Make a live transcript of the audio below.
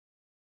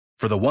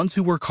For the ones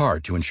who work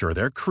hard to ensure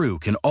their crew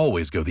can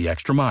always go the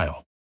extra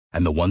mile,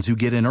 and the ones who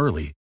get in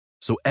early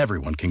so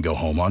everyone can go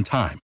home on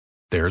time,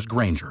 there's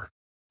Grainger,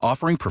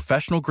 offering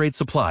professional-grade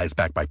supplies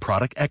backed by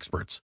product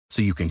experts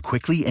so you can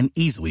quickly and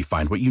easily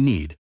find what you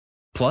need.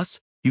 Plus,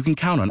 you can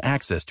count on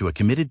access to a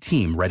committed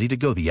team ready to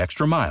go the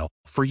extra mile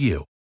for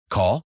you.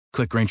 Call,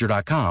 click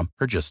Grainger.com,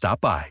 or just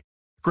stop by.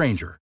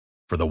 Grainger,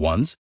 for the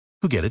ones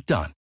who get it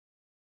done.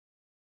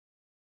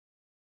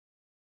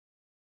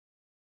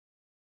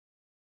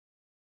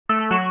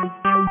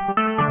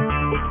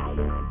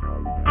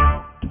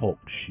 Talk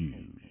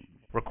shoes.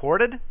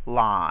 Recorded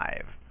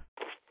live.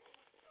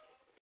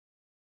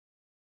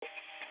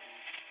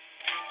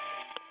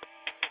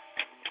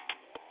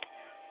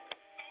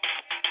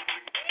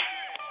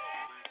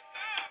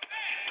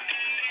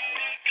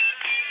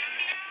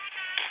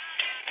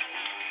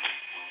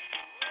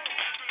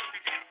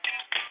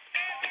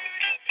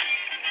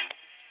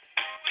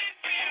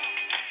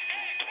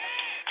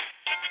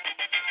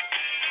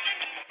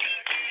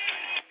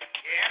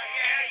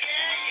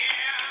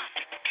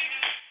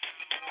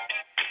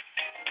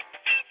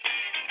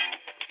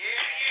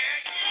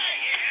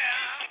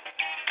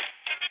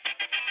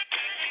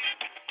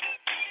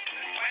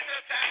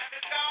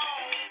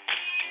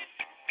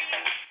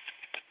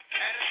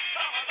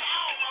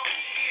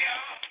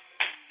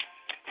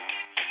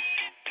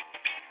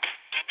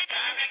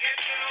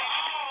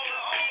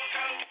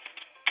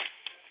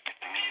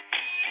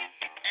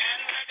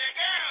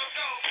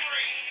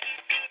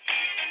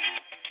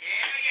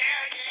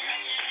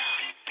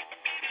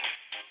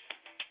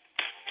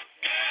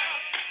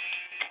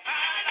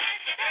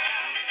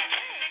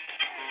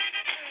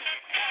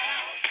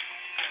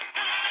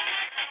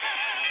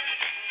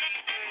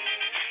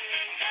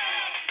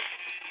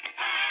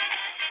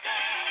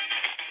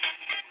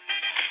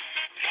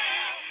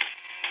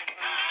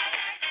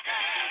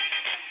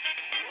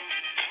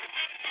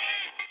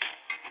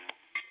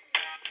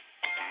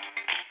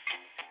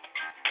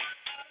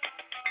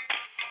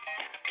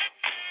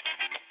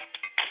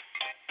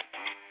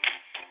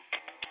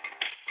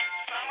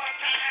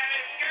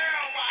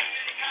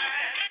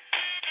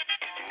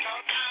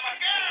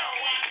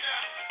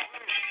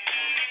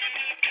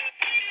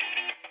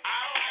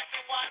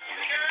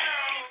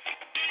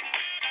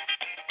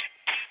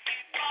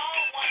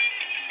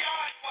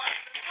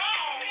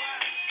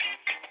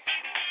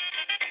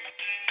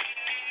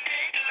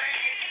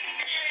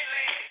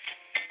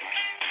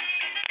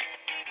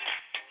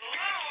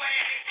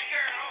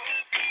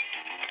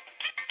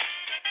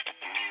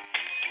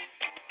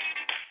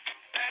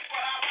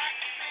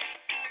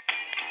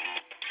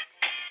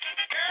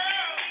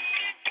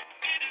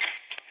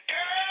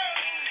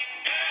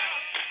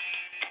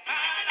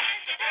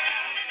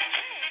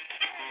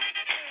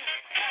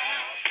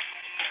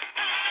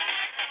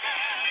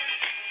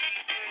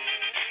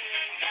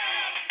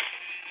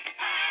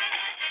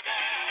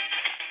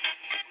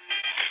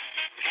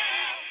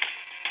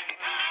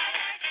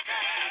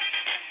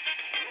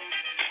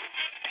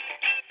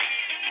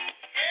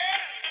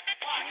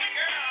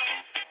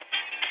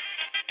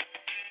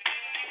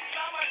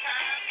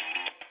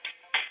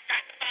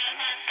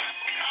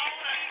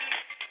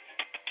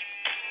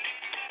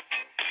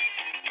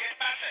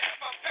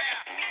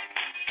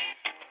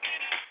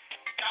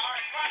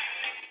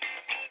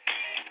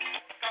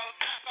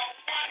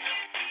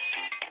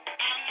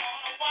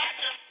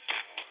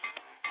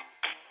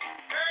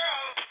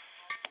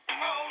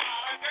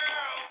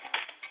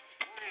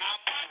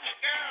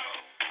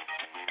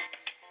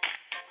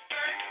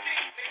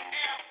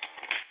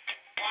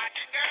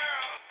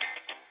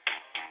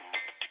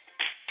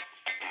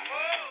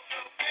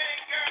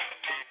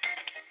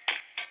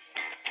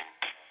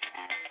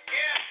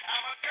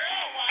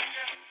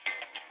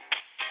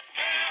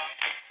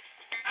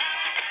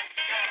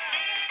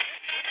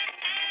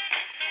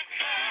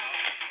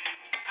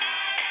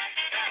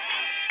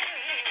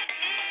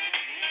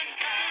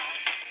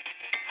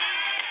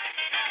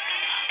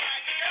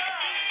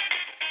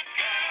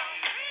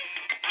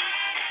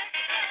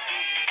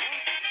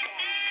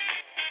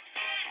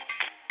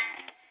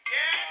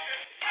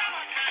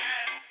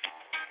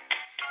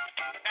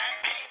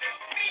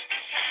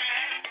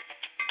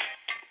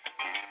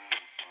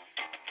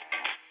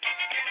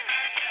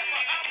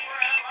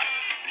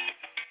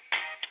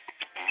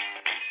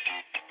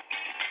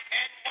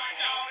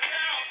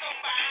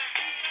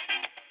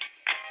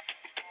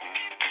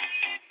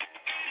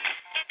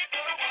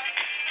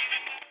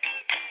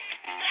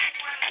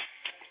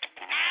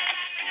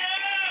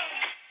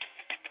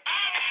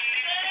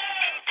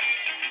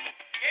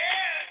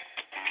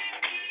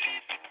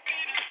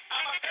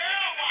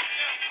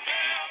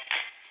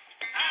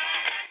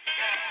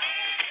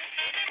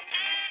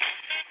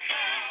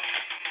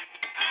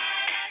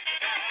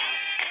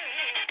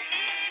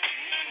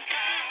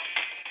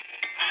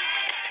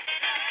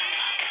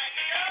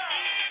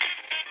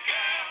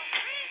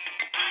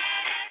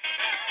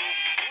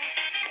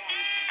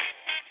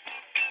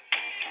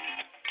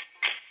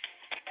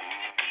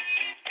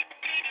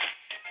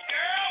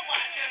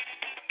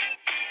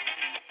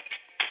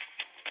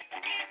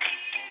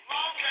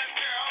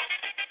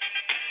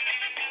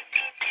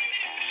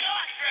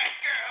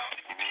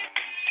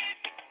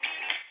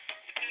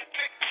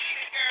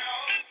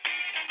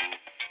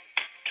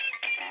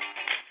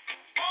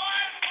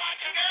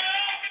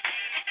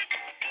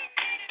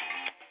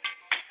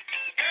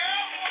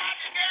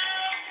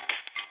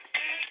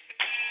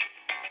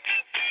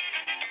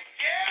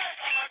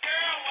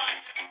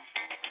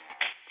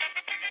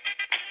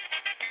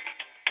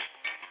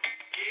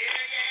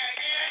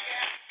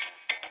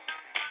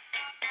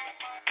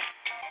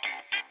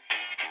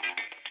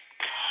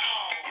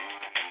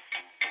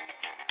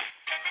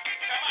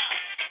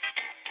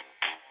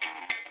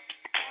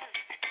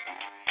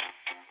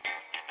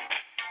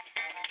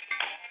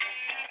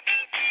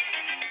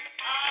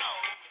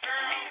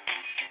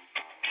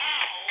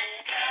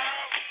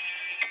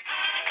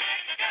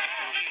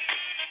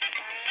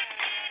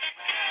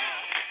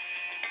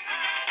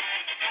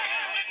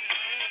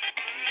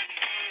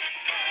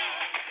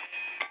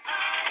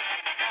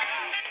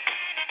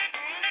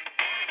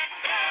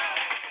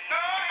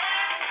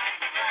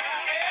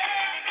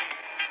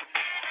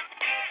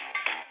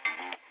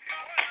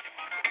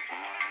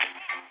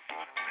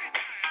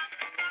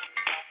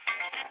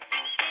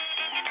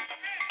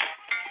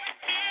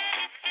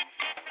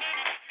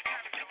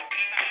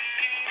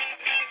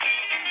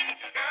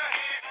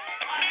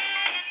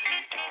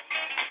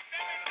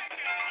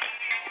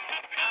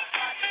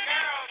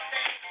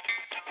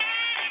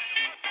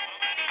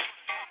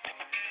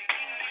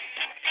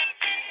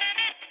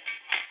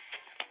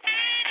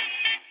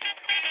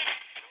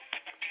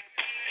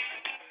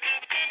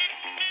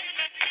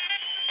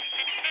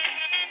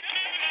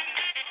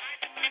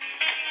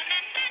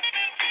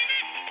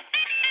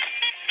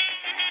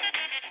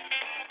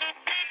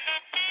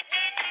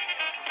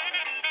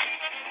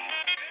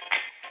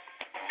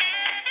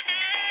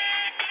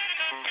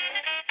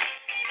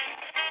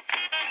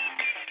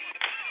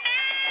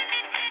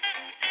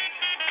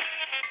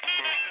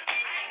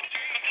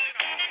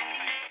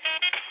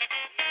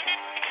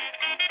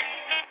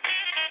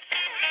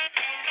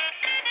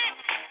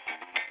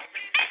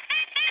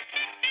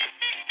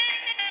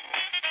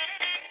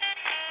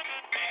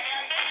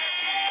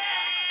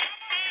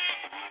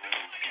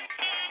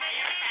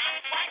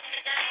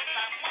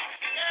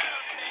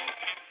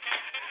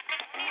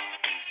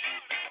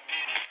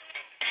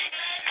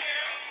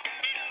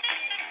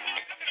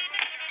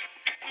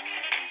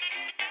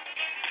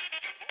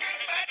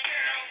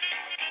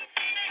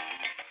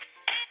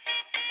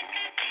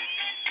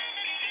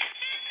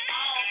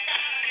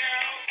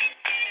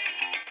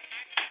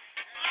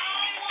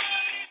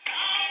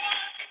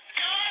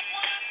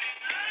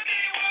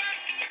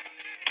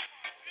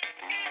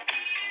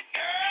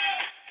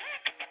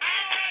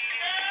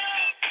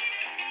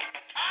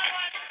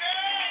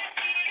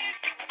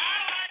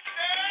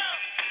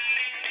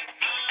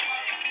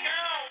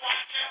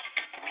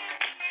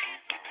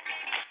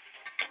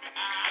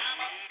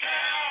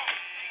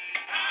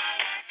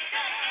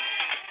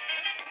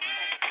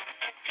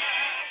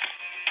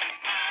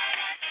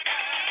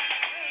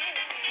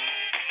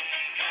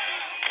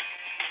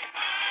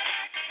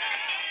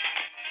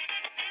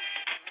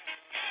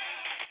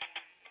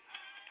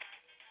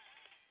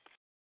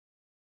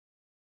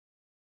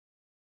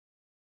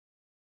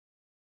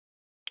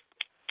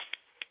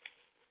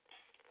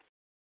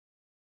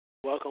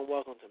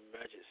 welcome to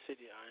Magic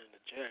City. I am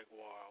the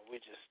Jaguar. We're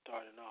just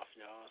starting off,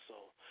 y'all.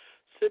 So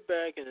sit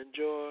back and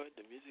enjoy.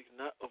 The music's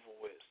not over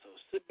with. So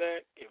sit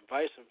back,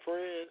 invite some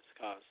friends,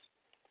 cause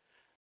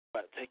I'm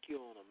about to take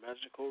you on a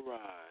magical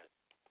ride.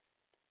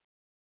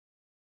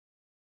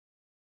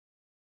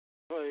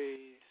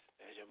 Plays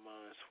as your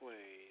mind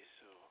sways.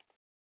 So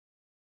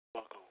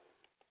welcome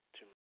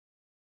to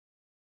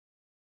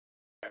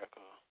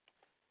America.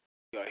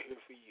 We are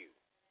here for you.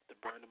 To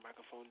burn the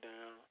microphone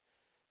down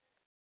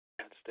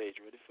and the stage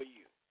ready for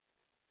you.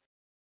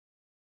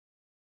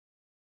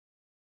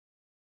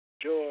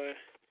 Enjoy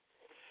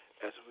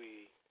as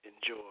we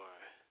enjoy.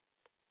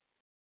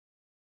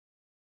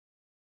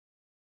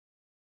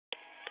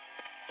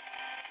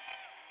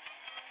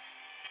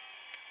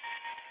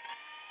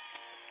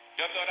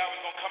 Y'all thought I was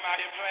going to come out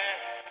here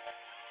playing?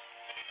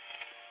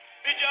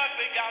 Did y'all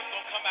think I was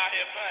going to come out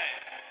here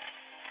playing?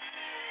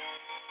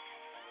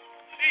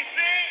 DC,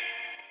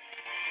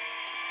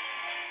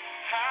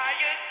 how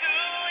you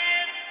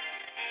doing?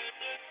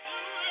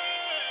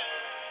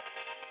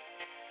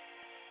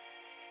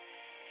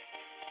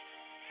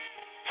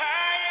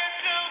 How you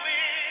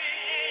doing?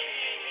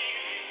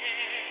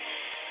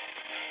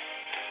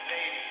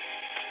 Ladies,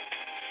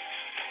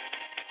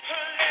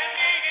 let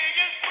me hear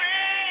you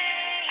scream.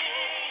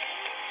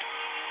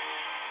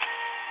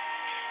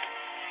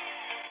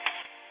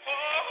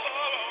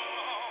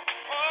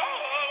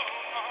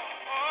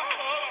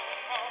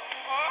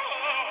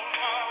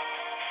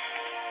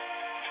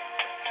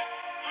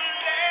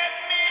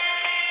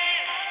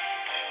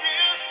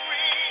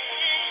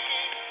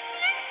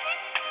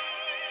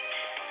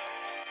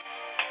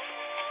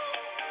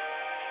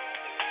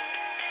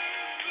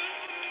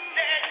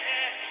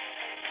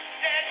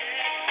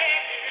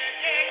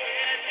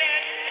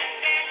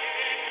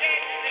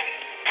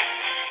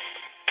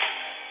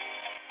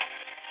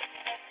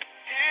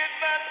 It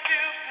must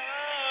feel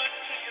good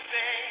to you,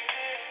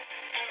 baby,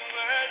 to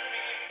hurt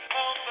me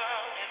over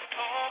and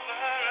over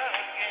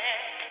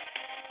again.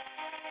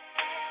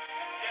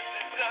 Yes,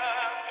 it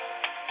does.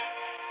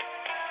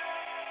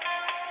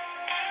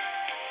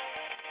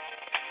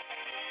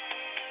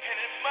 And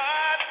it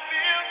must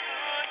feel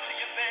good to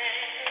you,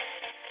 baby,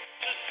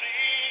 to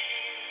see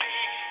me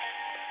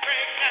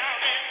break down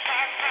and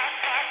cry, cry,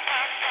 cry,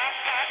 cry, cry,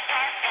 cry,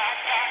 cry, cry,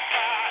 cry,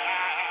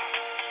 cry.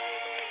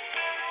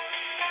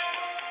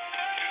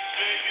 You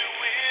say you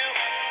will,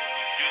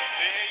 you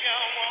say you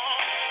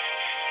won't.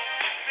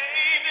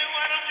 Baby,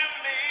 why don't you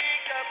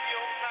make up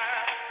your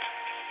mind?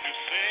 You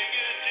say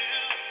you do,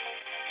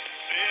 you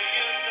say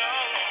you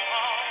don't.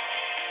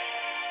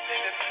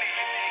 Baby,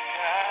 please be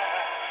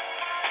kind.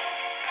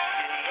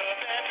 You love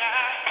that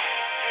I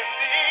can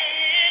be,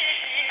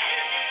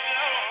 and you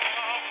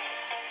don't.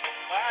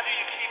 Why do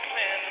you keep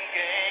playing them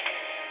games?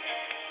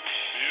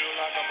 Feel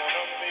like I'm on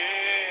a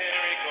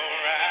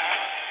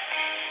merry-go-round,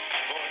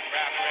 going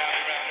round, round,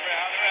 round,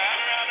 round, round,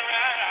 round,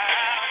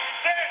 round.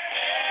 Hey!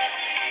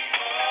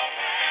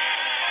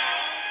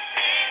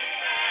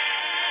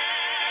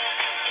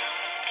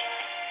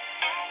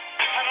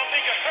 I don't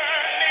think you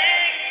heard me.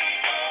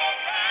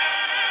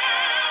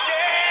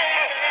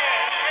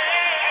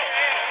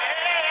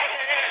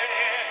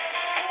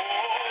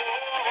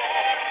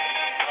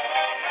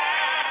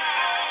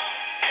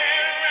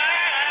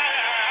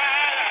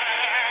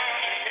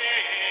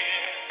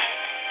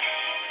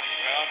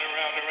 Round and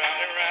round and round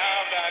and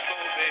round I go,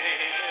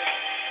 baby.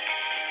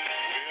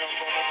 Where I'm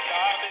gonna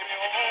stop, baby,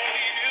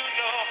 only you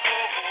know.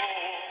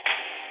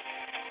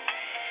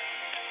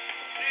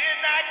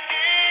 Didn't I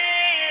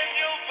give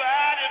your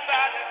body,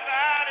 body,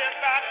 body,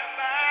 body, body,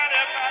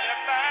 body,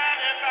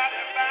 body,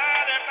 body,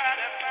 body,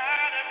 body,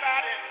 body,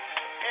 body,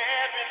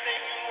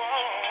 everything you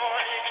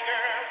wanted,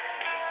 girl?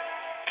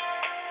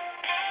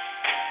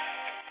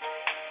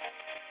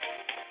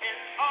 And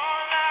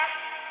all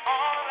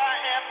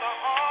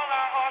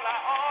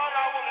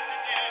I wanted to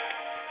do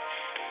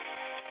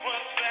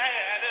was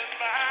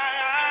satisfy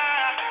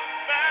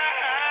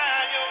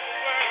your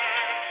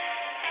word.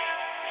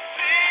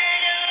 See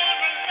you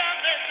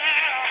remember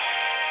now,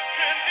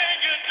 and then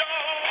you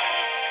don't.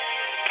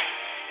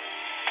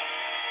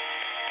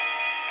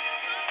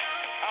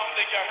 I don't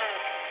think you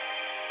heard me.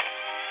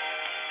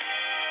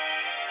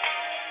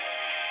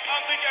 I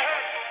don't think you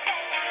heard me.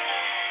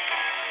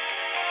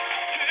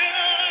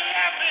 You're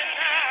laughing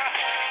now,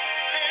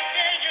 and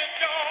then you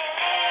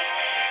don't.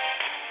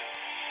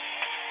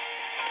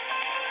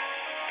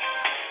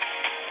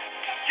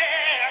 Yeah,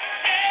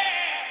 yeah,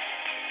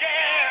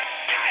 yeah,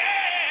 yeah,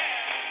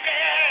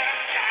 yeah,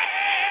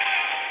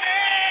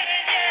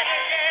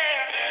 yeah,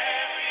 yeah.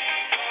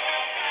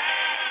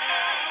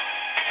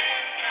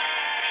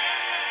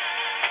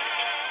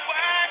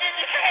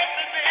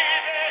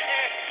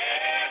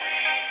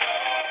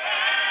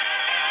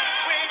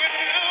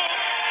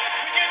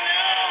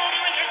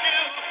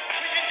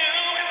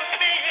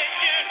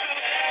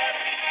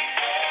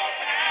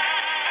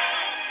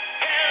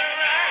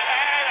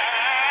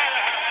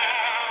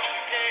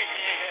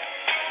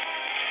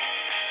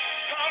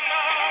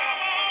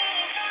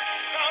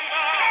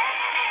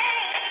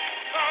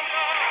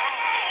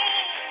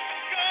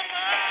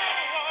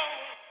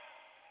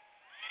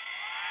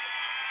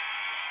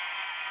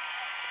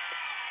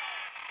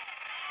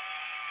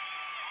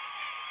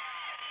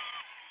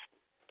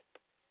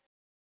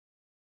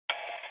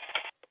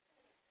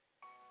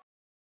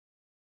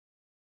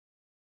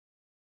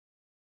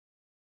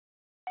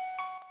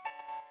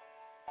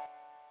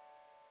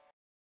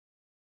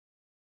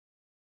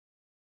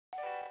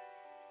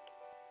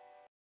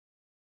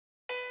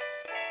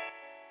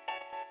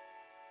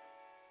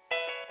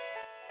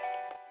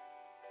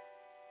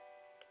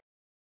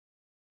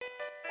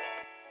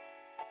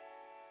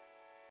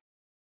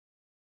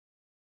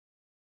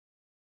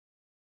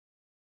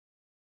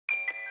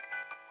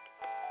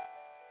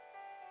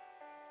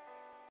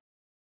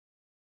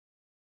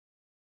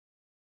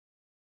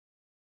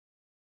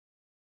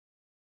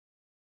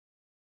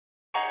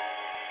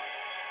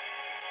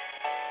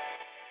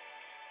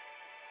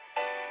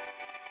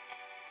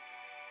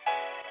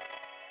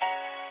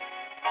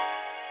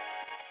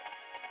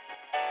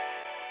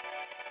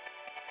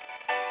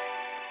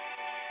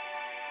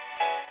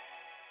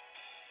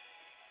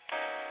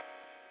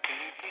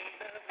 Thinking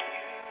of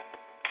you,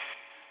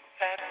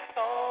 that's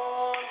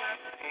all I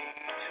seem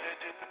to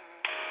do.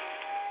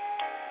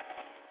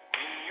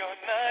 When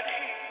you're not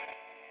here,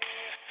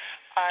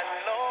 I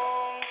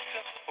long to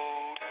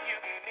hold you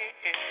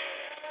near.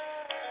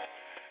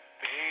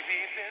 Baby,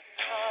 this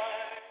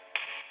time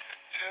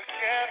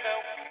together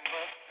we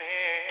must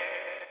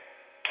bear.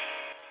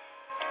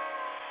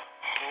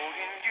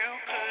 Holding you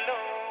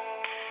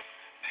close,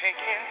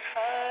 taking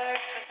time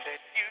to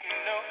let you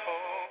know.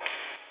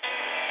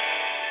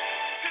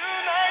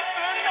 Tonight's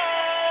the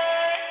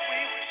night we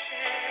will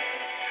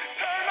share.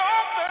 Turn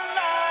off the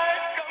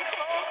lights, come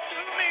close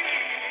to me.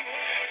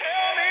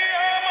 Tell me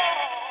I'm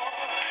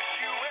all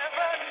you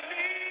ever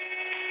need.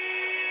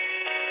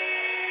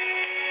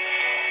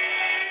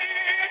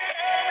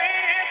 Tell me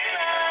it's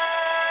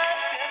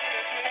not just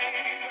a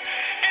dream.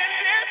 And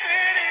if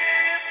it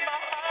is, my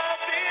heart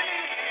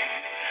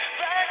believes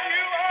that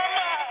you are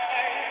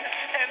mine,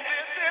 and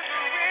this is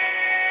real.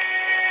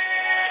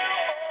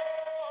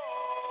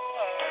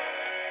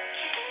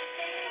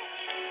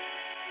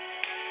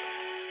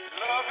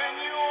 Loving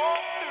you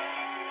all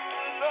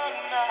through the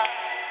night.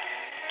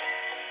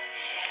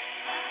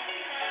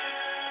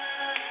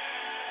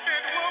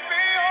 It will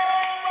be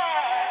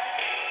alright.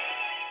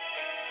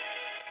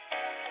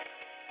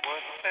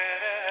 What's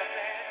better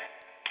than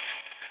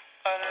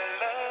a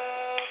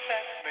love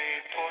that's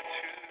made for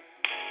two?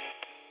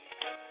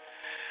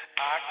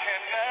 I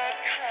cannot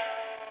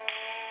count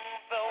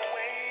the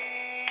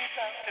ways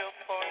I feel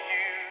for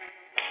you,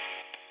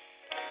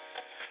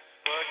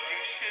 but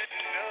you should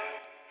know.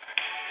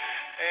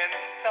 And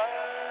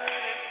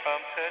starting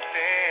from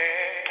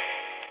today,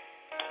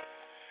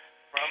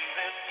 from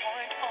this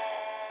point on,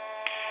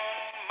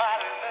 my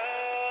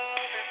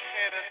love is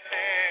here to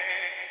stay.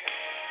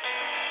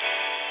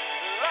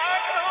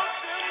 Lie close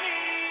to me,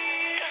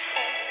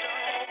 hold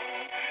on.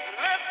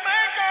 Let's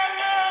make our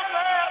love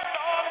last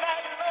all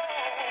night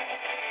long.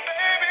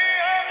 Baby,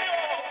 I'm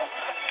yours.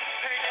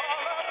 Take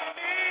all of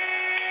me.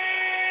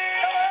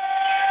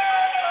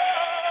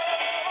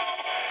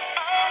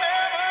 I'll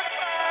never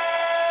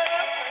try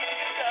to bring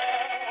you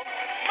down.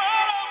 My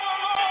love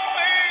will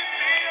always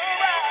be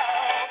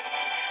around.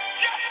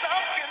 Yes,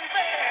 I'm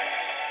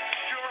convinced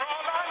you're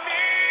all I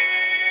need.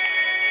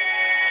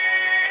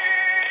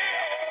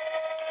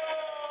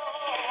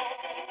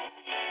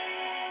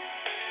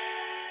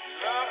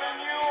 Loving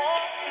you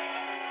all through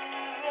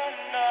the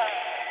night.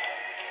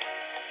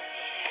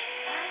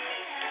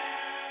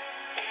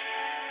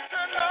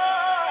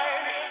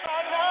 Tonight is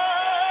our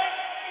night.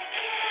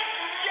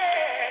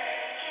 Yeah.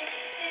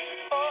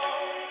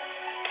 Oh,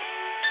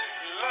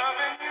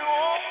 loving you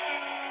all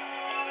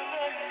through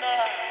the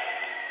night.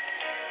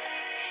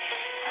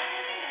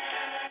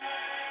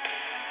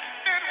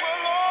 It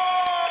will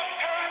all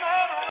turn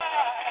out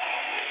right.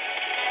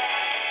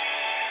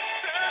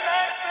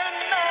 Tonight's the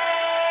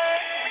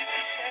night we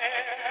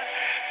share.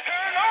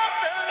 Turn off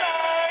the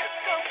lights,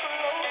 come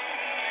close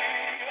to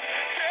me.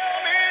 Tell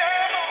me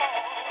I'm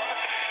all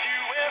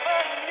you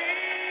ever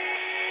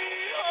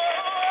need. Oh,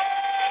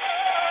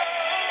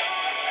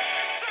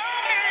 tell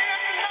me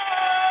it's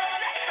not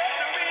just a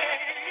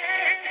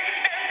dream.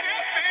 And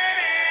if it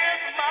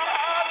is, my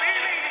heart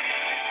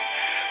believes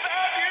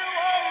that you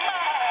are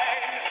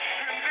mine.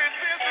 And this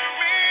is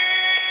real.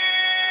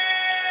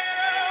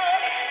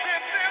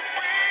 This is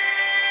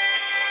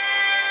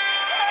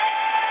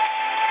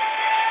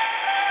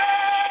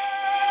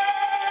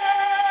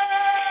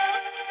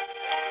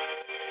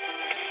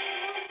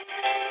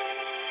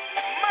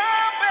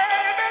my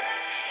baby.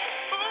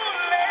 Ooh,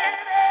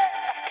 lady.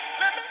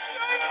 Let me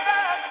show you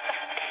that.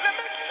 Let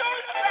me show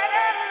you that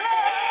I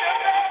love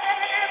you,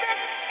 baby.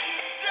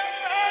 Just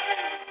as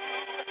you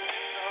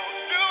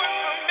do it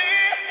for me,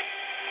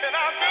 and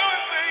I'll do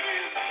it for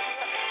you.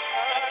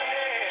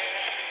 Honey,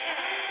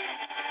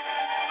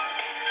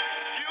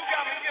 you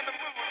got me in the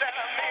mood that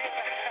I'm in.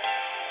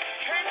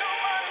 Can't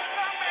nobody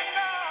stop me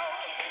now.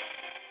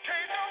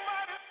 Can't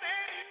nobody say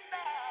me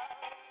now.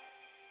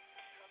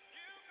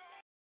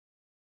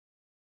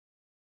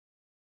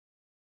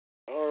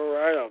 All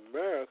right,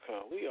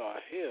 America, we are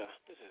here.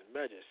 This is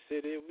Magic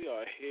City. We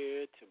are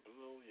here to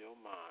blow your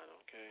mind,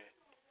 okay?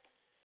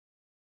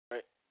 All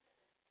right,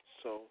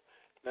 so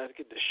let's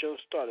get the show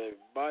started,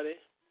 everybody.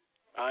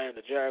 I am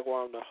the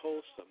Jaguar. I'm the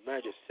host of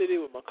Magic City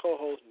with my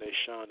co-host,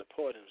 Nashawn, the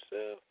poet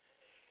himself.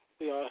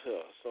 We are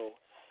here, so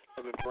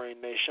let me bring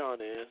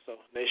Nashawn in.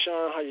 So,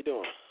 Nashawn, how you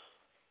doing?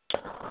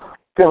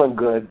 Feeling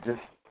good,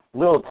 just a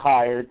little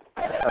tired.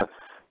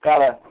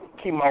 Gotta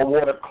keep my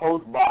water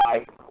close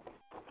by,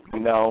 you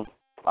know.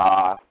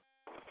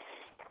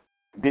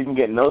 Didn't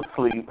get no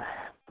sleep.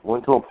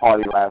 Went to a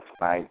party last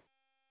night.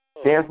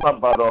 Danced my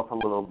butt off a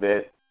little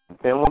bit.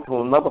 Then went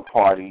to another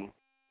party.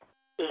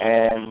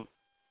 And,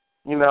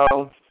 you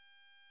know,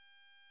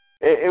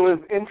 it was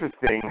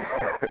interesting.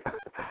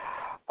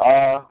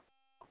 I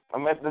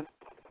met this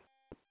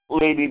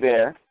lady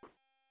there,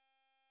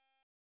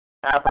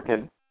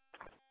 African,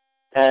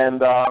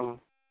 and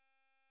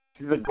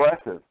she's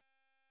aggressive.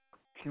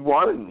 She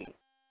wanted me.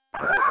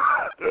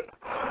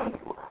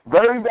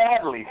 Very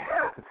badly.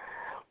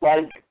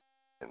 Like,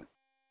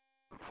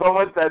 so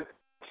much that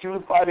she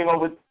was fighting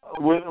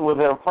with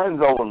her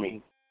friends over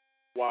me.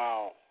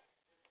 Wow.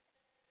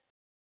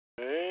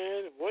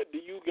 Man, what do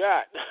you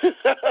got?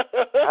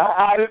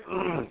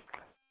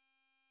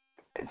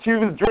 She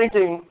was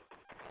drinking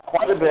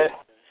quite a bit.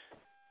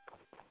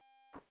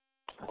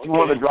 She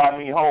wanted to drive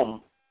me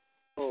home.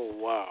 Oh,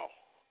 wow.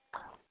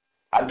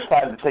 I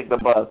decided to take the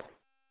bus.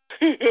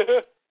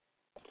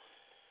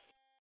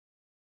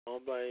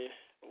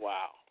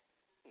 Wow.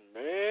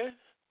 Man.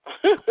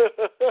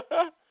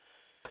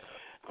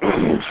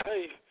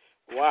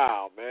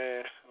 Wow,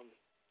 man. I'm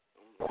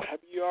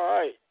happy you're all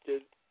right.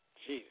 Jesus.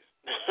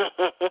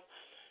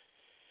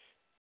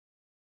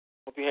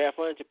 Hope you had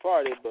fun at your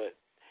party, but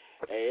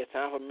hey, it's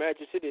time for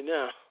Magic City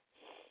now.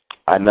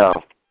 I know.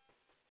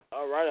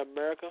 All right,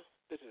 America.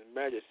 This is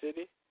Magic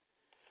City.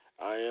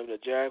 I am the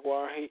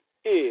Jaguar. He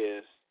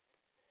is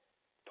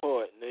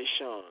Poet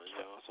Nation,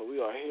 y'all. So we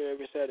are here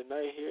every Saturday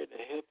night here to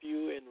help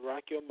you and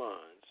rock your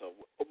mind. So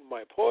open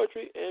mic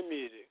poetry and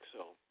music.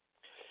 So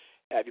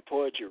have your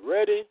poetry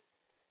ready.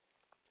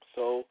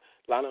 So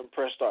line up and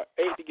press star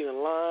 8 to get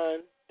in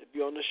line to be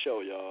on the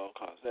show, y'all.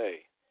 Cause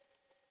hey,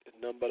 it's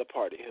nothing but a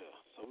party here.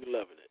 So we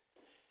loving it.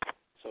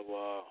 So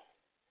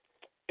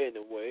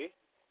anyway,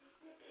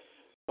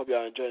 hope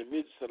y'all enjoy the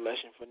music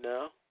selection for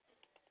now.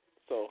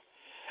 So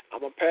I'm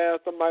going to pass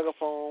the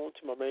microphone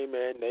to my main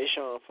man,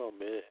 Nation, for a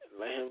minute.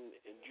 Let him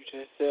introduce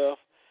himself,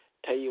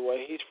 tell you where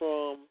he's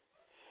from,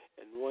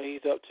 and what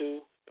he's up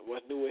to, and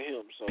what's new with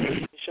him. So,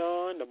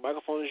 Nation, the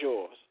microphone is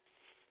yours.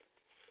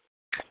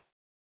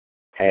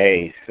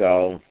 Hey,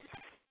 so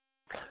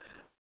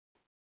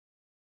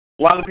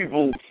a lot of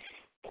people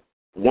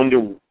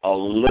wonder a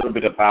little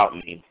bit about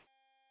me.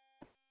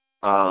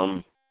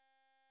 I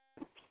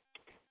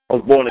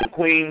was born in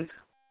Queens,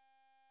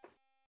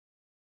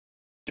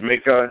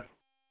 Jamaica,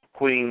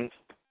 Queens.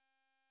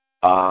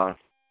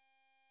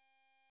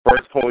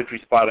 First poetry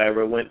spot I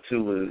ever went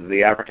to was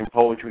the African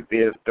Poetry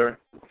Theater,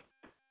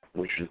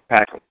 which was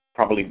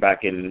probably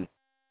back in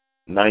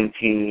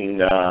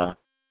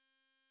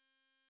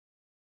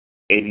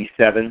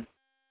 1987.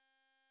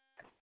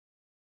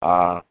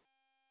 I've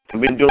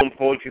been doing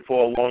poetry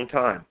for a long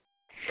time,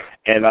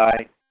 and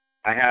I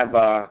have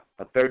a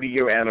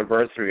 30-year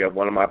anniversary of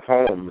one of my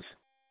poems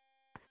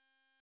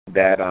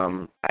that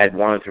I had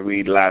wanted to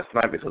read last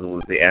night because it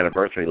was the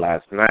anniversary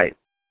last night.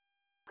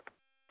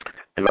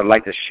 And I'd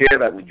like to share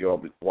that with you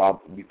all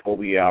before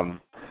we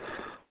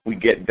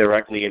get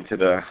directly into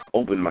the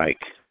open mic.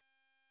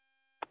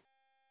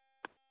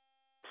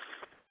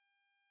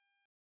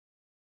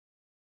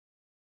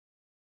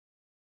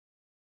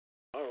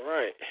 All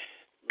right.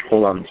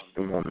 Hold on just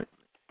a moment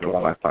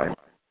while I find it.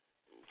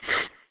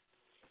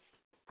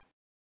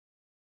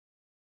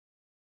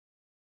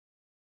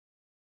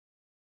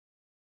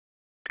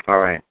 All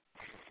right.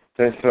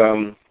 Since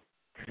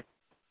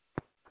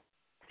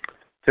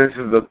is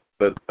the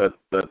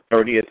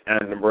 30th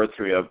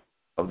anniversary of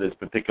this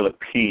particular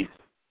piece,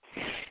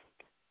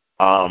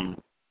 I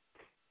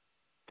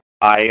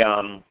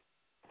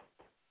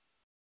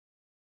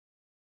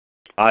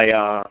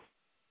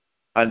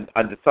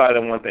decided I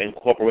wanted to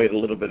incorporate a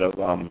little bit of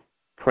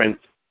Prince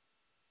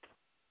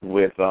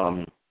with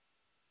the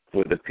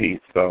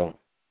piece. So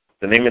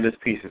the name of this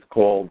piece is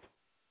called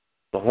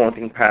 "The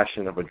Haunting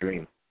Passion of a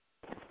Dream."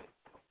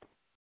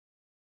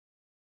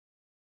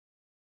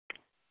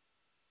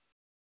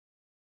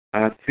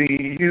 I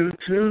see you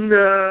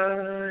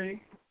tonight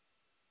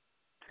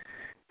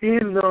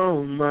in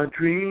all my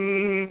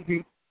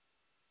dreams,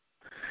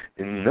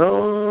 in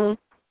all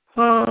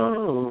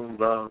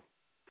of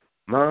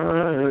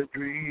my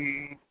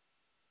dreams.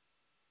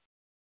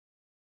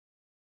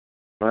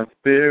 My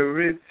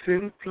spirit's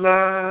in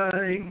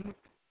flight,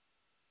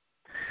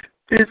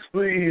 this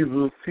we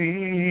will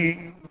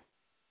see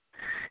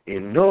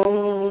in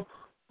all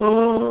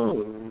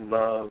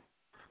of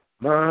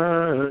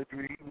my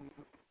dreams.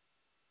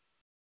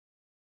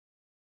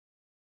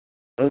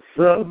 A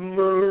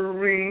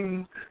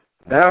submarine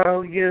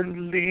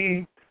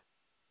valiantly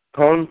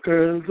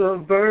conquers a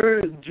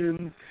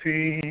virgin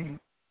sea.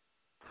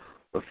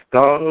 A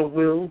star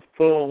will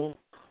fall,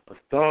 a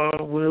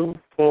star will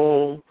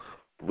fall.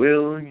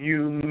 Will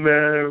you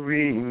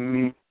marry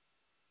me?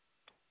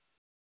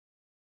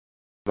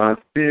 My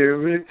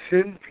spirit's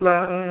in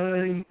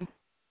flight,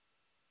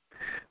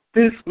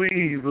 this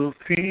we will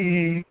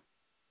see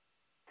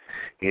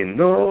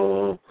in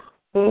all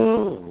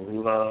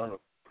of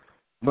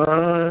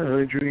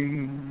my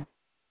dreams.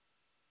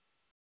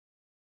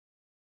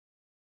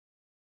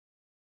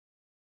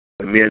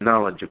 The mere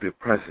knowledge of your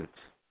presence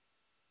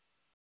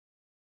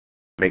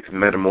makes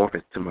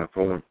metamorphosis to my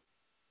form.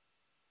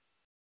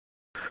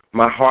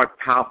 My heart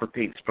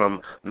palpitates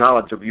from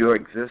knowledge of your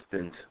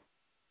existence.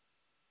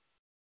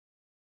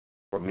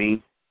 For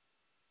me,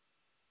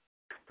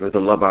 you're the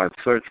love I've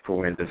searched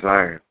for and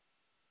desired.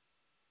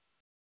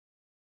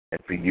 And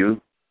for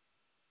you,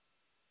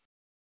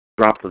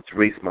 droplets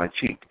race my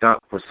cheek,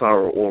 not for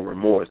sorrow or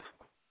remorse,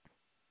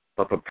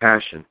 of a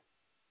passion,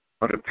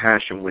 utter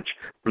passion which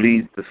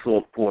bleeds the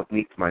soul forth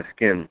neath my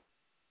skin.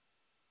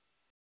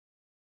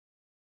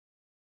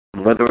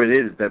 And whether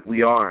it is that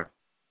we are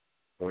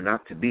or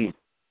not to be,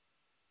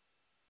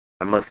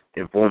 I must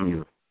inform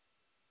you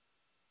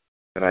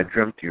that I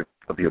dreamt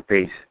of your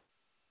face,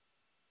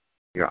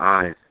 your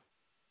eyes,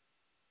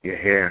 your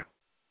hair,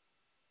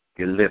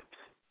 your lips,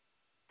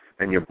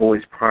 and your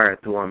voice prior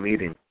to our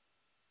meeting.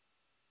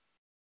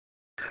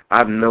 I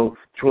have no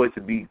choice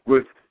to be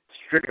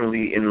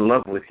strictly in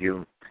love with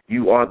you.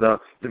 You are the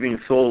living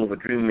soul of a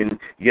dream, and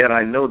yet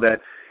I know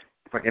that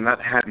if I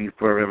cannot have you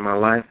forever in my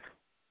life,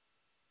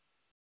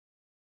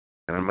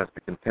 then I must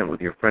be content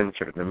with your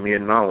friendship and the mere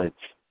knowledge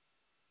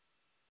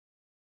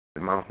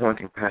that my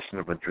haunting passion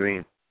of a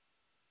dream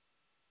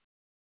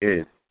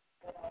is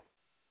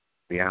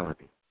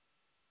reality.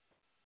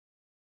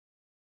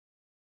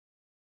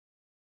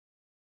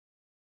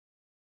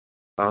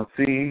 I'll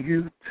see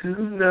you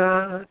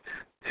tonight,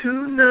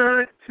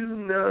 tonight,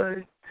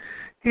 tonight,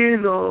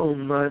 in all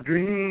my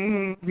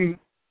dreams,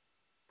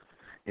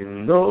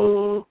 in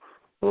all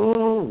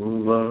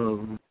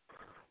of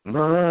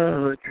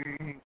my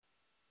dreams.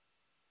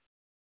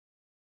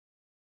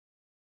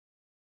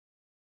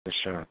 The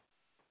shot,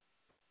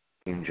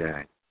 King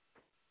Jag,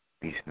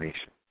 Beast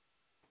Nation,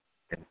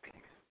 and peace.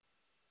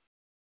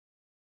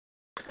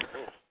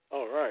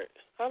 All right,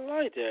 I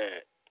like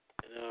that.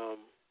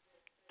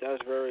 That was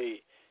a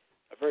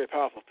very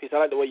powerful piece. I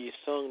like the way you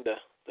sung the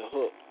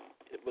hook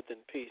within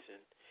peace,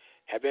 and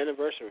happy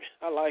anniversary.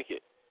 I like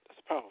it. That's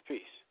a powerful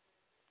piece.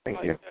 Thank I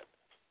like you. that.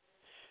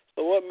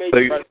 So what made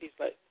you write a piece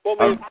like?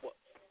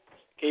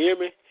 Can you hear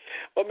me?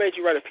 What made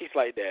you write a piece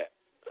like that?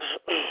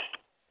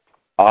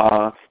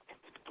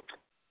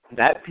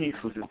 That piece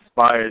was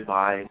inspired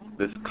by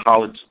this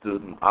college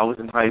student. I was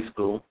in high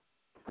school.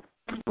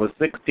 I was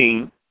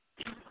 16,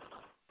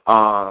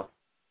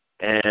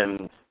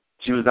 and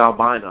she was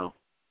albino,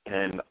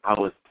 and I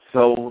was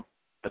so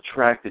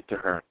attracted to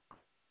her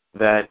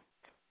that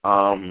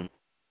I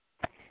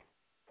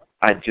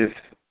just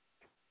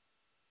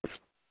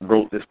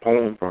wrote this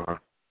poem for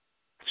her.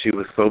 She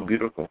was so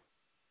beautiful,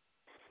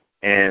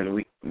 and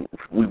we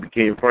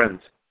became friends.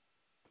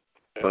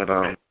 But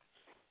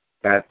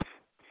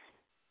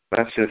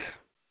that's just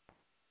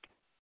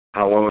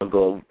how long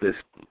ago this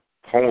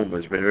poem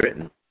has been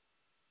written.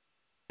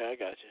 Yeah, I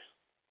got you.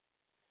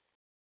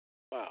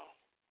 Wow.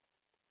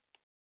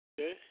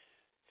 Okay.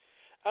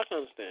 I can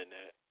understand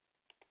that.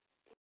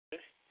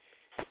 Okay.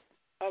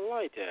 I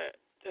like that.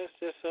 That's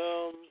just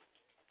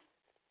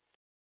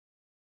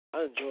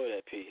I enjoy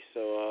that piece.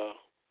 So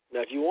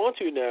now if you want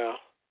to now,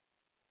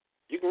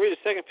 you can read the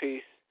second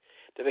piece.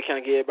 Then they kind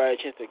of give everybody a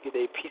chance to get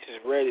their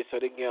pieces ready so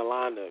they can get in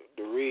line to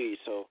read.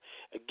 So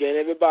again,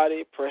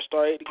 everybody, press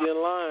star 8 to get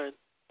in line.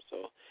 So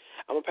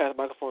I'm gonna pass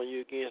the microphone to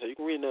you again so you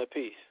can read another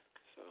piece.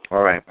 So.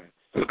 All right.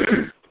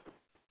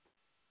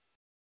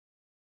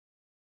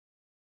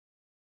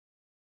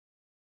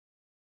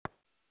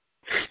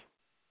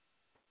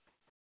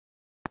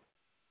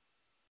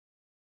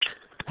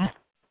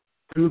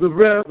 To the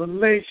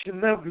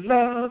revelation of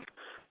love,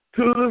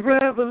 to the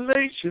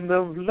revelation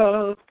of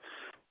love,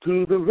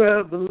 to the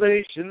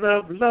revelation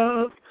of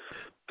love,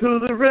 to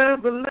the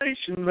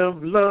revelation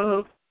of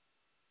love.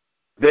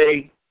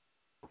 They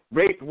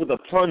raped with a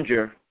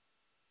plunger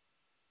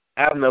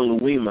Abner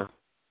Louima.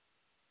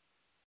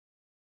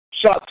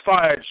 Shots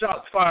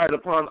fired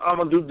upon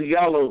Amadou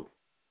Diallo,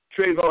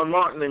 Trayvon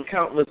Martin, and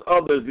countless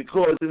others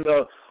because in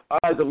the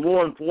eyes of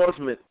law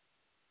enforcement,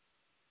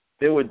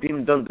 they were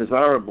deemed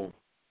undesirable.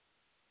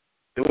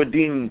 They were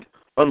deemed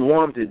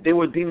unwanted. They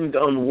were deemed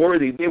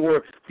unworthy. They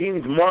were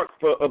deemed marked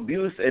for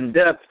abuse and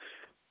death.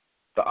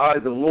 The eyes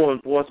of law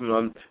enforcement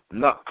are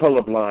not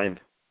colorblind.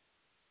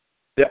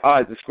 Their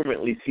eyes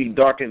discriminately see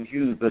darkened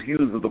hues, the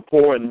hues of the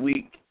poor and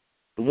weak,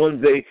 the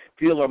ones they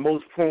feel are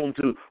most prone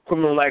to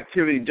criminal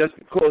activity just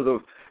because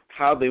of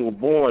how they were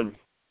born.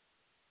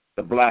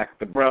 The black,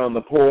 the brown,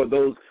 the poor,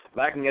 those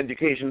lacking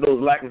education,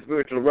 those lacking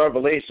spiritual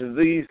revelations,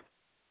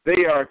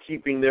 they are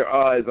keeping their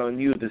eyes on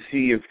you to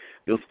see if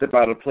you'll step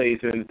out of place,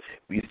 and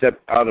if you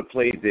step out of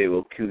place, they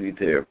will kill you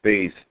to your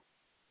face.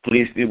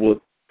 Police deal with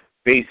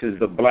faces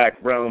the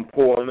black, brown,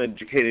 poor,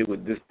 uneducated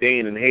with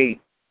disdain and hate.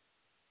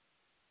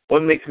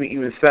 What makes me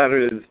even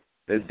sadder is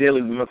that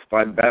daily we must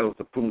fight battles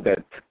to prove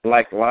that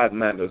black lives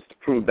matter, to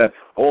prove that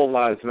all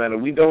lives matter.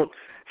 We don't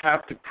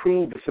have to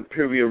prove a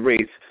superior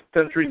race.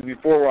 Centuries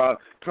before our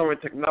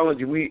current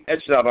technology, we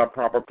etched out our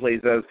proper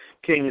place as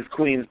kings,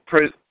 queens,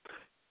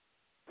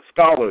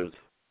 scholars,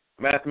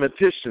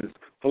 mathematicians,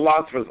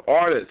 philosophers,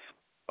 artists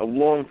of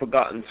long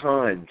forgotten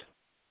times.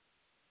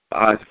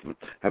 I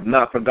have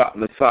not forgotten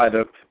the side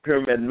of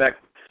pyramid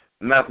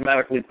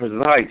mathematically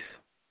precise,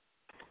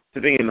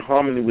 sitting in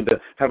harmony with the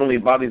heavenly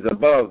bodies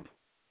above.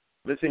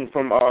 Missing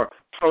from our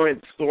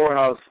current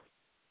storehouse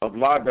of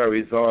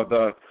libraries are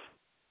the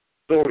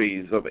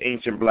stories of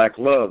ancient black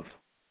love.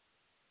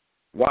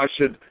 Why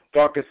should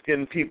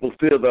darker-skinned people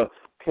feel the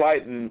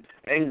plight and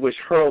anguish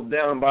hurled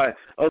down by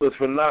others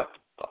for not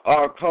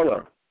our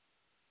color?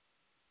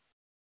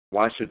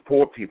 Why should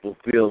poor people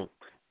feel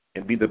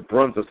and be the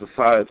brunt of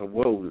societal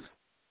woes?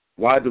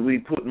 Why do we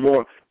put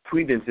more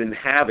credence in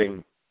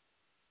having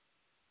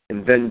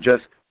and then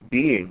just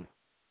being?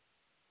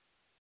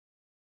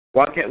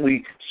 Why can't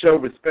we show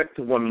respect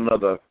to one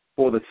another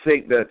for the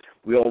sake that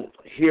we all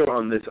here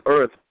on this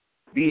earth,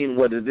 being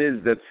what it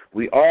is that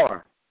we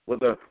are,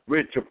 whether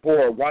rich or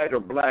poor, white or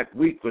black,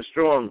 weak or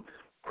strong,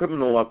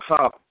 criminal or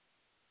cop?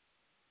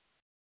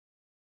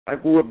 I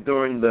grew up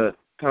during the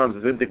times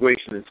of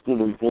integration in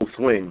school in full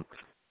swing,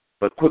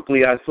 but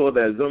quickly I saw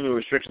that zoning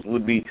restrictions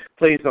would be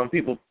placed on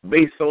people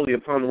based solely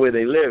upon where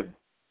they lived.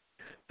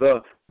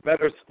 The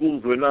better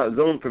schools were not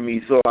zoned for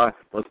me, so I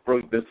must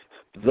break this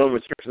zone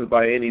restrictions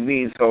by any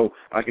means so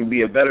I can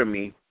be a better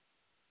me.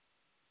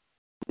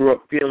 Grew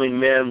up feeling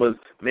man was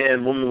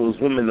man, woman was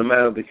woman, no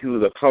matter the hue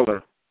of the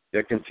color.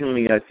 Yet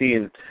continually I see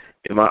in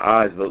my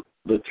eyes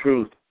the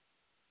truth.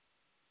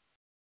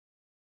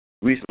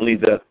 Recently,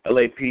 the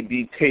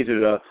LAPD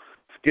tasered a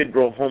Skid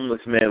Row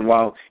homeless man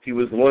while he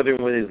was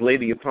loitering with his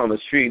lady upon the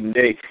street, and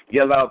they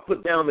yelled out,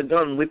 "Put down the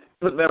gun!"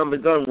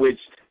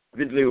 Which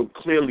video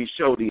clearly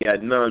showed he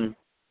had none.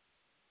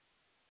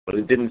 But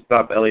it didn't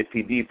stop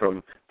LAPD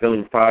from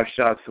filling 5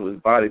 shots to his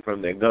body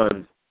from their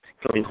guns,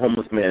 killing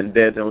homeless man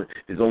dead.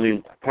 His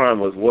only crime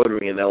was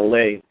loitering in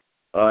L.A.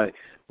 I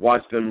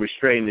watched them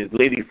restrain his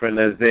lady friend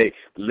as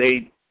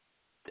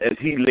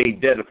he lay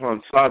dead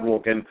upon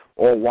sidewalk, and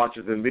all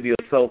watchers and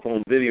cell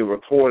phone video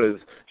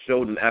recorders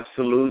showed an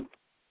absolute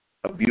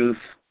abuse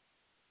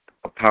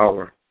of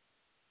power.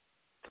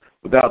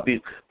 Without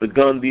the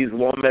gun, these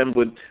lawmen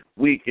would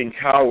weak and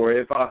cower.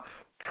 If a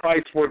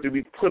price were to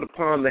be put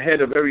upon the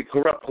head of every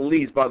corrupt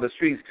police by the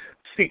streets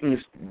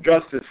seeking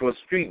justice for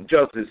street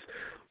justice,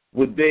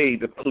 would they,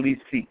 the police,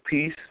 seek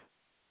peace?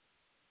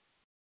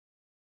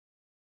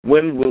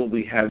 When will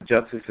we have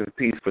justice and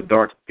peace for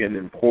dark-skinned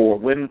and poor?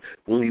 When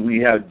will we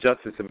have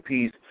justice and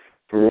peace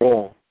for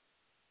all?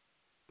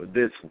 For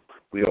this,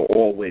 we are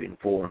all waiting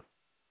for.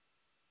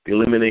 The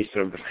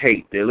elimination of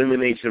hate, the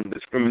elimination of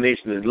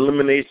discrimination, the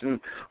elimination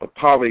of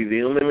poverty, the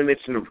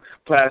elimination of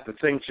class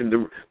distinction,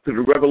 to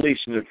the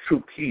revelation of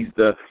true peace,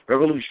 the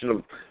revelation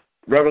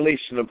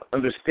of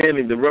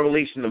understanding, the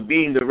revelation of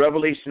being, the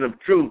revelation of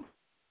truth,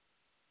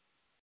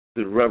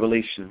 the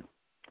revelation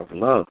of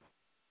love.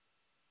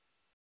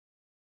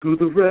 To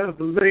the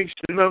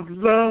revelation of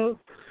love,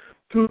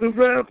 to the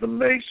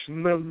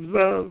revelation of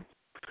love.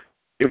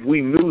 If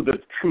we knew the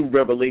true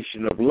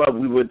revelation of love,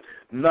 we would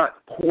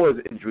not cause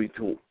injury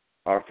to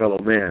our fellow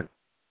man.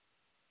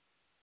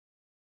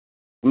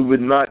 We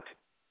would not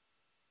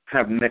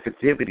have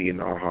negativity in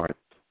our hearts.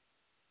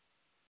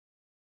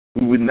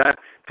 We would not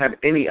have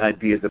any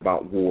ideas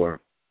about war.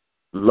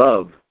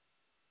 Love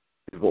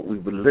is what we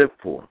would live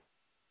for.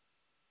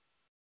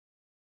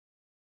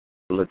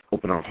 So let's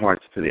open our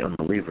hearts to the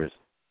unbelievers,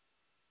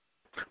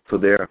 so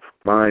their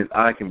mind's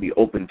eye can be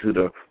open to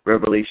the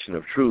revelation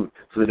of truth,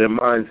 so their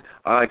mind's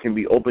eye can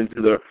be open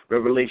to the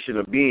revelation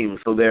of being,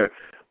 so their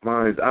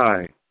mind's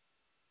eye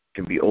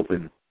can be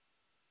open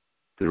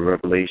to the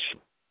revelation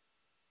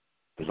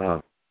of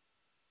love.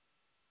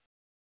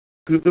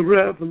 To the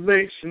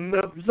revelation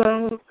of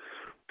love,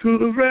 to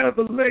the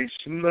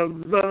revelation of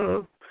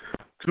love,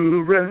 to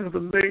the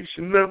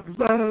revelation of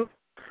love,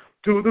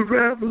 to the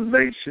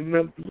revelation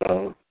of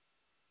love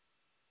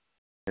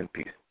and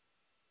peace.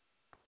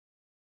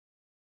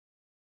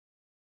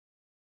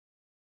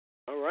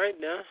 All right,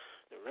 now,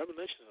 the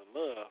revelations of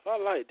love. I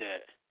like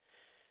that.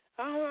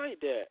 I like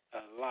that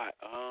a lot.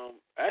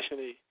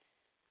 Actually,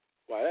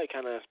 wow, that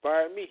kind of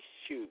inspired me.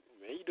 Shoot,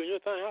 man, you doing your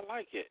thing. I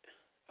like it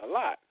a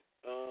lot.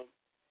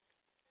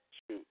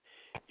 Shoot,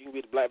 you can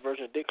be the black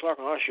version of Dick Clark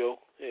on our show.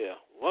 Yeah,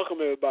 welcome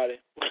everybody.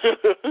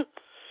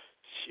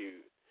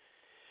 Shoot,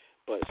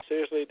 but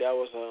seriously, that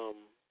was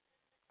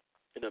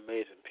an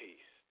amazing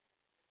piece.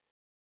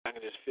 I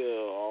can just feel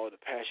all the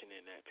passion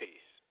in that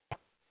piece.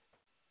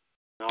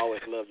 I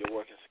always love your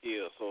working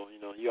skills, so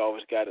you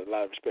always got a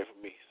lot of respect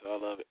for me, so I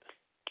love it.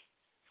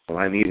 Well,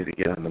 I needed to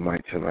get on the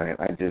mic tonight.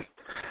 I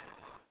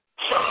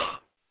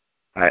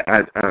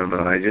don't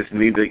know. I just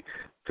needed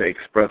to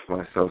express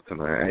myself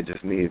tonight. I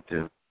just needed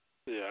to.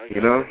 Yeah,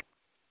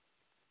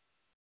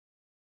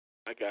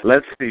 I got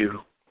Let's see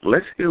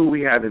who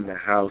we have in the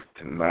house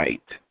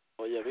tonight.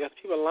 Oh yeah, we got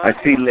people live.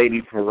 I see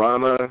Lady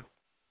Piranha.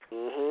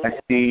 Mm-hmm. I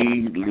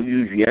see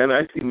Louisiana.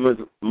 I see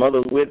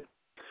Mother Wit.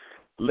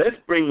 Let's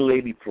bring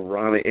Lady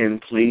Piranha in,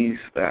 please.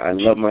 I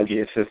love my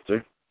dear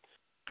sister.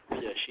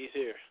 Yeah, she's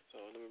here. So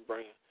let me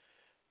bring her.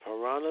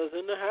 Piranha's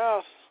in the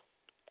house.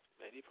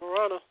 Lady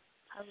Piranha.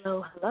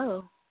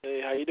 Hello.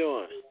 Hey, how you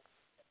doing?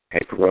 Hey,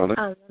 Piranha.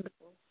 I'm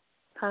wonderful.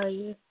 How are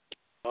you?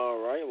 All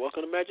right.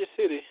 Welcome to Magic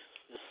City.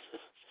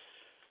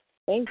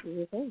 Thank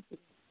you.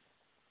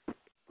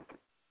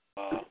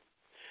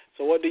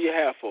 So what do you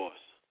have for us?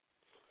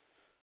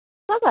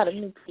 I got a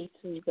new piece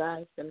for you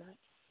guys tonight.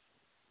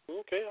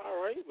 Okay,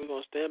 all right. We're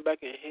going to stand back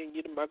and hand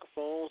you the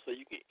microphone so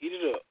you can eat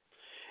it up.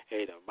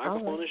 Hey, the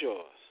microphone is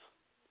yours.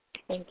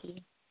 Thank you.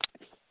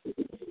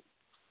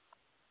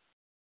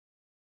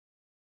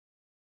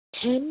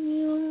 Can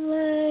you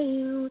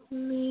lay with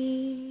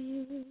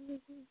me?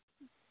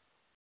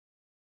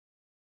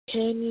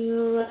 Can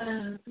you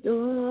wrap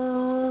your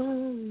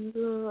arms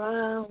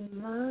around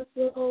my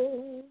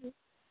soul?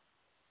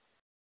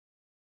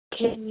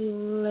 Can you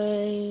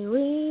lay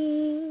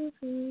with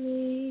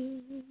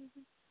me?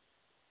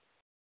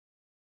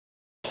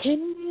 Can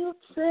you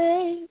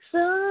take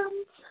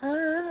some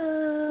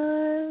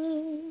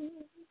time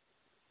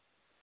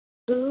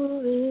to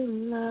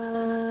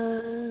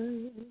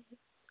realize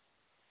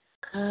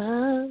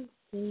I'm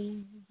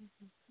free?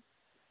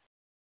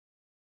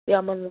 Yeah,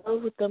 I'm in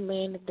love with a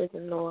man that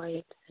doesn't know I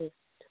exist.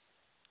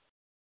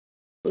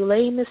 We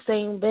lay in the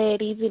same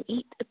bed, even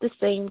eat at the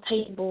same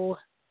table,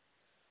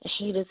 and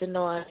he doesn't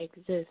know I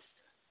exist.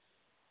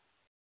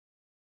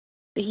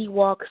 He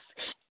walks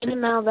in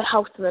and out of the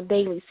house on a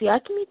daily. See, I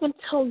can even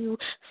tell you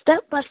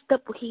step by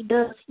step what he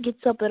does. He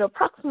gets up at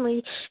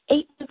approximately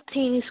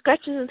 8:15, he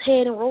scratches his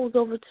head and rolls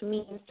over to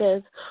me and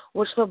says,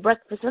 "What's for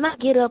breakfast?" And I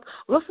get up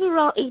roughly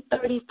around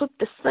 8:30, flip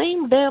the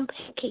same damn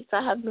pancakes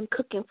I have been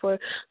cooking for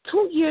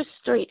 2 years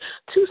straight,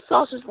 2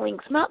 sausage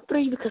links, not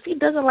 3, because he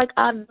doesn't like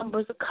odd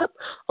numbers, a cup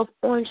of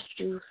orange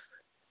juice.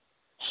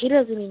 He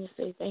doesn't even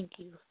say thank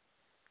you.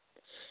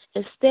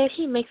 Instead,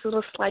 he makes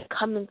little slight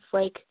comments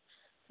like,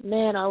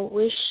 "Man, I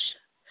wish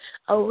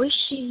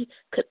she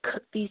could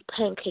cook these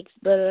pancakes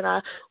better, and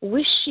I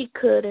wish she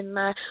could, and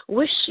I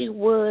wish she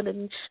would,"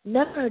 and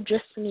never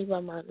addressed me by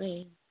my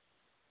name.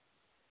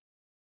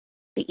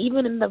 But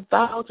even in the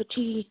vows that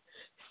he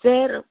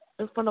said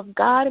in front of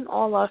God and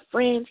all our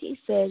friends, he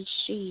said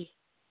she,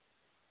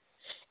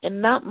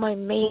 and not my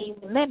name.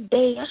 And that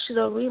day, I should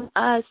have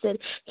realized that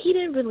he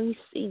didn't really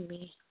see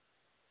me.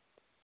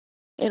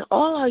 And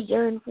all I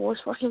yearned for was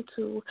for him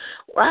to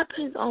wrap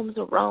his arms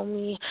around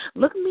me,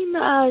 look me in the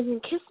eyes,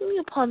 and kiss me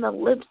upon the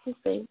lips and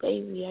say,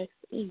 "Baby, I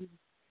see you.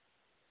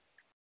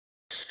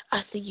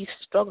 I see you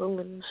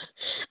struggling.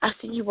 I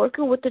see you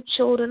working with the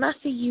children. I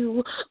see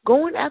you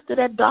going after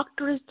that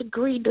doctorate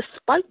degree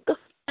despite the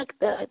fact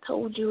that I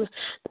told you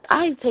that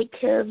I take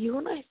care of you,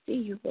 and I see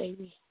you,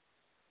 baby.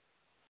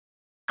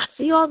 I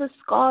see all the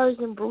scars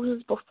and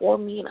bruises before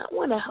me, and I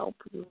want to help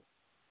you."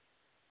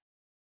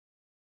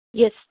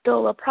 Yet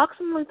still,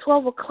 approximately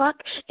 12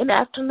 o'clock in the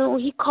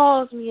afternoon, he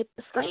calls me at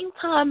the same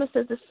time and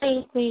says the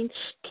same thing.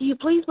 "Can you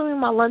please bring me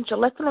my lunch?" I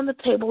left it on the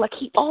table like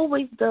he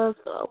always does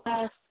for the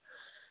last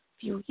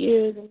few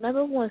years, and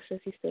never once has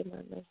he said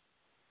my name.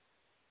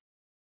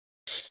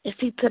 And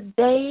see,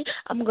 today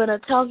I'm going to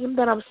tell him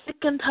that I'm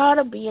sick and tired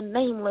of being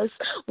nameless.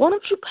 Why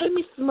don't you pay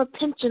me some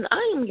attention?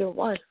 I am your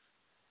wife.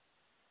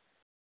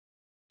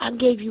 I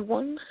gave you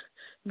one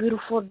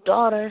beautiful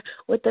daughter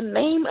with a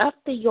name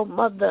after your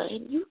mother,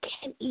 and you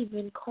can't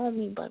even call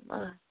me by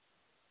mine.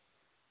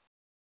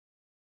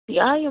 See,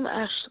 I am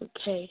Ashley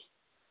K.,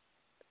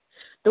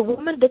 the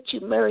woman that you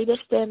married that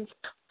stands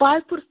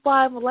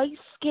 5'5", light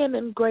skin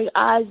and gray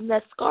eyes, and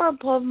that scar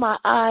above my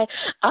eye.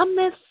 I'm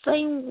that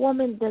same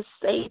woman that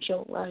saved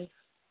your life.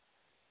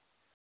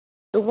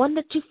 The one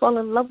that you fell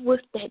in love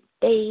with that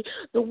day.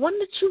 The one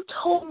that you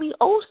told me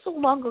oh so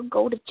long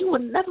ago that you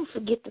would never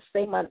forget to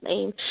say my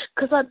name.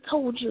 Because I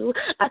told you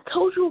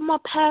in my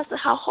past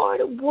how hard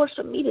it was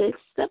for me to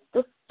accept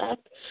the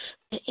fact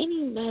that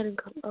any man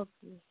could love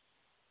me.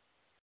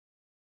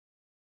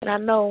 And I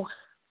know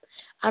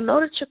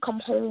that you come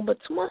home, but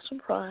to my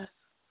surprise,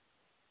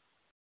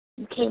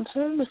 you came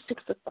home at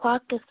 6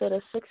 o'clock instead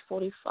of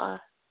 6:45.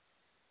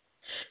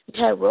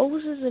 You had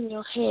roses in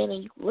your hand,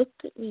 and you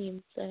looked at me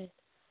and said,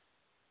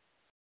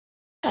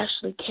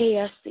 "Ashley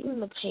K., I seen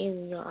the pain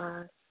in your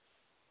eyes.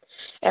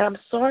 And I'm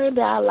sorry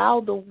that I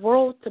allowed the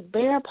world to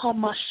bear upon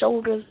my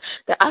shoulders,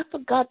 that I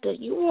forgot that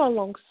you were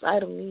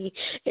alongside of me."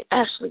 And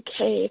Ashley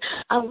K.,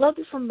 I love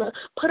you from the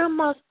pit of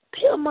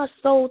my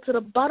soul to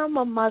the bottom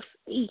of my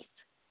feet.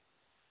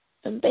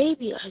 And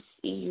baby, I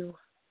see you.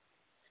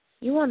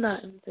 You are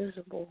not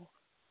invisible.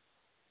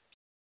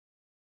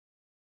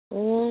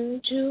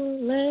 Won't you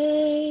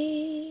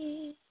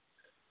lay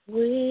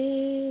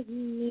with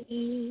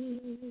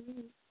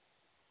me?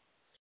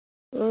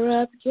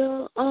 Wrap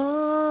your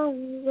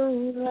arms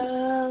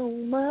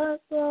around my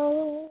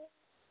soul.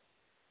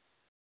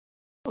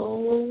 Oh,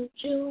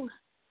 won't you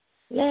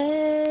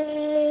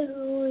lay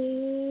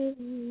with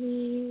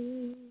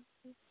me?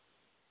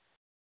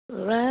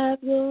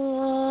 Wrap your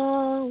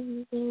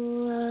arms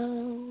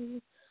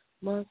around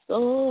my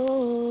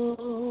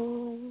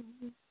soul.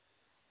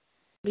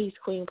 Beast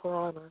Queen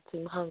Piranha,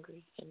 Team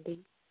Hungry and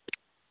Deep.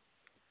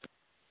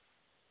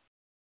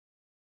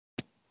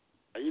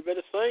 You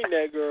better sing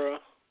that, girl.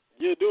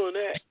 You're doing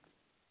that.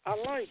 I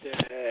like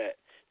that.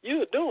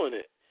 You're doing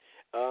it.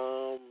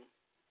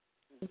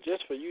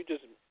 Just for you,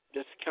 just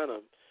kind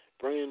of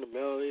bringing the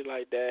melody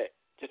like that,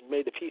 just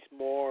made the piece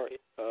more.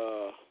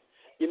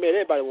 You made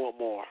everybody want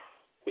more.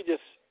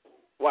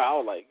 Wow, I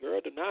was like,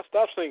 girl, do not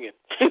stop singing.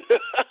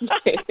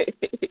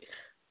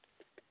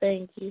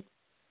 Thank you.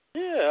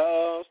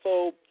 Yeah.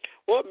 So,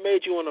 what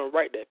made you want to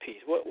write that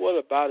piece? What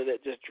about it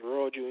that just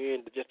drew you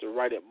in to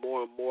write it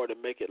more and more to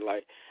make it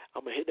like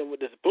I'm gonna hit them with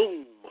this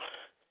boom?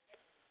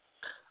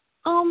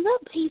 That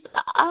piece,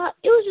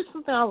 it was just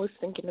something I was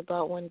thinking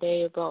about one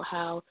day about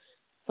how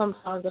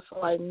sometimes I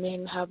feel like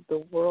men have the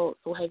world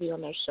so heavy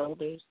on their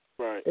shoulders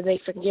Right. that they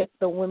forget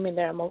the women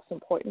that are most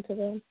important to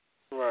them.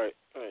 Right.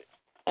 Right.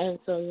 And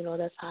so,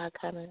 that's how I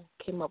kind of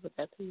came up with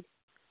that piece.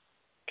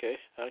 Okay,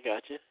 I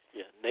got you.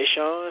 Yeah,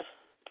 Nashawn,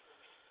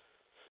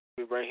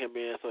 we bring him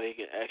in so he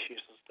can ask you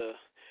some stuff.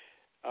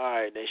 All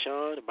right,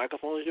 Nashawn, the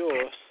microphone is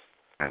yours.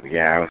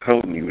 Yeah, I was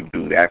hoping you would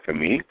do that for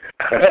me.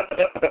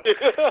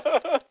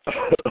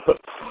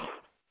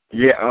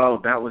 Yeah,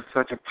 that was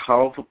such a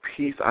powerful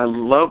piece. I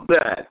love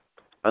that.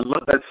 I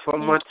love that so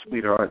much,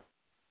 sweetheart.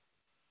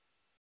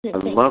 I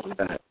love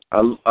that.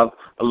 I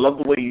love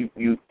the way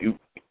you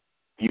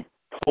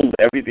pulled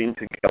everything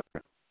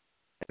together,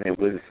 and it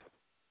was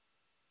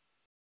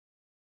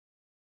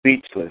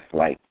speechless.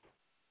 Like,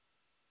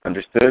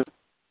 understood?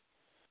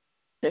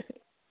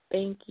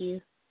 Thank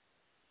you.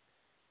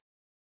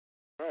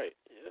 Right.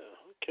 Yeah.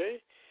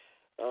 Okay.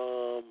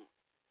 I'm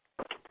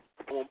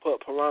gonna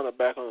put Piranha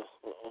back on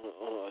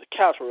the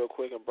couch real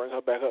quick and bring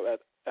her back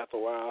up after a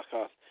while,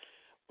 cause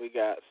we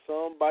got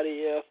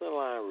somebody else in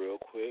line real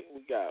quick.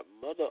 We got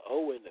Mother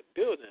O in the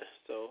building.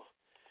 So,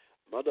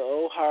 Mother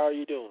O, how are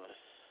you doing?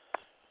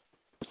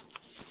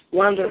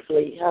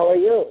 Wonderfully. How are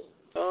you?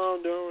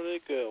 I'm doing really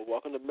good.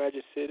 Welcome to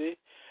Magic City.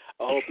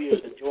 I hope you're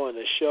enjoying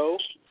the show.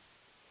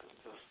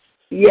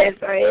 Yes,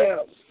 I am.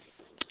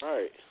 All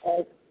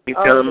right. You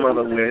tell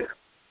Mother with.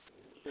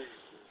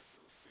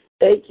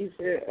 Thank you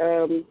for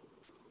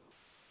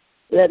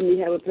letting me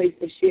have a place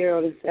to share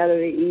on a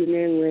Saturday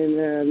evening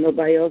when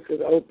nobody else is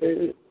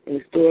open and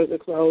the stores are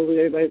closed and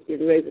everybody's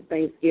getting ready for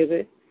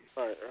Thanksgiving.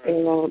 Right.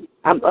 And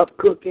I'm up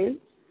cooking.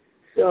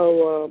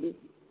 So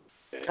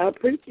I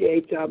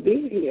appreciate y'all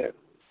being here.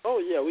 Oh,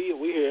 yeah,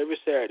 we here every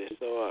Saturday.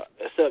 So,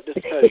 except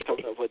this Saturday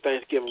coming up for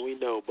Thanksgiving, we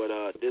know. But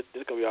this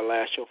is going to be our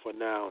last show for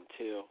now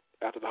until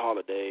after the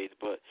holidays.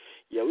 But,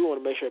 yeah, we want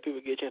to make sure people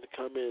get a chance to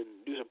come in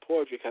and do some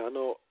poetry, because I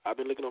know I've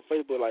been looking on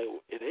Facebook like,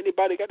 is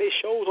anybody got their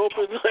shows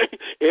open? Like,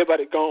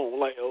 everybody gone.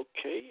 Like,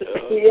 okay.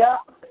 Yeah.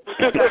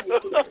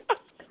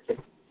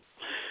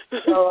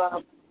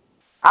 So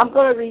I'm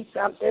going to read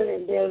something,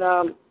 and then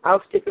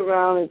I'll stick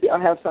around, and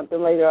I'll have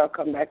something later. I'll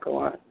come back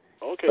on.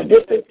 Okay. But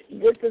this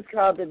is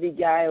called The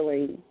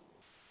Beguiling.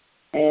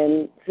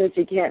 And since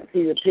you can't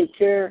see the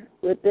picture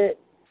with it,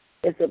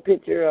 it's a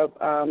picture of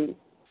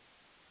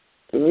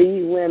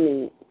three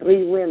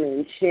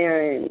women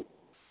sharing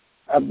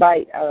a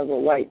bite out of a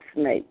white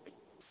snake.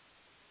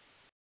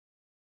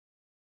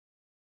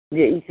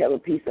 They each have a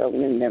piece of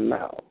them in their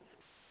mouth.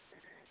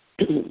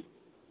 And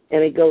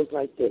it goes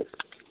like this.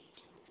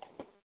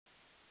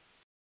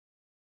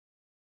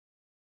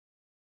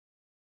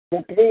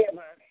 The three of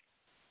us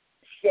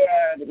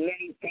share the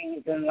many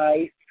things in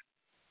life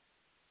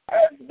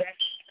as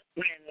best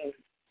friends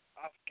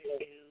often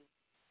do.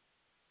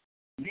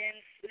 Then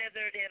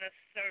slithered in a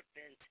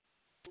serpent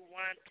who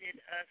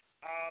wanted us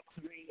all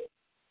three.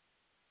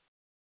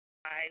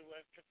 I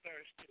was the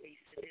first to be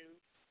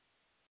seduced.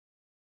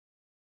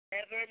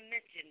 Never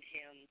mentioned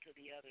him to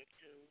the other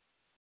two.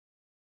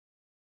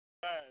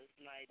 Was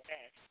my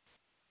best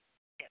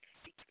kept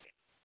secret.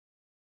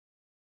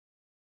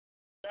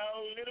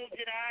 Though little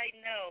did I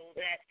know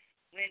that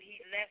when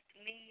he left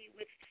me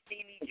with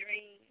steamy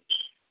dreams,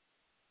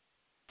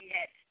 he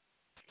had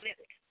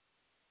slipped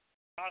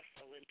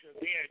also into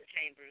their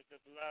chambers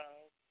of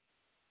love,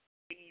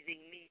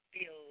 leaving me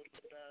filled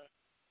with the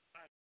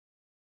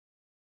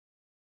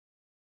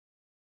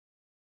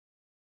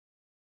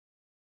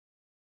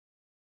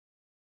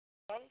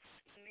most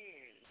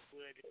men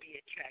would be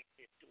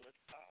attracted to us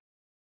all.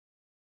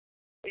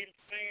 Been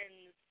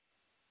friends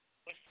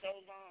for so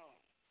long,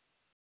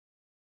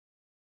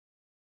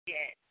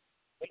 yet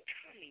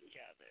become each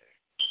other.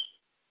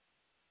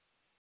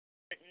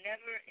 But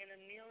never in a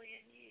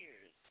million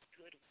years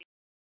could we,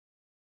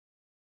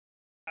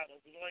 out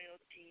of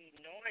loyalty,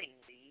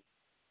 knowingly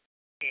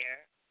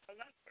share a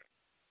lover.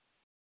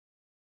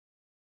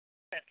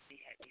 That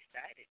we had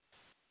decided.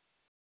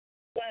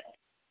 But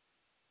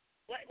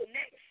what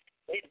next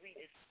did we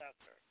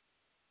discover?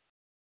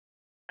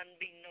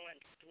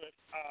 Unbeknownst to us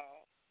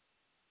all,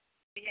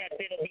 we had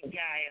been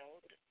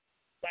beguiled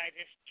by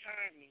this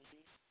charming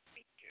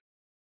creature.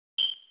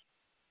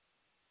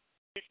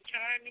 This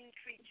charming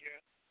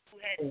creature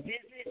who had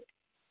visited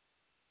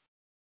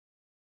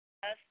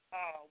us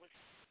all with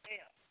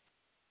spell.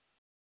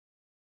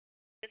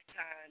 This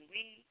time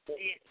we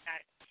did not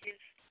kiss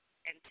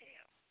and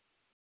tell.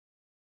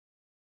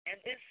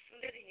 And this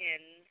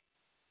slitting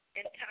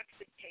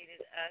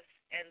intoxicated us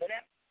and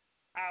left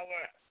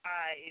our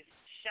eyes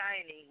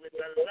shining with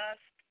a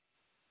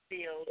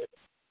lust-filled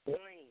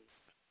gleam.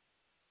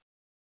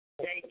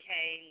 Day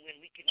came when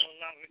we could no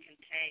longer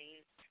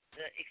contain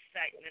the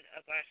excitement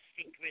of our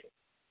secret.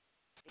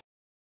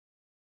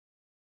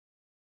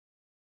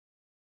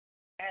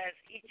 As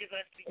each of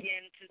us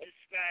began to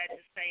describe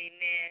the same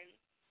man,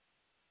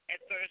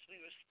 at first we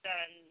were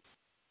stunned.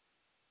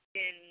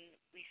 Then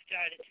we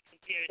started to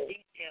compare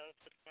details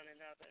with one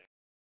another.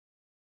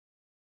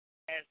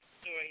 As the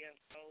story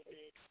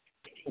unfolded,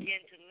 it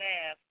begin to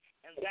laugh,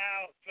 and thou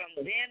from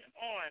then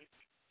on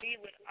we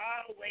would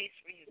always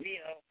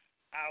reveal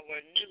our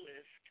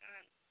newest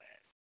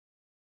conquest.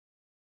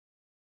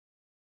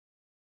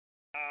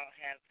 All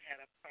have had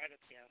a part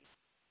of him,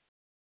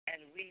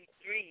 and we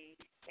three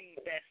be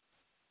best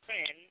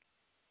friends.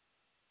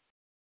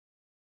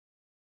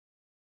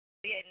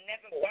 We had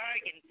never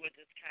bargained for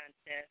this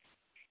contest,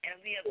 and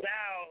we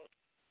avowed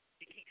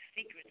to keep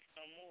secrets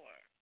no more,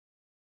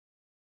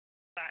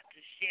 but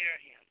to share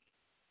him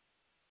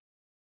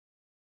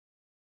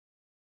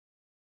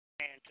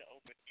and to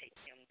overtake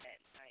him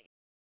that night.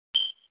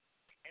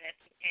 And as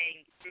we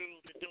came through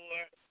the door,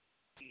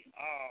 we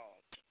all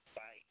took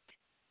flight.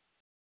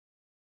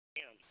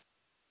 Him.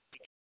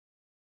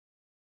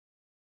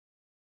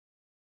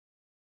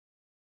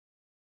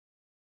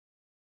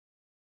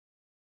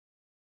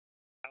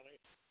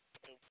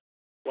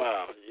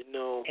 Wow, you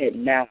know.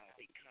 And now.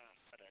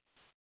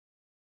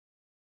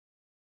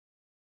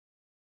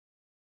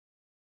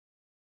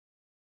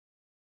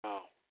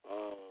 Wow.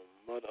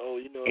 Mother O,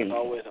 you know, it's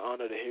always an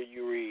honor to hear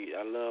you read.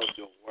 I love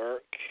your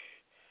work.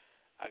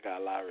 I got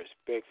a lot of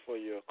respect for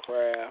your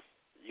craft,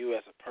 you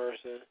as a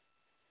person,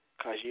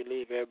 because you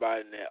leave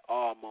everybody in that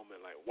awe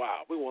moment like,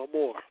 wow, we want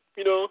more.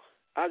 You know,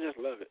 I just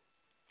love it.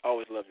 I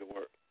always love your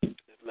work.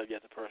 Just love you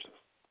as a person.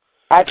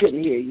 I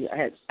couldn't hear you.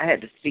 I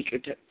had the speaker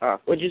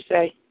off. What'd you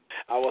say?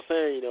 I was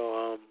saying, you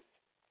know,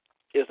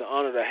 it's an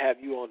honor to have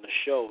you on the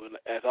show,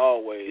 as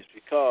always,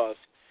 because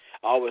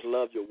I always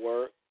love your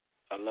work.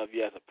 I love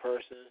you as a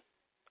person.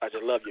 I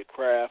just love your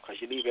craft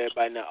because you leave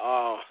everybody in that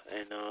awe,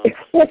 and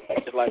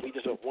it's like we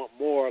just want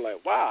more.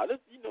 Like, wow, this,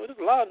 you know, there's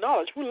a lot of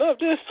knowledge. We love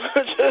this.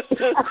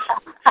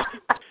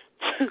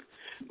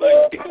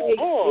 Like,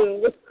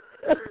 more.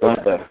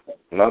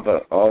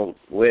 Another old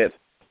whip.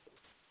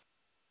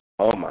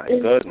 Oh my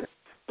goodness.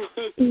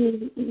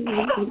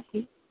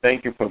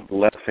 Thank you for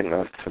blessing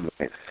us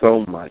tonight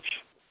so much.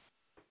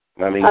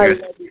 I mean,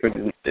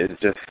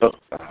 it's just so.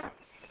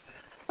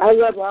 I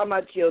love all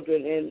my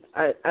children,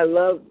 and I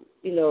love,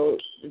 you know,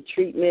 the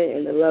treatment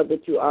and the love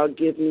that you all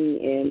give me,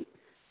 and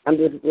I'm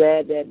just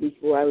glad that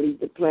before I leave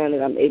the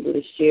planet, I'm able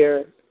to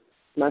share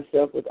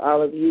myself with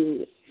all of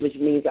you, which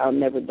means I'll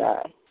never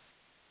die.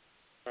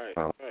 Right.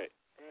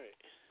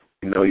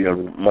 You know, you're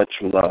much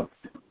loved.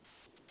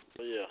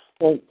 Yeah.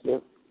 Thank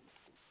you.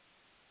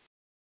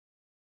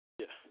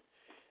 Yeah.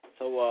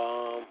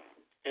 So,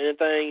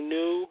 anything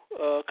new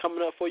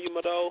coming up for you,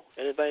 Mado?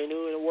 Anything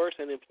new in the works?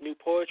 Any new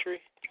poetry?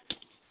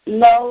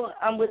 No,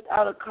 I'm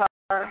without a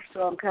car,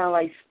 so I'm kind of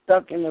like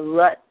stuck in the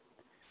rut.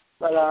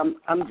 But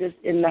I'm just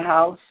in the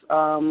house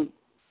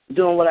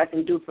doing what I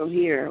can do from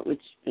here,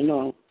 which, you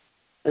know,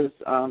 is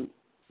trying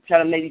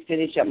to maybe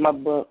finish up my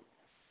book.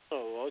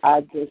 Oh, okay.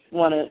 I just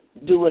want to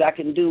do what I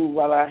can do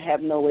while I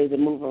have no way to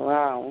move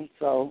around.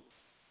 So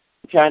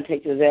I'm trying to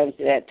take advantage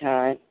of that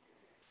time.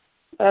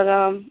 But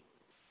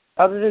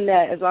other than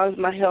that, as long as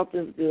my health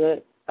is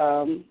good,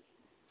 I'm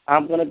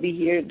going to be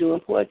here doing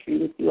poetry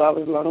with you all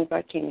as long as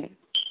I can.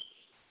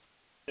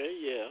 Okay,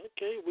 yeah,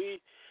 okay.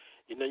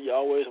 You know, you're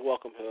always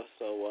welcome here.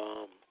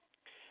 So,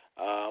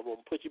 I'm gonna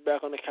put you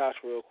back on the couch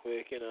real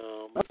quick, and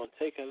we're gonna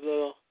take a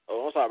little.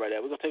 Oh, I'm sorry about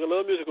that. We're gonna take a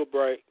little musical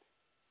break,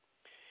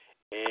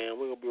 and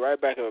we're gonna be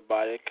right back,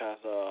 everybody, cause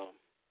a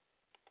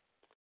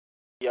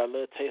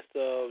little taste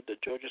of the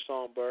Georgia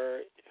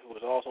Songbird, who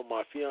was also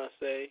my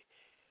fiance.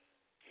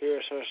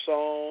 Here's her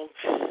song.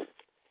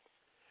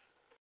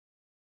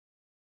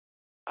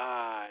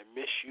 I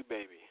Miss You,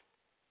 Baby.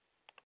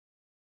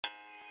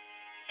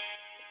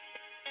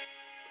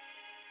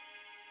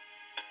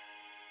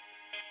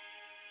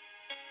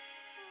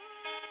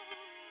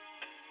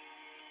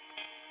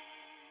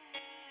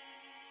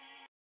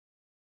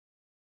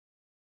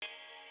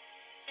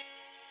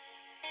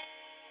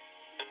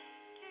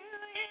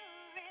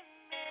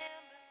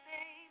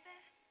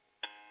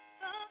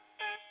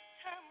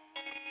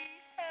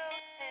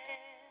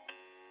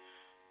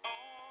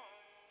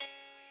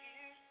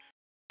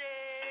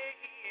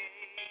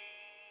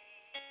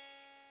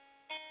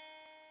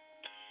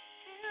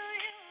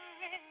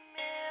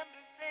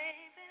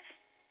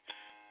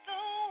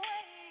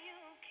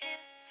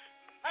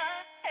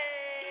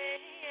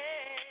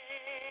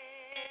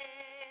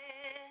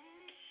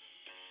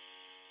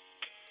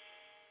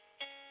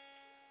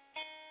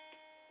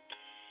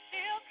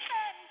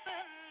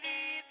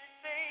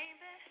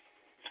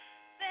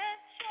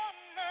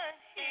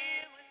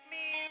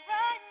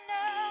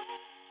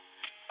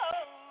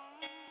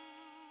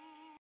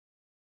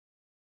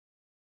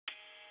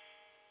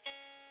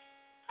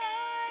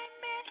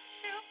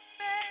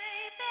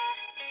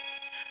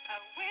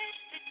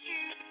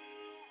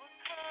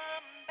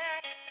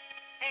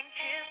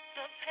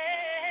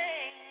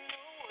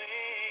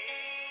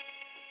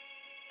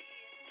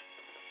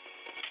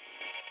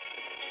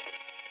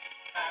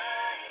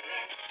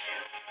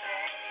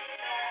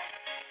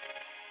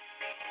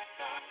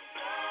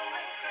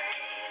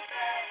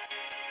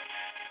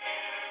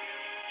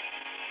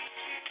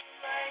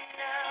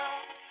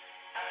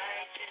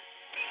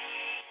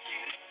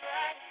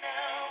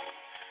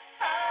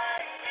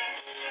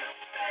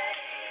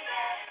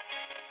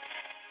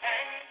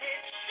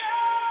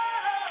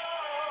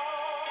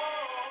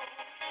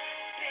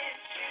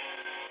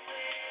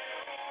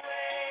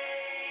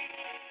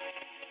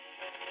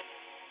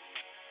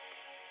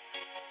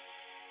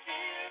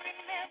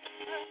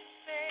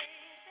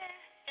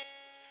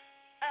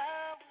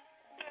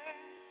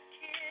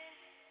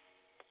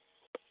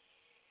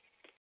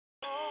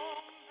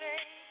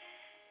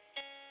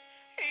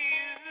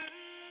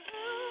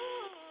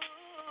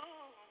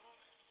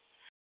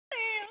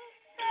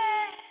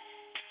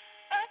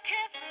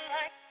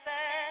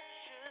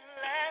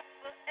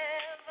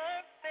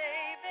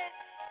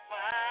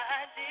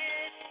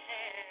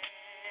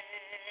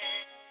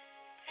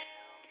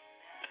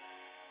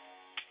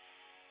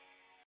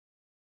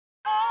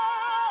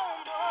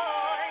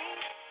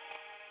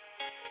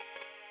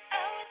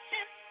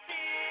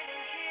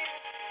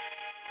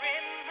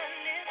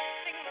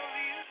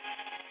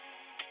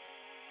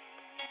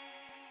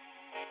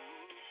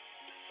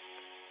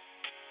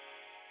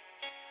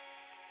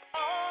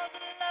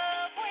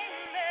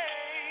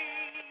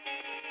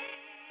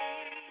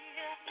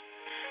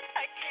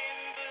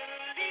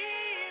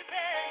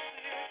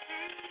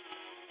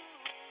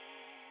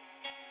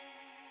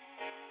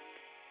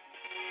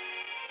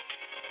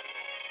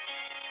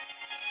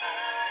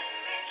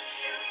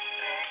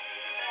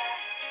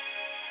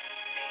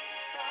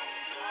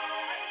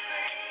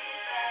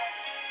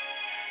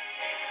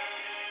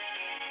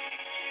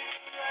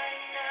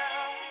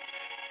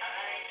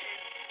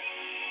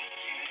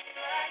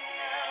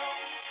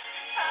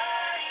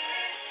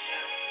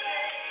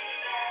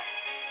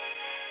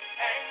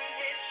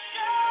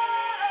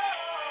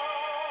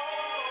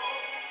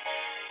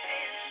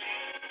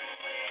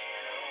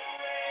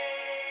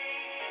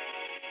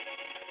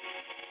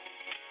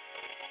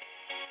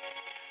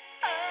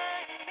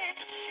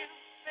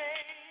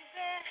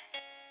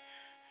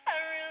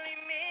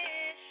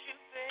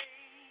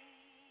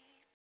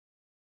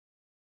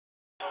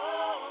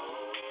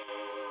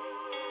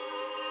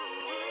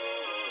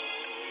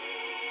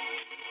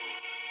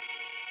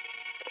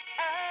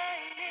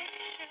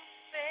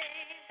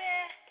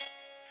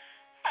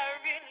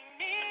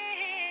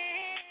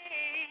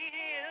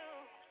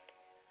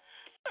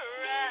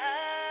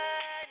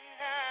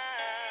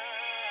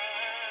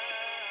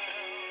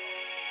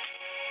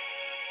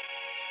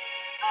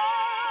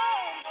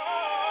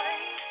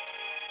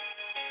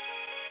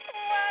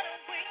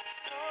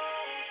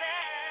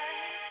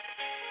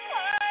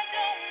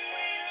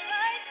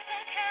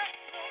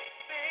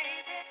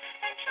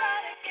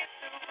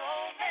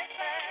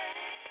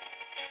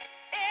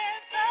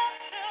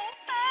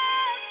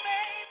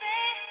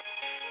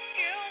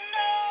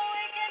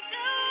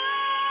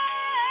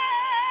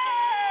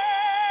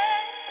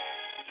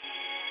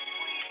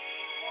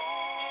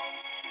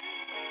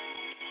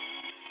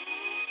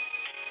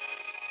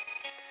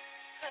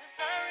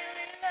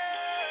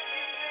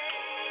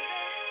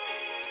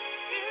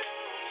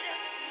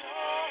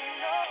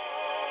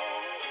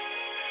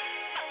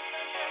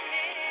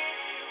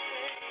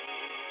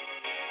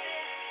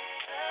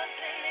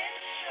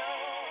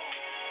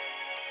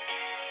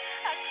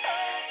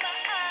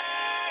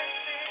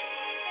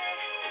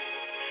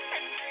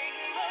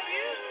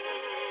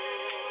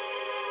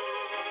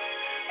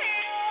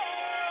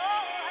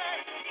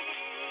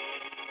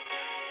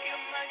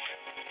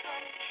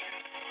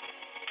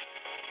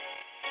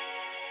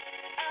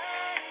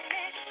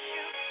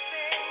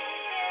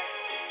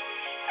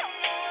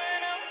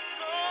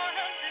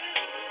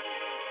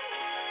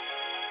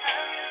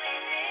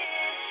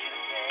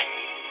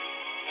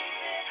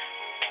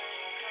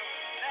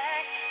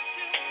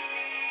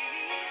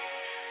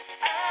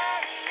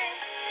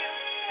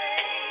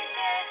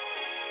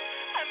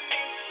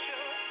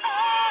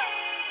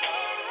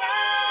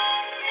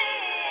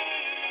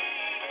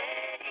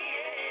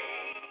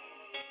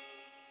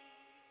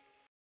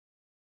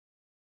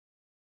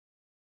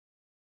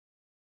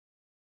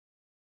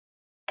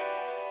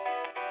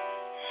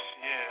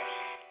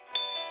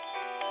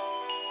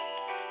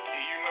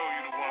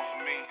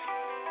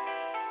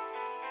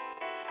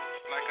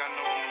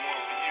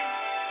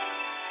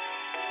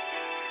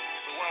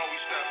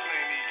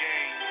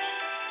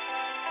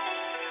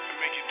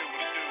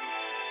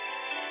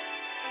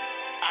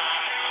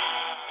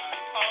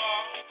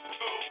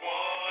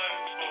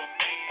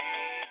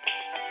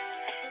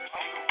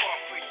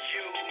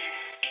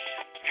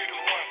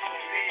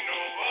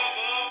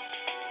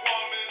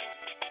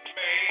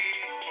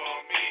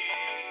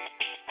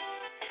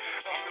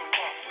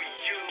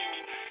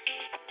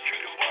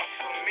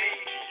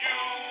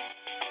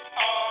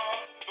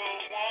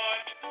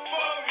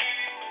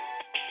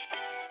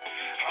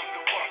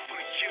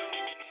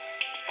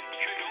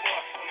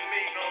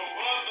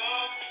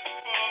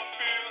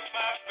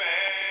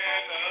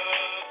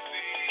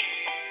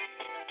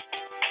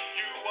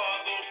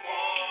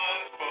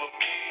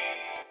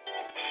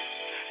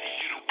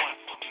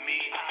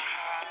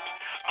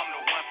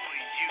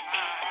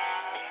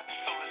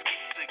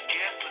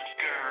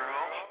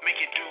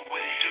 make it do what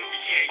it do.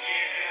 Yeah,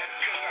 yeah.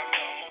 Cause I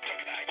love more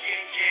talking about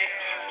yeah,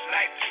 yeah.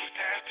 Life 2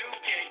 times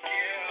 2, yeah,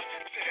 yeah.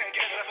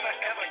 Together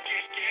forever, yeah,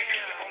 yeah.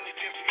 Cause only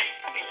just me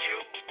and you.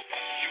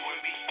 You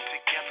and me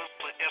together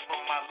forever,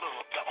 my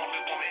love. The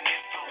only woman in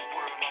the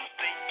world I'm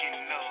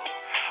thinking of.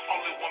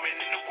 Only woman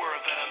in the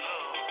world that I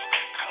love.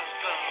 Cause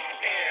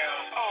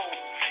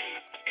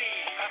L-O-V-E,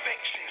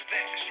 affection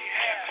that she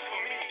has for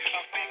me.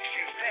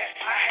 Affection that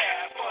I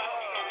have for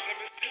her. No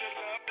limits to the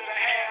love that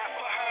I have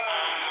for her.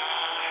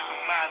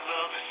 My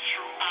love is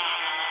true.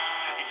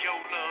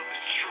 Your love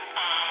is true.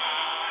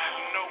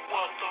 No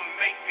other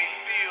make me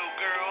feel,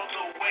 girl,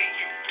 the way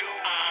you do.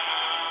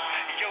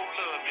 Your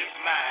love is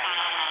mine.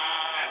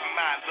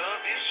 My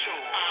love is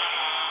yours.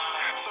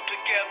 So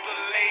together,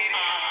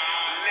 ladies,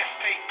 let's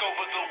take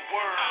over the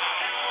world.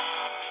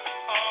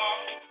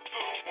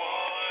 The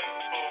one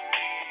for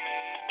me.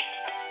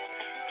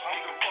 I'm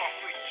the one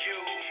for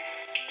you.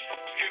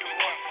 You're the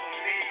one for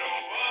me. No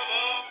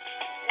other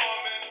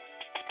woman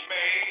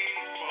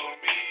made for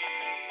me.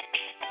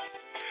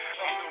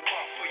 I'm the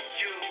one for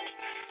you.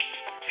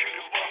 You're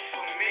the one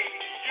for me.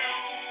 You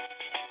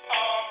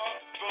are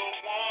the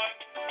one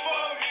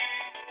for me.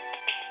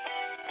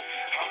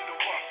 I'm the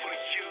one for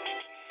you.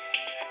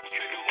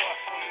 You're the one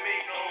for me.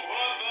 No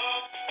other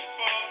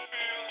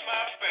fulfills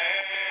my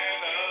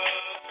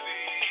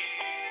fantasy.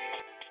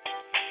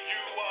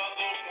 You are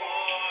the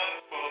one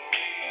for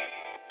me.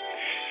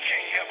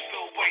 Can't help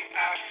the way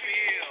I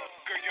feel.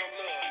 Girl, your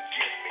love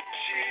gives me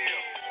chill.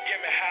 Get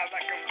me high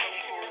like I'm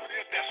floating for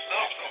real. That's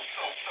love,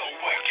 so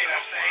what can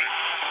I say?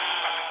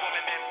 I'm the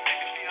woman that make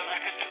me feel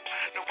like I do.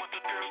 No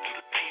other girl do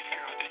the things,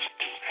 girl, that you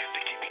do. To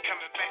keep me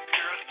coming back,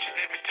 girl, that you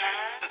every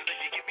time. To let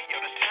you give me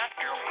all the time,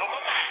 girl, blow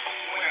my mind.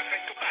 When I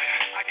think about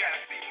it, I gotta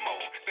see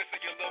more. They say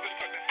your love is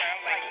something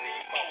sound like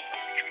Nemo.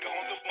 You the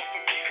only one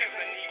for me, cause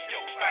I need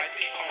your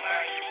body on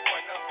mine. You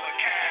one of a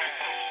kind.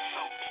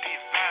 So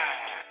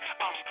divine.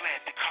 I'm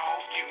glad to call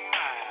you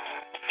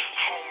mine.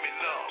 Homie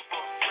love, a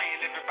friend,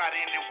 everybody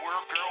in the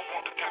world, girl,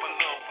 want the type of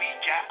love we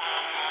got.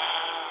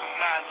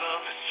 My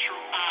love is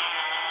true.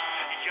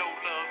 Your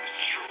love is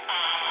true.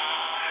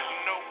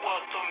 No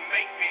other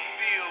make me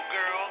feel,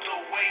 girl, the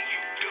way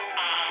you do.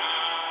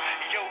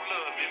 Your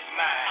love is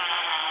mine.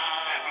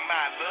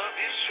 My love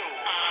is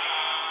yours.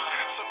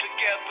 So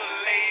together,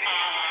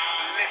 ladies,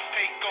 let's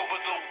take over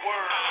the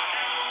world.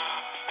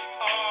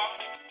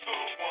 The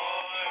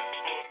one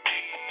for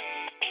me.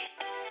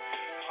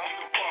 I'm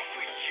the one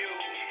for you.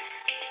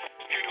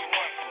 You're the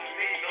one for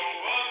me. No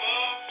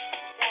other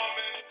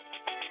woman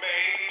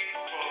made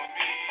for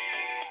me.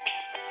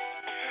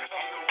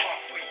 I'm the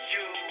one for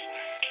you.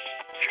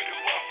 You're the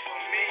one for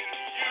me.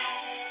 You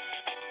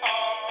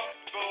are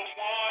the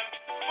one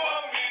for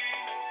me.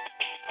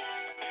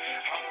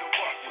 I'm the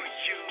one for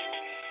you.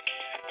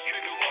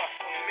 You're the one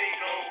for me.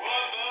 No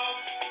other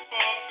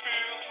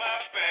fulfills my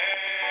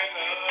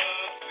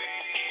fantasy.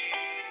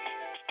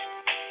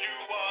 You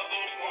are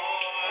the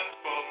one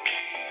for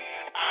me.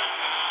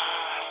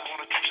 I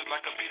wanna treat you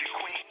like a beauty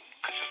queen,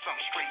 cause you're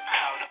something straight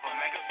out of a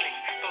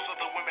magazine. Those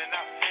other women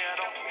out there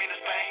don't mean a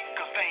thing,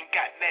 cause they ain't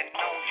got nothing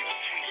on you,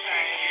 sweet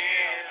thing.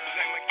 Yeah,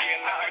 like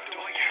Miguel, I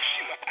adore you.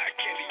 Sheila, I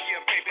candy,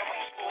 yeah, baby, I'm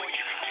gonna spoil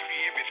you. Give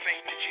you everything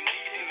that you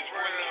need in this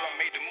world. If I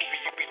made the movie,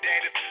 you'd be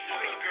daddy's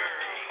little girl.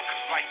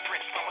 Cause like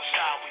Prince, I'ma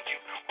shower you.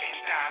 In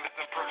diamonds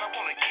and pearls, I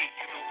wanna give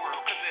you the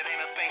world, cause it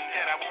ain't a thing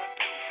that I won't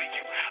do for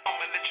you.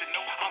 I'ma let you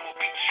know I'ma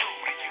be true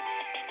to you.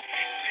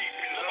 Deep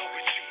in love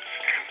with you,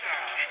 cause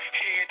I'm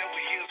head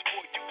over heels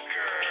for you,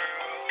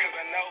 girl. Cause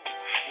I know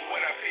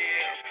what I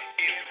feel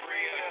is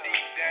real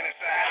deep down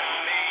inside of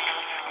me.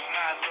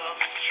 My love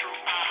is true.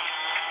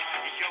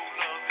 Your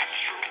love is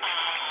true.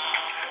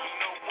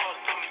 No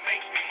other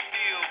make me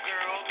feel,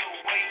 girl, the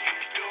way you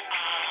do.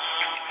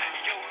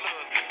 Your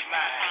love is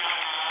mine.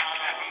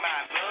 My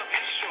love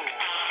is yours.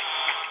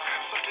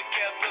 So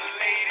together,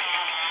 ladies,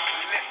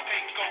 let's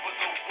take over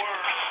the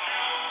world.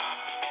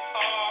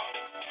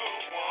 The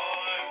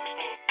one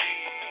for me.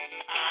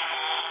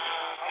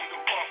 I'm the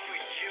one for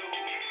you.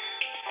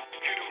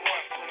 You're the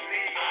one for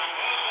me.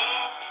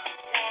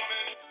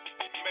 Woman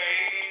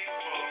made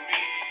for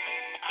me.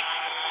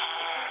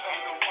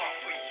 I'm the one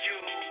for you.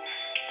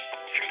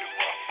 You're the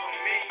one for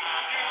me.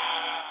 You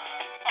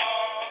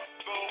are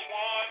the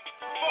one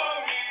for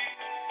me.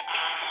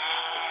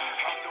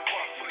 I'm the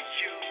one for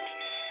you.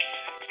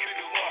 You're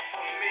the one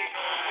for me.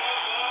 No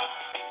other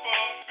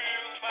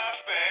fulfills my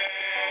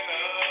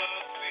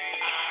fantasy.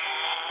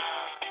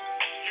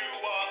 You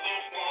are the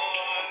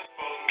one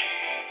for me.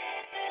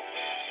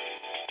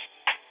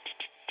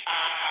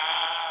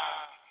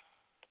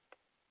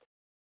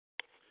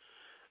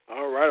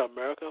 All right,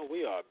 America,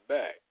 we are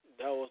back.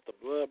 That was the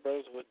Blood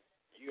Brothers with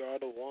You Are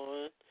the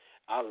One.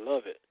 I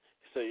love it.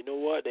 So you know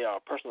what? They are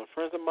personal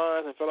friends of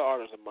mine and fellow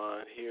artists of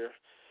mine here.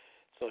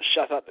 So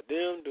shout out to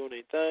them doing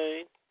their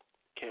thing.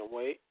 Can't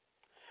wait.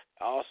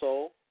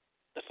 Also,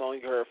 the song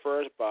you heard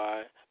first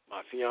by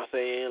my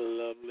fiancée and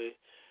lovely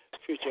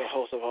future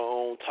host of her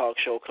own talk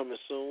show coming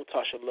soon,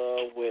 Tasha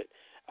Love with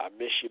I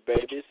miss you,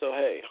 baby. So,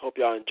 hey, hope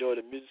y'all enjoyed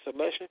the music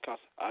selection, because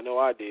I know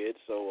I did.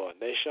 So,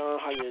 Nashawn,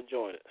 how you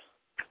enjoying it?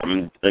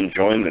 I'm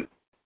enjoying it.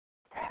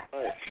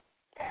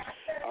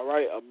 All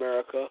right,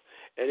 America.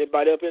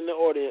 Anybody up in the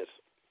audience,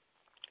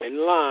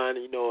 in line,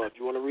 if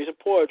you want to read some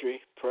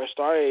poetry, press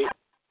star 8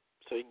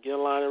 so you can get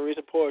in line and read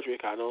some poetry.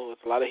 I know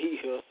it's a lot of heat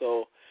here,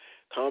 so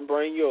come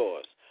bring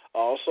yours.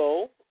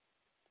 Also,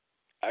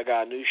 I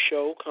got a new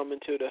show coming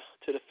to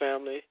the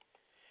family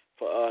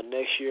for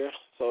next year.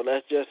 So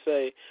let's just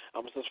say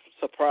I'm going to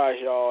surprise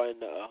y'all in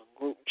the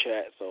group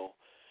chat,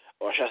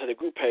 or should I say the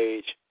group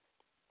page.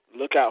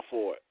 Look out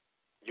for it.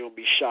 You're going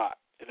to be shocked.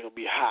 It's going to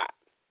be hot.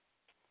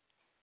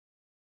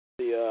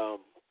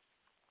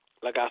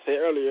 Like I said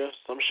earlier,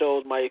 some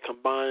shows might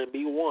combine and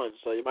be one.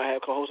 So you might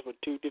have co-hosts for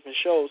 2 different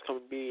shows come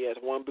and be as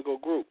one big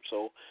old group.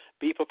 So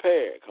be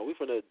prepared, because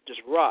we're going to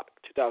just rock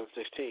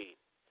 2016.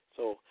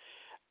 So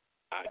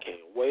I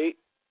can't wait.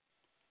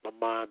 My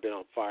mind been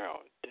on fire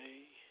all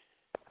day.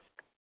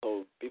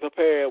 So be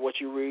prepared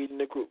what you read in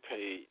the group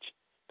page,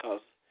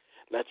 because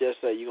let's just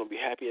say you're going to be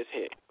happy as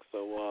heck.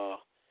 So,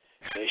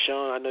 hey,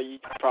 Sean, I know you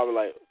probably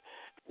like,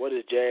 what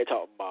is Jag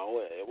talking about?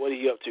 What are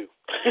you up to?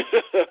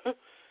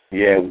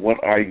 Yeah,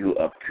 what are you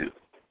up to?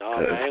 No,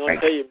 man, I ain't going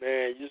to tell you,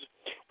 man. Just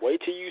wait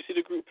till you see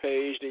the group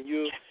page, then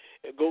you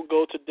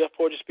go to Deaf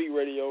Poetry Speak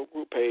Radio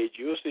group page.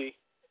 You'll see,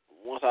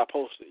 once I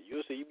post it,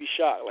 you'll see, you'll be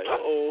shocked, like,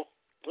 uh-oh.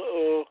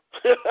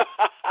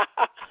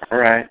 All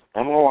right,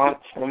 I'm going to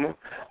watch. I'm going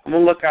to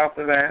look out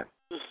for that.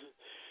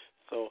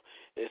 So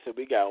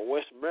we got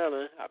West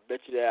Maryland. I bet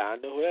you that I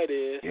know who that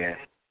is. Yeah.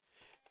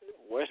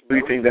 West Who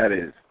do you think that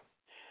is?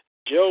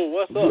 Joe,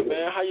 what's up,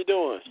 man? How you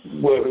doing?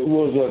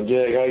 What's up,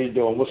 Jag? How you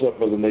doing? What's up,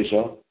 Brother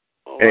Nation?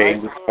 Hey,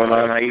 what's going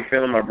on? How you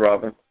feeling, my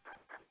brother?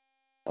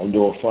 I'm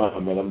doing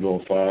fine, man. I'm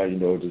doing fine.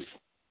 Just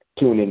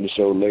tuning in the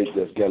show late.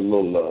 Just got a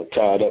little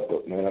tied up,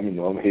 but man,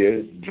 I'm here,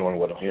 enjoying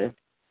what I'm hearing.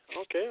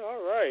 Okay,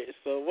 all right.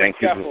 So what Thank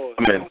you got you for us?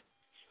 coming.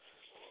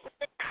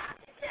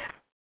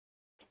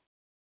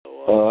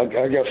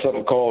 I got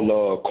something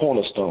called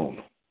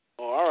Cornerstone.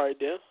 Oh, all right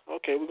then.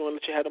 Okay, we're gonna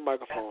let you have the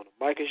microphone.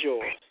 The mic is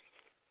yours.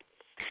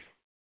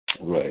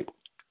 Right.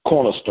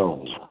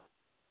 Cornerstone.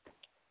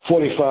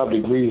 45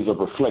 degrees of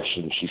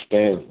reflection, she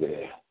stands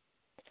there.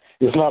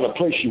 It's not a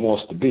place she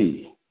wants to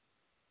be.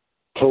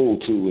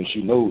 Told to, and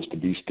she knows to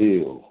be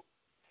still.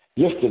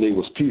 Yesterday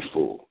was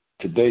peaceful.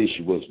 Today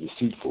she was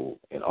deceitful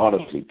and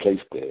honestly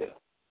placed there.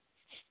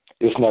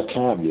 It's not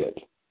time yet.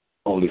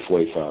 Only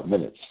 45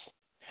 minutes.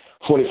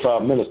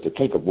 45 minutes to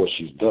think of what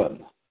she's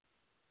done.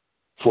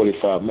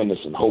 45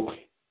 minutes in hope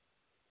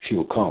she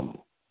will come.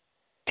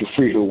 To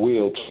free her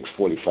will takes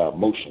 45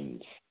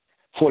 motions.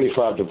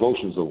 45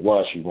 devotions of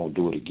why she won't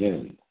do it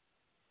again.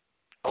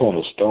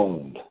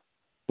 Cornerstoned,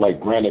 like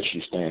granite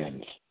she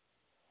stands.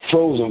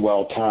 Frozen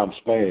while time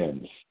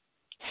spans.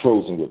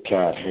 Frozen with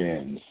plied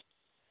hands.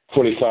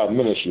 45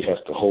 minutes she has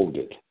to hold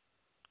it.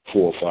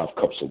 4 or 5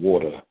 cups of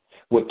water.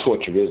 What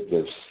torture is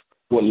this?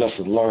 What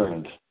lesson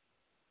learned?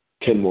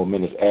 10 more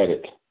minutes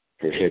added.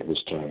 Her head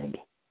was turned.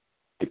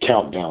 The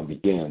countdown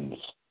begins.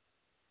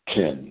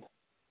 10,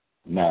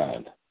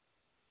 9,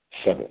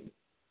 7,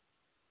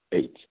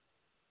 8,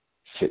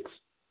 6,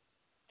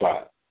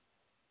 5,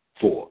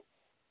 4,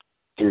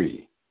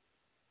 3,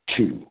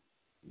 2,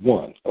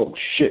 1. Oh,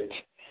 shit.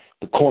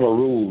 The corner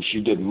rules,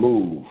 she didn't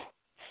move.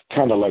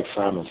 Kind of like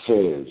Simon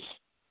Says.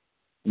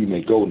 You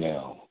may go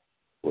now,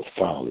 was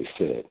finally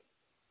said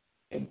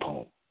in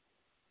poem.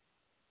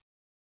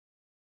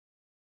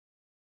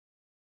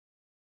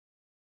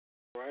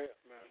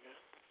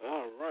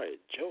 All right.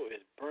 Joe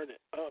is burning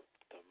up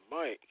the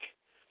mic.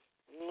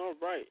 All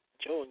right.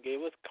 Joe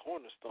gave us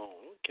Cornerstone.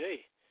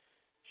 Okay.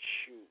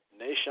 Shoot.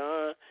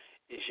 Nashawn,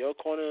 is your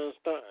corner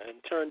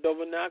and turned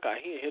over now?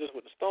 He hit us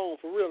with the stone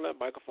for real, that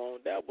microphone.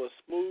 That was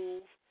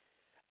smooth.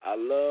 I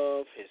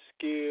love his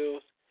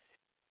skills.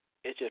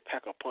 It just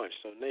pack a punch.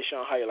 So,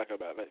 Nashawn, how you like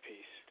about that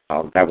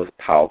piece? That was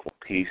a powerful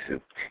piece.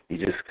 He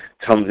just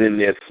comes in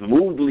there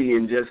smoothly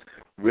and just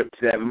rips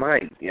that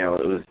mic. It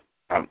was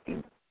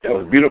that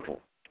was beautiful.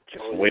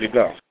 Just way to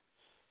go.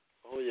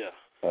 Oh, yeah.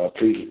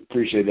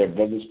 Appreciate that,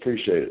 brothers.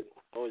 Appreciate it.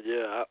 Oh,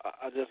 yeah.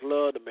 I just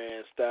love the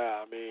man's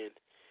style. I mean,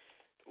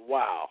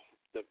 wow.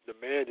 The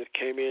man just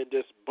came in,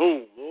 just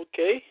boom.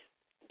 Okay.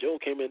 Joe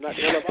came in, knocked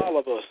the hell out of all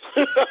of us.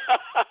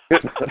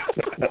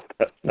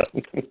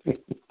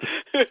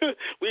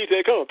 We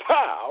say, come on,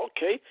 pow.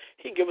 Okay.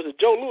 He can give us a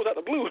Joe Louis out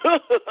the blue.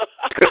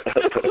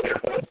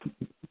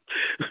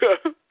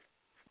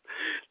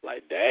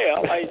 Like,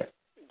 damn. Like,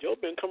 Joe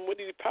been coming with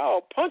these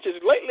power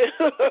punches lately.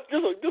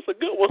 This a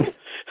good one.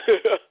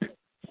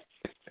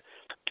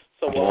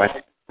 So,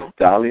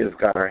 Dahlia's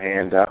got her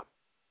hand up.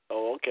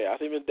 Oh, okay. I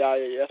see Miss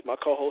Dahlia. Yes, my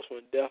co-host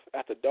from Deaf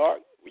After Dark.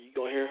 You're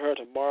going to hear her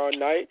tomorrow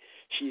night.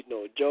 She's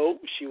no joke.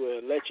 She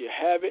will let you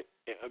have it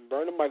and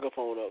burn the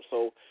microphone up.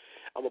 So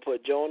I'm going to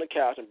put Joe on the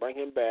couch and bring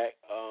him back.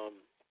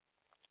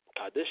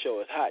 God, this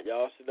show is hot,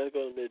 y'all. So let's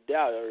go to Miss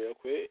Dahlia real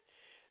quick.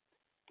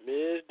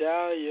 Miss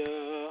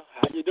Dahlia,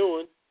 how you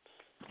doing?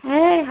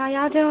 Hey, how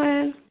y'all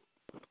doing?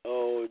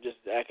 Oh, just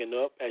acting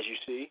up, as you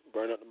see,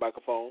 burn up the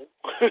microphone.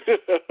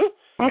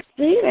 I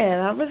see that.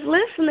 I was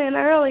listening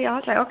earlier. I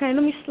was like, okay,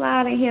 let me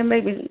slide in here and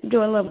maybe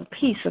do a little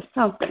piece or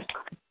something.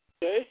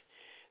 Okay.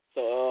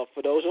 So,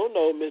 for those who don't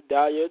know, Miss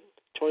Dahlia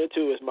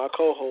 22 is my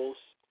co-host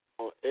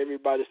on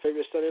everybody's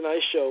favorite Sunday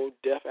night show,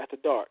 Death After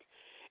Dark.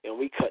 And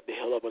we cut the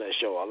hell up on that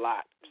show a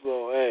lot.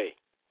 So, hey,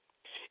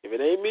 if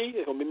it ain't me,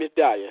 it's going to be Miss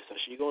Dahlia. So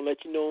she's going to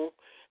let you know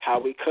how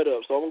we cut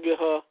up. So I'm going to give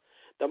her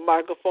the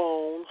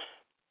microphone.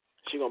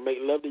 She's going to make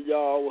love to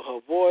y'all with her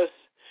voice.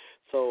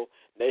 So,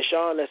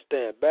 Nashawn, let's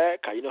stand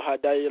back. Cause you know how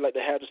Dahlia like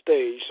to have the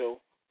stage. So,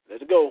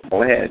 let's go.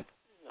 Go ahead.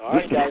 All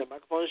right, Dahlia, the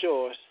microphone's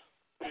yours.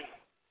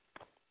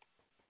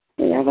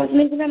 Yeah, I wasn't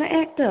even going to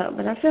act up,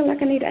 but I feel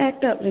like I need to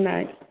act up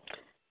tonight.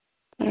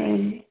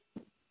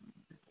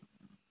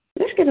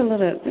 Let's get a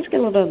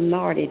little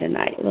naughty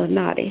tonight, a little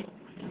naughty.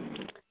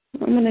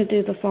 I'm going to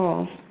do the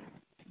fall.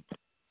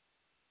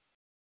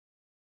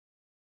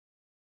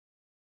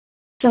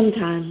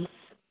 Sometimes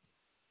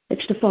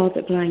it's the fall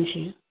that blinds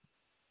you,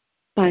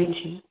 binds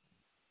you,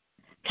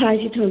 ties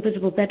you to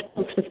invisible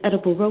bedposts with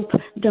edible rope.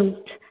 Don't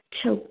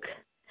choke.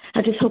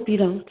 I just hope you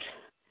don't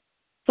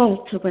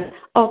falter or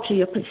alter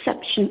your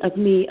perception of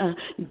me, a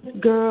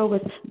girl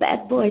with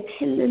bad boy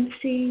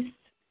tendencies.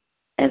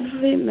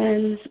 Every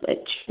man's wet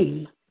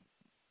dream,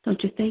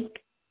 don't you think?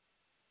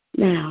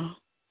 Now,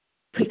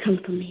 come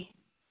for me.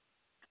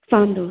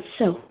 Fondle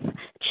self,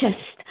 chest,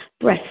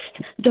 breast,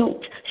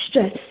 don't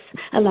stress.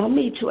 Allow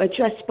me to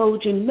address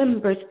bulging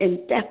members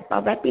in depth by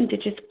wrapping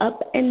digits up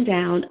and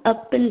down,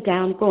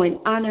 growing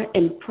honor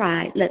and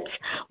pride. Let's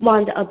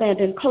wander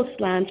abandoned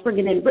coastlines,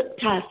 bringing in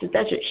riptides to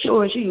desert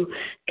shores. You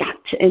got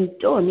to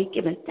endure me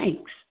giving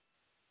thanks.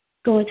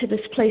 Going to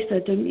this place a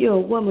demure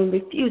woman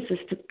refuses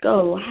to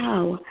go.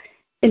 How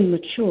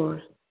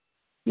immature.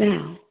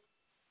 Now,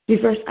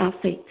 reverse our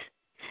fate.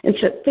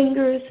 Insert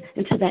fingers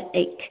into that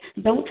ache.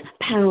 Don't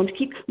pound.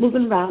 Keep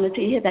moving around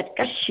until you hear that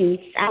gushing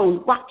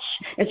sound. Watch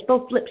as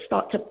both lips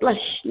start to blush.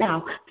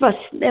 Now, thrust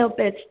nail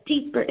beds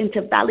deeper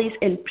into valleys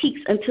and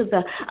peaks until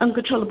the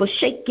uncontrollable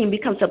shaking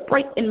becomes a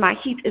break in my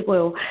heat. It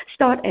will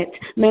start at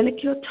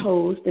manicured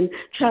toes, then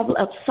travel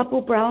up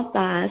supple brown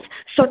thighs,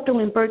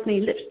 circling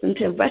burdening lips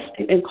until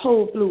resting in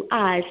cold blue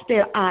eyes.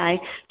 Stare I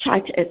try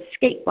to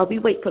escape while we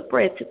wait for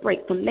bread to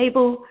break from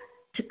navel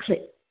to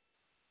clit.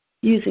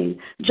 Using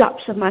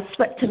drops of my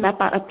sweat to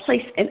map out a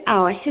place in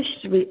our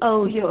history.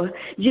 Oh, your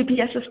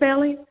GPS is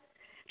failing?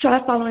 Try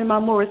following my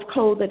Morse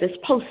code that is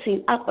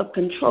pulsing out of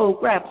control.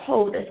 Grab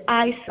hold as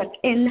I suck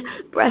in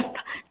breath,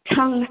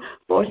 tongue,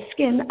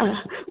 foreskin,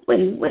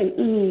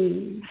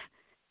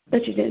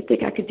 Bet you didn't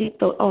think I could deep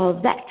throat all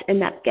that and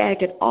not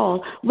gag at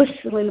all.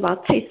 Whistling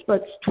while taste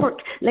buds twerk.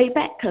 Lay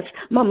back, 'cause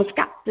mama's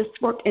got this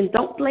work. And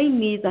don't blame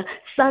me, the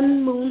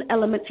sun, moon,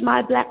 elements,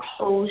 my black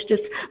holes.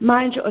 Just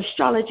mind your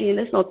astrology, and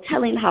there's no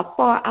telling how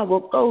far I will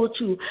go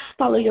to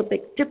follow your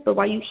big dipper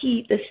while you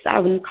heed the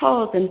siren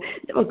calls. And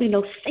there will be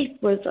no safe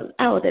words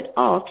allowed at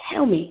all.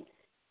 Tell me,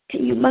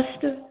 can you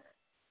muster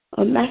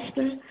or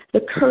master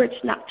the courage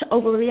not to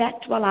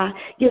overreact while I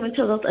give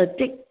into those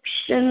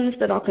addictions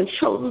that are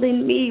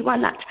controlling me? Why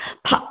not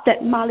pop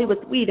that molly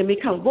with weed and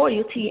become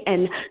royalty?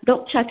 And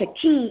don't try to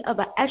king of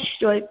an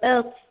asteroid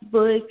belt,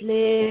 boy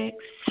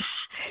flicks.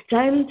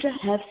 Time to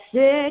have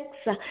sex.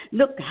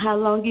 Look how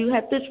long you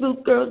had this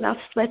root, girl. Now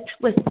sweat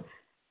with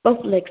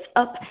both legs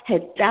up,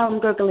 head down,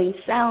 gurgling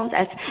sounds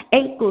as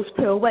ankles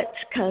pirouette,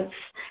 cause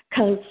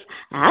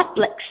I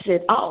flex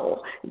it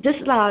all.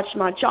 Dislodge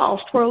my jaw,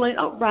 swirling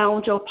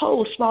around your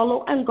pole,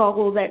 swallow and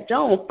goggle that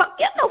dome. Fuck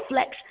yeah, no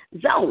flex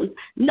zone,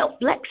 no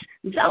flex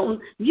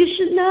zone. You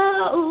should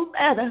know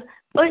better,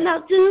 or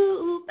not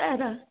do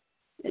better.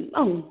 And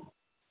moan,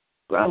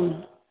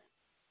 groan.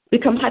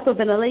 Become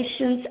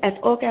hyperventilations as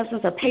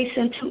orgasms are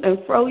pacing to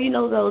and fro. You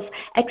know those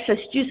excess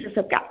juices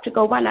have got to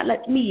go. Why not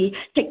let me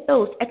take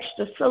those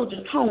extra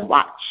soldiers home?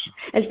 Watch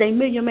as they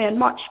million-man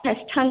march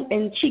past tongue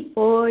and cheek.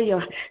 Boy,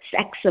 your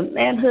sacks of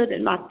manhood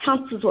and my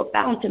tonsils were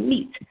bound to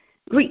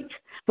greet.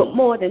 But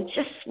more than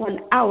just 1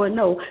 hour,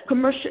 no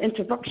commercial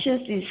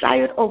interruptions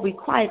desired or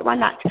required. Why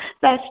not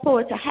fast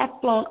forward to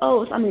half-blown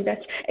O's? I mean,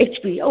 that's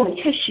HBO in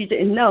case you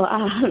didn't know.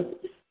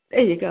 There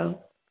you go.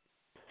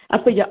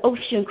 I feel your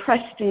ocean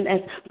cresting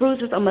as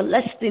bruises are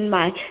molesting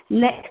my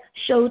neck,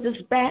 shoulders,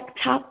 back,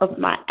 top of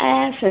my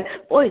ass. And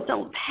boy,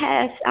 don't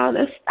pass out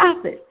and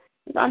stop it.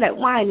 It's all that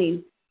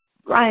whining,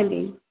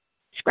 grinding,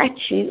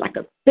 scratching like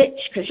a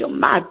bitch, 'cause you're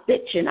my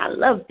bitch and I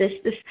love this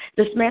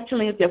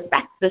dismantling of your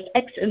back, this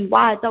X and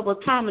Y double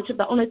time until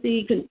the only thing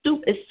you can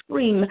do is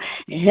scream.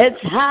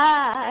 Heads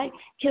high,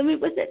 kill me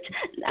with it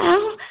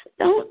now.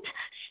 Don't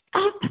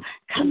stop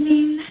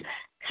coming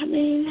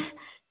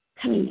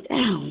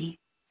down.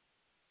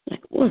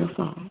 Like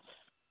waterfalls.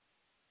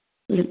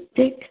 Lip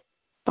dick,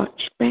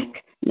 arch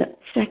back, nut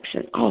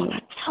section, all I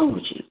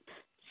told you.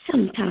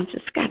 Sometimes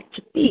it's got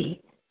to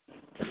be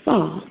the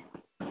fall.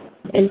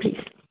 In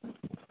peace.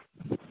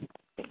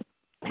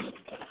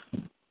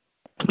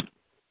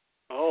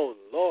 Oh,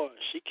 Lord,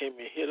 she came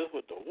and hit us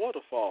with the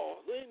waterfalls.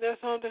 Ain't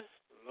that something?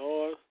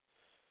 Lord,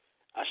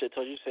 I should have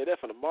told you to say that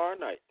for tomorrow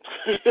night.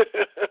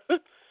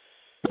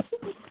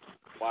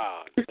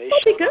 Wow. It'll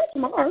be good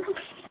tomorrow.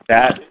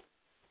 That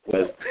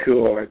was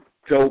pure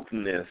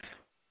dopeness.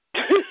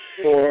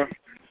 Pure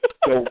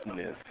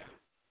dopeness.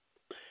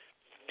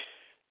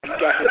 You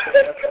got him so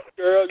happy.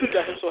 Girl, you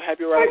got him so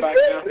happy right about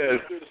now.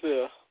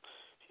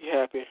 He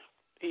happy.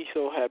 He's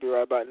so happy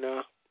right about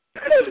now.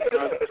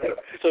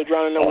 He's so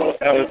drowning in water.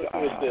 I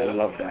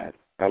love that.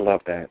 I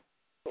love that.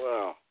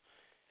 Wow.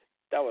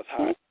 That was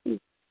hot.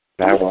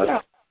 That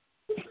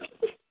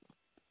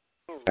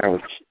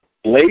was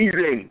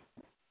blazing.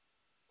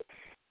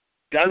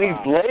 Johnny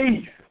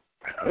Blaze.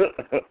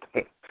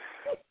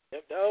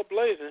 Yep, that was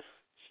blazing.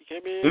 She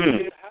came in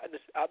with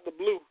hotness out the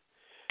blue.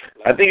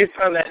 I think it's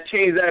time that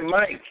change that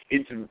mic.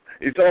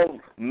 It's all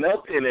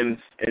melting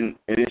and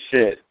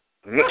shit.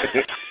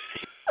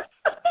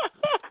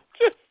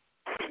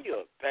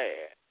 You're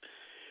bad.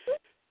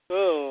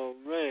 Oh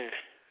man.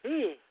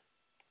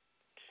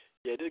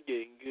 Yeah, this is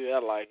getting good. I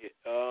like it.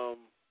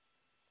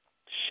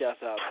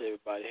 Shouts out to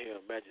everybody here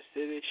in Magic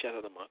City. Shouts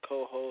out to my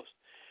co-host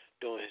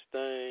doing his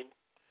thing.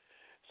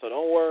 So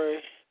don't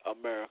worry,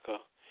 America.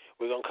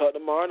 We're going to cut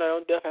tomorrow night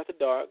on Death After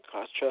Dark.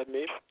 Because trust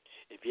me,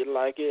 if you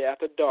like it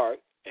after dark,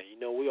 and you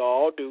know we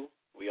all do,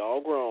 we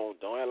all grown.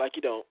 Don't act like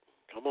you don't.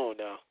 Come on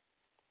now.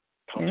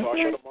 Come to our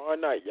show tomorrow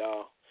night,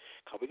 y'all.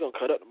 Because we're going to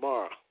cut up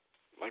tomorrow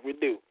like we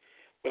do.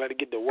 We like to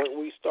get the work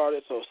week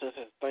started. So since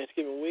it's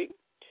Thanksgiving week,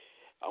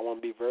 I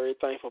want to be very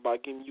thankful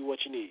about giving you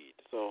what you need.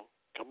 So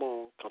come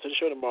on, come to the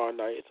show tomorrow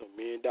night so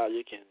me and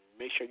Dahlia can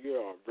make sure you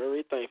are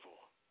very thankful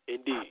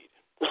indeed.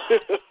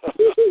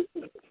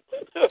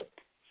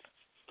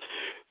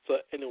 So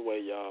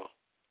anyway, y'all,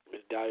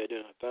 Miss Dahlia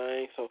doing her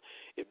thing. So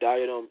if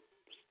Dahlia don't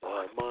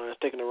mind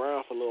sticking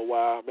around for a little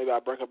while, maybe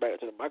I'll bring her back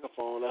to the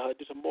microphone and let her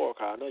do some more.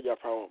 Cause I know y'all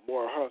probably want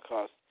more of her.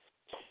 Cause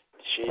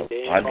she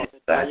ain't calling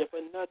Dahlia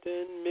for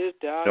nothing, Miss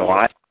Dahlia. No,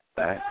 I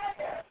that.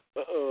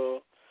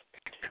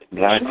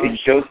 Blind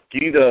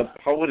Joski, the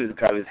poet, has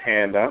got his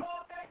hand up.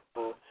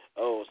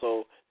 Oh,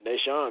 so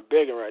Nashawn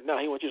begging right now.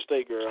 He wants you to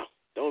stay, girl.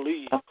 Don't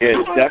leave.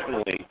 Yeah,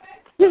 definitely.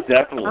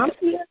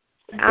 Definitely.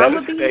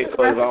 Better stay,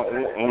 because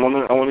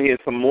I want to hear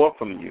some more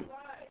from you.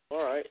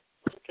 All right.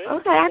 Okay.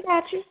 Okay, I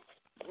got you.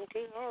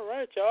 Okay, all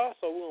right, y'all.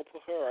 So we're going to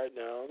put her right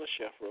now on the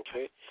shuffle,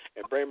 okay?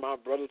 And bring my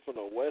brothers from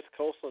the West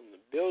Coast in the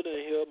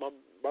building here.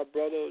 My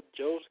brother,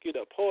 Joski,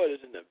 the poet, is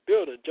in the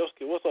building.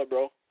 Joski, what's up,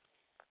 bro?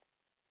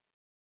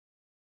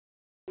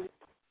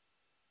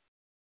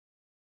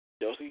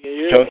 Joski, can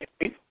you hear me?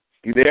 Joski,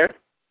 you there?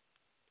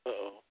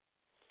 Uh-oh.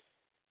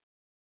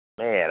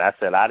 Man, I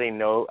said I didn't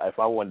know if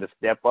I wanted to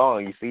step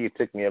on. You see, it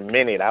took me a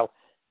minute. I was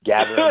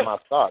gathering my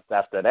thoughts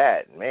after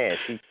that. Man,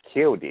 she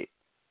killed it.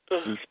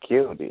 She's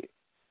killed it.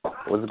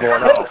 What's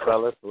going on,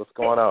 fellas? What's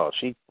going on?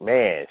 She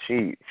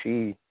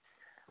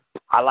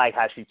I like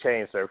how she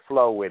changed her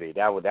flow with it.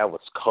 That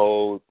was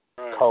cold.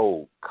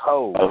 Oh,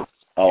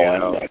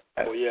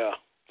 yeah.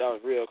 That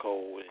was real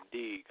cold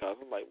indeed. Cause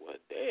I'm like, well,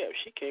 damn,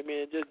 she came in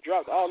and just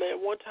dropped all that at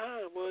one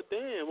time. Well,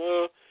 damn.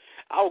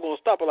 I was gonna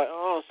stop her like,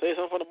 say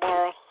something for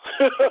tomorrow.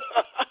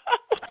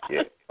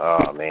 Yeah.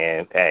 Oh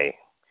man, hey,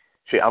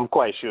 I'm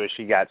quite sure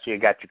she got you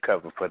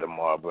covered for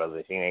tomorrow,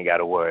 brother. She ain't got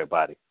to worry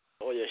about it.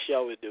 Oh yeah, she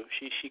always do.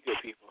 She good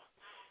people.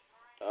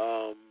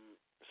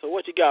 So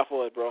what you got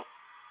for us, bro?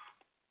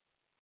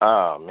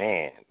 Oh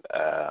man,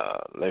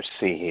 let's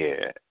see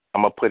here.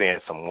 I'm gonna put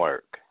in some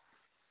work.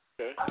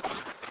 Okay.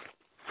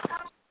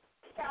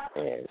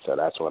 And so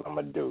that's what I'm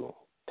gonna do.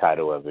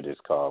 Title of it is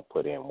called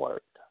 "Put in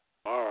Work."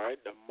 All right,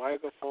 the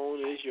microphone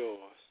is yours.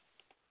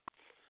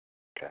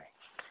 Okay.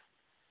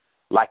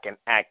 Like an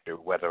actor,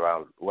 whether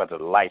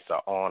the lights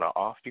are on or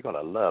off, you're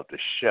gonna love the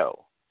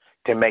show.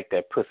 To make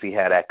that pussy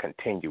have that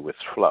continuous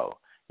flow.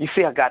 You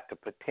see, I got the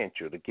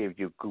potential to give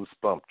you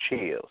goosebump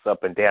chills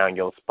up and down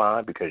your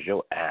spine because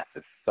your ass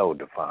is so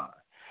divine.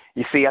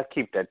 You see, I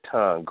keep that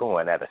tongue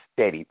going at a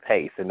steady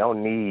pace, and no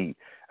reason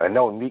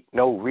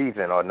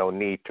or no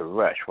need to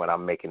rush when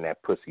I'm making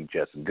that pussy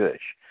just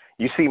gush.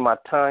 You see, my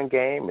tongue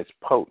game is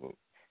potent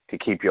to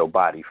keep your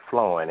body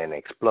flowing and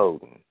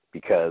exploding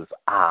because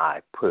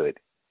I put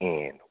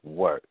in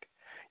work.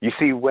 You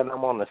see, when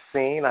I'm on the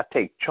scene, I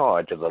take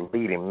charge of the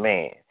leading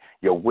man.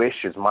 Your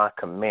wish is my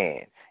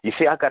command. You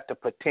see, I got the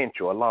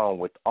potential along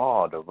with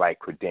all the right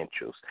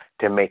credentials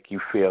to make you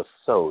feel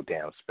so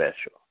damn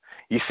special.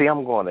 You see,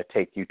 I'm going to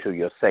take you to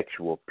your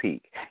sexual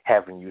peak,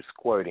 having you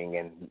squirting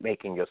and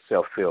making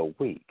yourself feel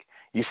weak.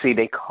 You see,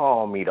 they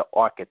call me the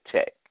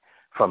architect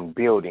from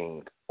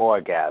building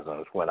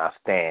orgasms when I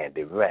stand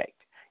erect.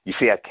 You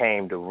see, I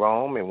came to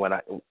Rome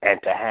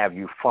and to have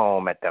you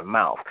foam at the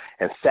mouth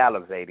and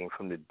salivating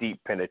from the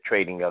deep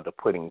penetrating of the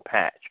pudding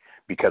patch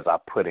because I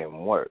put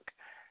in work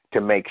to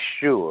make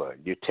sure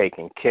you're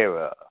taken care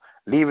of.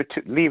 Leave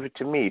it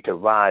to me to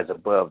rise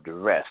above the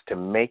rest, to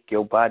make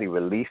your body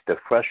release the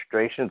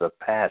frustrations of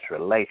past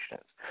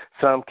relations.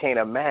 Some can't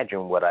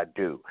imagine what I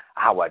do,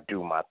 how I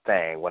do my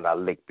thing when I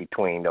lick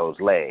between those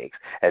legs.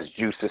 As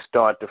juices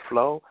start to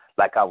flow,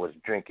 like I was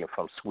drinking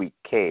from sweet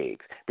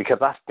kegs, because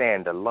I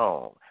stand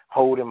alone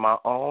holding my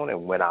own,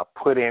 and when I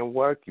put in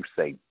work, you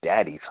say,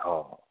 Daddy's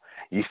home.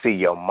 You see,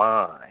 your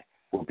mind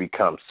will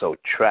become so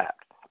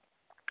trapped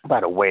by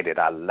the way that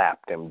I lap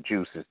them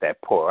juices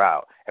that pour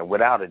out. And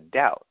without a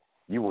doubt,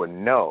 you will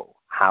know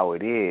how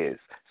it is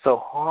so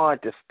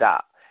hard to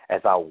stop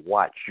as I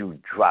watch you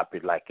drop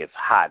it like it's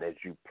hot, as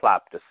you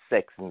plop the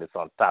sexiness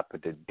on top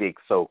of the dick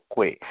so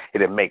quick.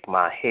 It'll make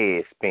my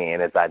head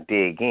spin as I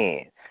dig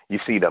in. You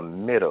see the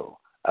middle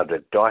of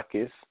the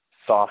darkest,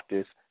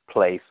 softest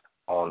place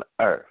on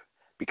earth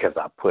because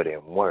I put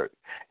in work.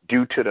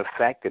 Due to the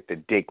fact that the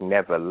dick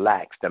never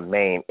lacks the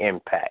main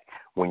impact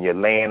when you're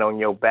laying on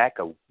your back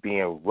or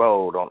being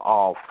rolled on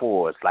all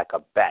fours like a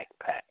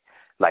backpack.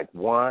 Like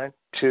 1,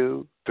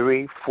 2,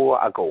 3,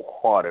 4, I go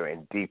harder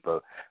and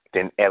deeper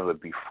than ever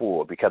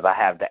before because I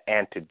have the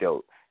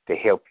antidote to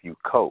help you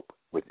cope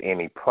with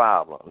any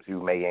problems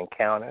you may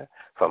encounter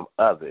from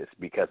others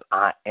because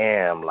I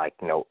am like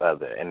no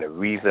other. And the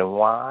reason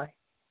why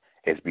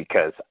is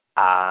because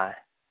I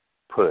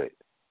put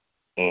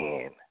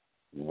in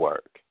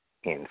work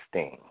in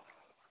Sting.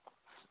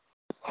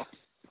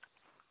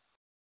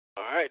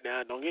 All right,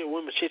 now, don't get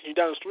women chasing you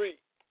down the street.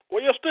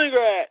 Where your stinger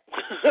at?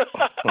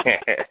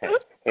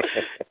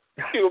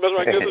 You mess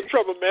around and get in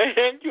trouble,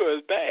 man. You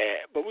is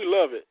bad, but we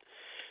love it.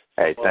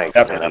 Hey, thank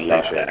you, man. I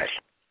appreciate it.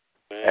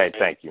 Man. Hey,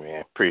 thank you,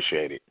 man.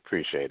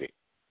 Appreciate it.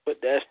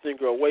 Put that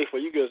stinger away before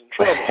you get in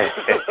trouble.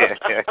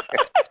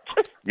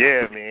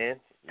 Yeah, man.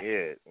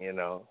 Yeah,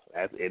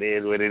 it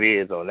is what it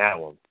is on that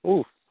one.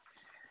 Ooh.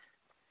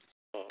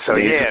 So,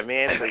 yeah,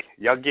 man, so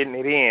y'all getting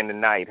it in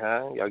tonight,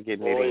 huh? Y'all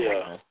getting it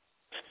in, huh?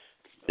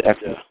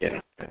 Definitely, yeah.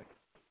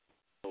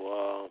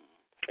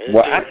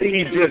 Well, after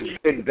he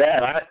just did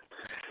that,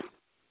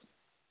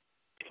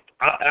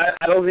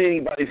 I don't see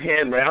anybody's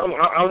hand, man. I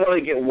want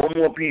to get one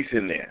more piece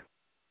in there.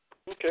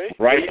 Okay.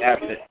 Right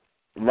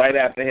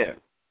after him.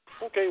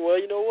 Okay, well,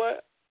 you know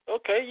what?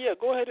 Okay, yeah,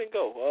 go ahead and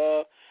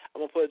go. I'm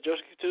going to put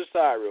Joseph to the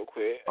side real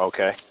quick.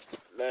 Okay.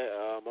 Let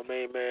my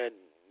main man,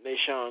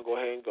 Nashawn, go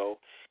ahead and go.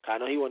 I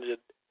know he wanted to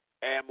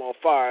add more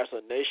fire, so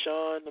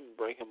Nashawn, let me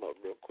bring him up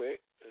real quick.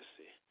 Let's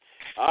see.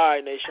 All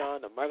right,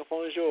 Nashawn, the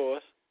microphone is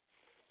yours.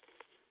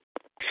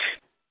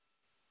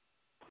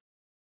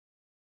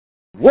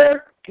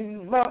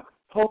 Working my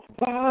whole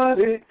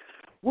body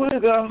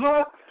with a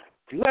hot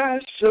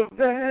flash of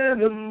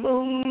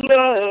animal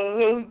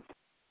love.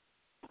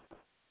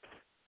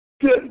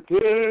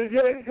 Temptation,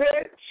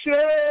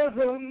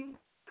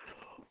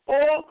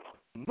 all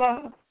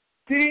my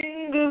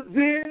fingers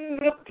in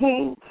the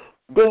pool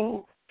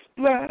go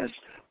splash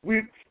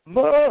with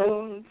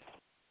mud.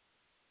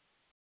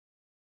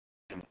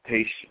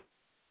 Temptation,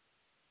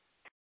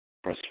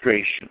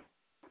 frustration,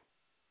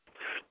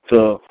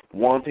 the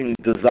wanting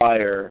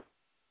desire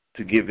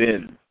to give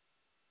in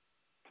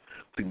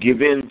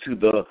to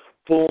the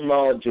full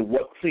knowledge of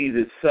what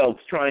pleases self,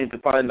 trying to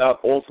find out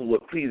also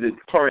what pleases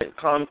current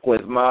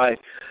conquest. My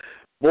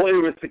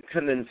voyeuristic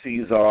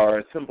tendencies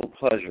are simple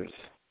pleasures.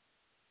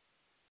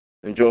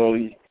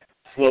 Enjoy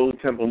slow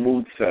tempo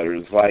mood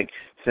setters like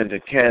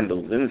scented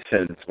candles,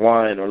 incense,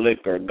 wine or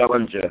liquor,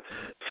 ganja,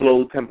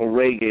 slow tempo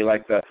reggae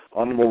like the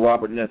Honorable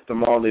Robert Nesta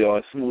Marley, or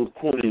a smooth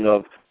crooning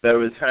of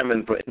Beres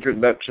Hammond for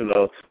introduction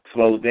of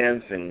slow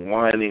dancing,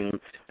 whining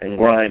and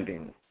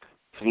grinding.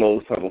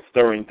 Slow, subtle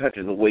stirring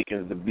touches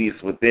awakens the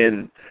beast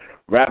within.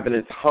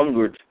 Ravenous,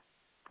 hungered,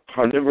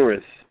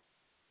 carnivorous,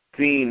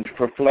 fiend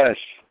for flesh.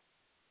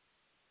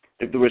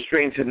 If the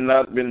restraints had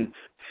not been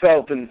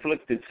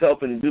self-inflicted,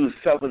 self-induced,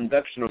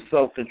 self-induction, or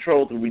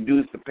self-control to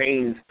reduce the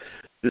pains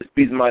this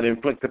beast might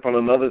inflict upon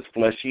another's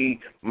flesh, he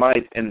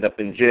might end up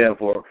in jail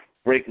for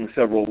breaking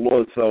several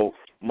laws. So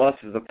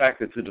must is a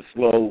factor to the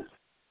slow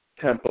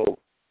tempo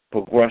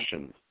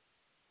progression.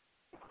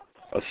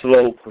 A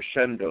slow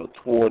crescendo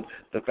toward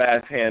the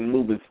fast hand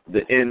movements,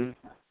 the in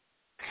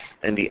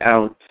and the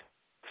out,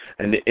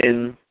 and the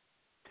in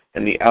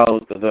and the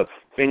out of the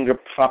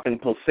finger-popping,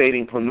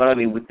 pulsating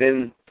punani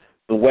within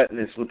the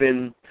wetness,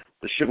 within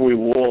the sugary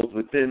walls,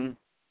 within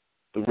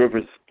the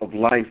rivers of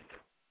life,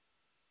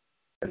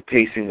 and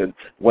tasting the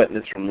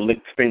wetness from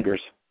licked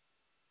fingers.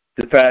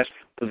 The fast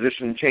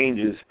position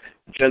changes,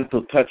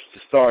 gentle touch to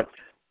start,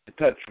 the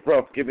touch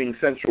rough, giving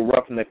sensual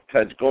roughneck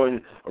touch,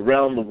 going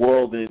around the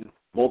world in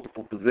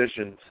multiple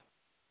positions.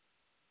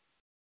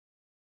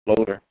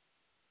 Floater.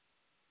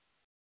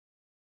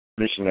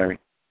 Missionary.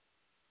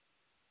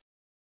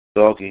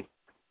 Doggy.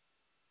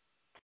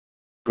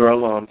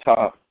 Girl on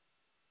top.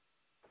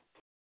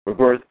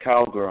 Reverse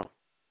cowgirl.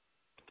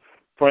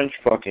 French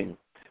fucking.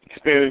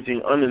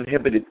 Experiencing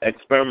uninhibited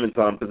experiments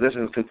on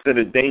positions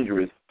considered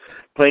dangerous.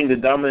 Playing the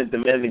dominant,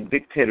 demanding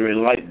dictator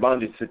in light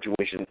bondage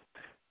situations.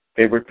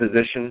 Favorite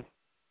position?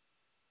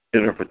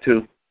 Dinner for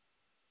two.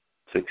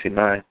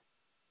 69.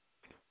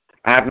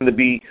 I happen to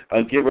be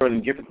a giver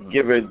and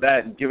giver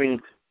that,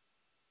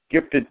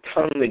 gifted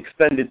tongue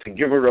extended to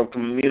giver of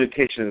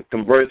communication,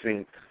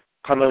 conversing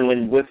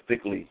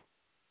connolinguistically,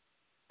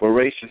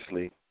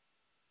 voraciously,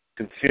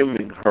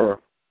 consuming her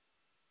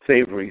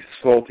savory,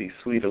 salty,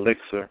 sweet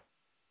elixir,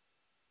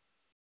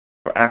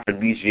 her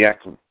aphrodisiac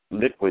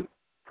liquid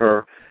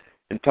her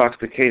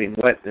intoxicating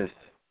wetness,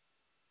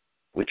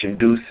 which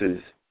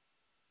induces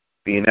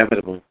the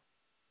inevitable,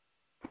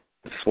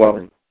 the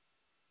swelling,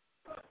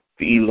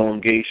 the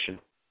elongation,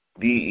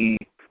 the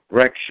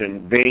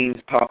erection,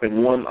 veins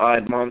popping,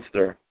 one-eyed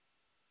monster.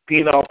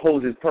 Penile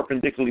poses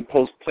perpendicularly,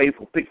 posts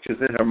playful pictures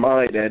in her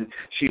mind, and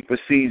she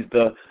perceives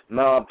the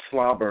knob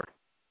slobber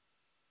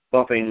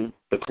buffing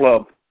the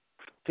club,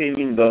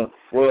 taming the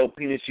royal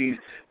penis. She's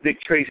Dick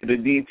Tracy, the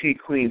DT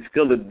queen,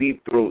 still a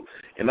deep throat,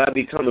 and I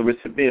become the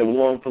recipient of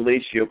long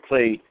fellatio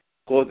play,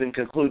 causing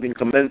concluding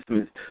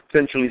commencements,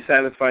 sensually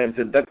satisfying,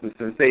 seductive,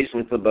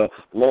 sensationally for the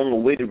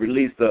long-awaited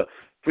release. The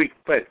freak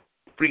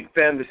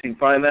fantasy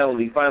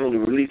finally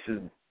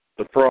releases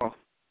the froth,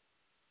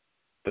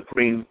 the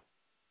cream,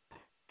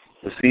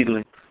 the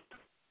seedling,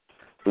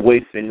 the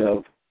wasting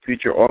of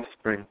future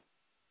offspring,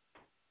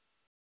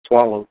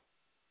 swallowed,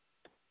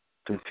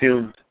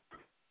 consumed,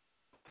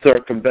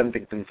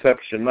 circumventing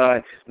conception.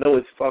 I know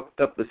it's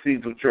fucked up. The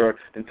seeds which are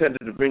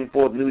intended to bring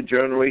forth new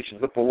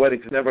generations of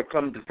poetics never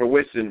come to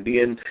fruition. The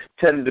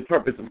intended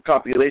purpose of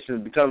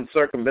copulation becomes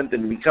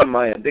circumvented and become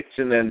my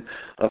addiction and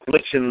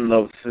affliction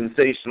of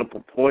sensational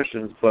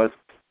proportions. But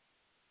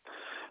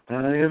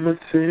I am a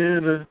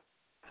sinner,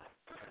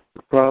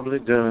 probably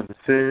gonna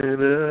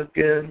sin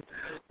again.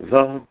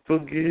 Lord,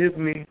 forgive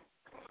me.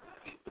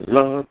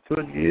 Lord,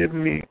 forgive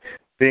me.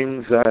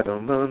 Things I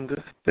don't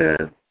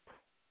understand.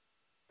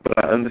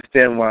 But I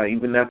understand why,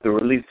 even after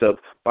release of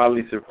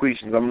bodily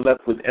secretions, I'm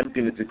left with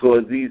emptiness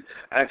because these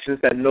actions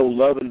had no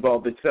love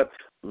involved except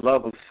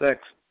love of sex.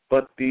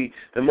 But the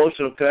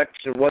emotional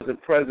connection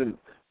wasn't present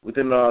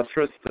within our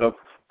tryst of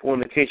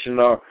fornication,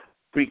 our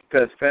freak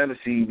pest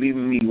fantasy,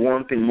 leaving me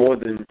wanting more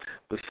than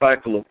the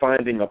cycle of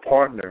finding a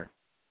partner.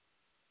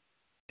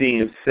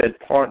 Seeing if said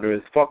partner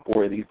is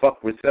fuck-worthy,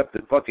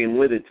 fuck-receptive, fucking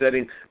with it,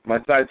 setting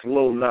my sights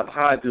low, not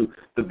high, to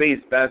the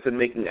base bastard,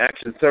 making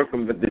action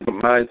circumvented, but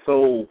my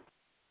soul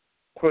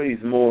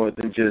craves more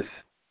than just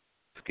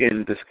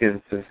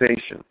skin-to-skin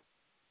sensation.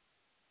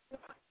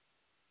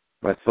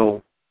 My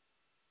soul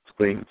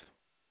screams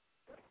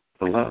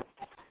for love.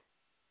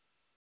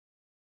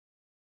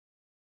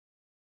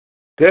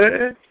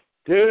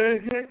 Dedication,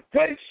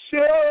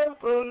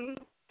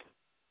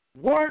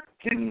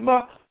 working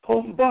my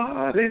whole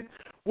body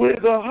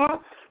with a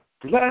hot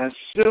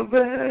flash of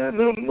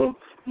animal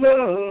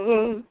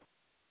love.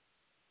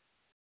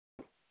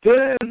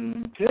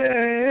 Temptation,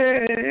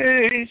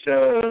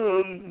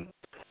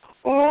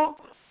 all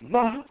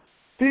my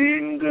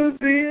fingers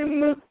in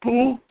the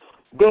pool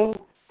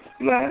go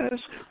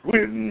flash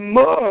with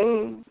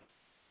mud.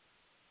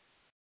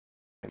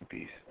 And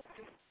peace.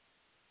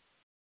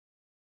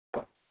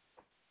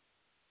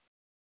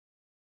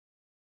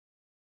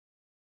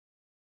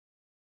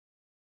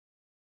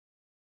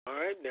 All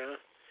right now.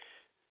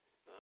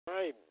 All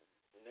right.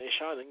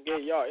 Nation and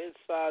get y'all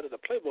inside of the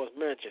Playboy's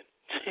mansion.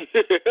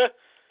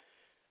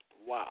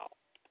 Wow.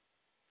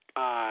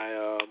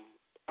 I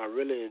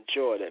really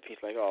enjoyed that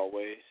piece like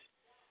always.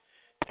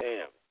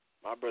 Damn.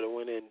 My brother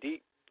went in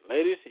deep.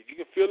 Ladies, if you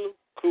can feel him,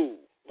 cool.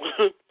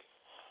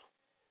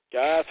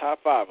 Guys, high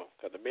five him,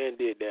 because the man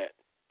did that.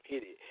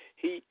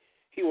 He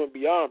went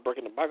beyond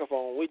breaking the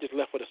microphone. We just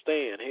left with a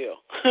stand.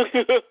 Hell.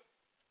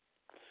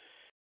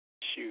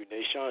 Shoot,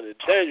 Nation is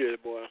dangerous,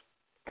 boy.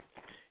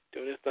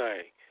 Doing his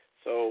thing.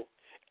 So,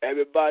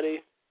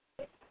 everybody,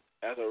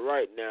 as of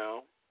right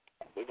now,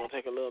 we're going to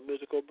take a little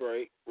musical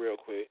break real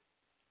quick.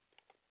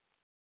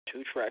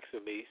 2 tracks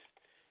at least.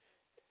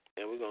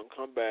 And we're going to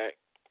come back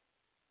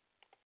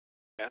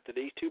after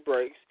these 2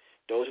 breaks.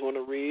 Those who want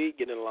to read,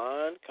 get in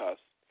line, because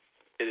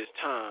it is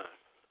time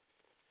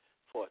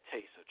for a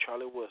taste of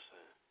Charlie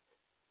Wilson.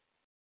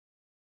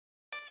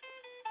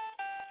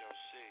 Yo,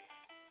 see.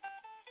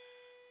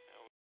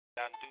 We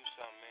gotta do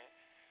something, man.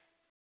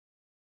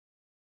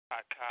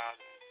 Hot cars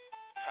and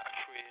hot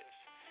cribs.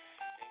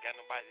 Ain't got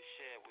nobody to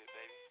share it with,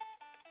 baby.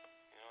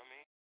 You know what I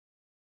mean?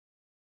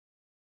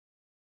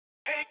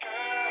 Hey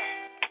girl,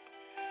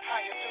 how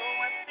you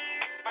doing?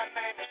 My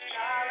name is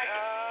Charlie.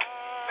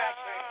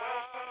 Last name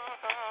Wilson.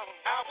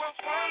 I was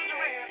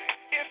wondering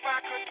if I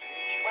could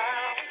take you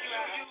out,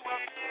 show you a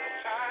good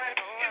time,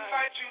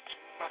 invite you to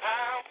my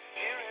house.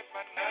 Here is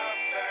my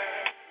number,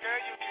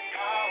 girl, you can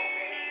call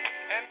me,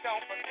 and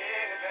don't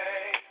forget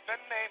it, the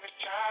name is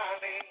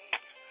Charlie.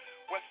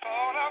 With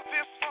all of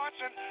this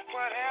fortune,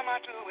 what am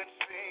I doing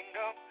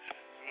single?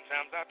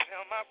 Sometimes I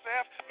tell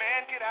myself,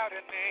 man, get out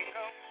and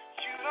mingle.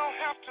 You don't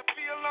have to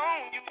be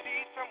alone, you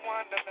need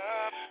someone to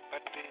love.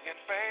 But being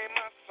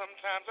famous,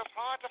 sometimes it's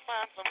hard to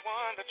find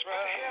someone to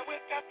trust. Here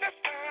with that this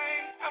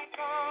time, I'm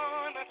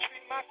gonna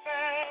treat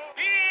myself.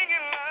 Being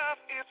in love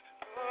is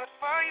good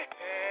for your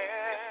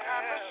head. It's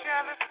not the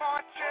jealous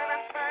fortune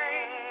and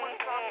fame with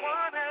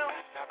someone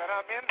else. Now that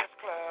I'm in this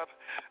club,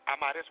 I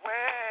might as well.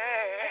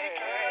 Hey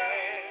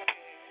girl,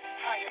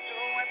 how you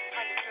doing?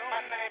 How you doing? My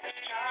name is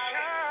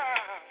Charlie.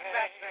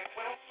 Last name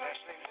Wilson.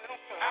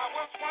 I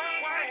was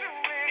wondering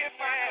if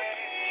I could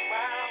take you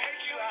out,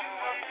 take you a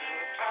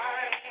good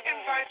time,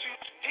 invite you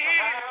to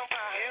my house.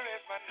 Here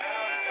is my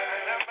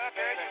number,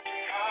 girl, you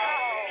can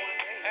call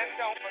me,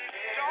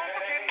 don't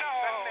forget, no.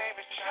 My name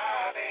is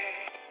Charlie.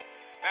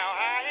 Now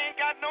I ain't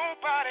got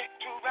nobody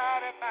to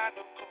ride in my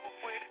new coupe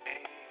with.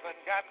 Ain't even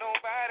got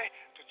nobody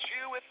to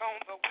chill with on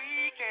the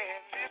weekend.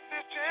 This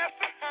is just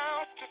a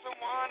house, just the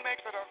one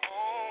makes it a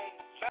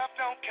home. Love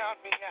don't count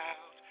me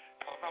out,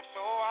 'cause I'm so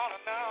all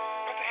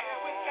alone. But the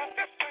hell with that,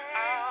 this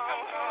time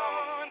I'm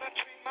gonna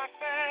treat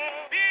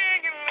myself.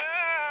 Being in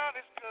love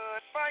is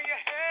good for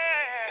your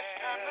head. It's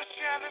time to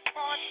share this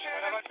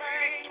fortune and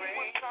fame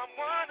with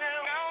someone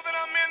else. Now that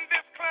I'm in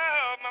this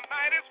club, I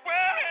might as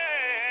well.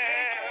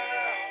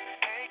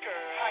 Hey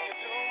girl, how you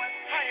doing?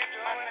 How you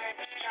doing? My name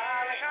is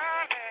Charlie.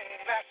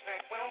 Last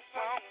name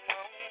Wilson.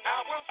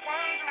 I was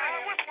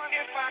wondering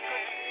if I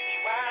could take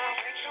you out,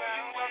 show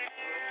you a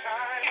good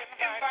time,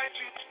 invite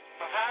you to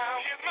my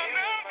house. Here's my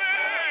number.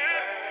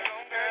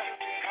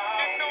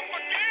 And don't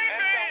forget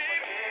me.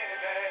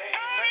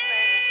 My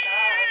name is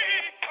Charlie.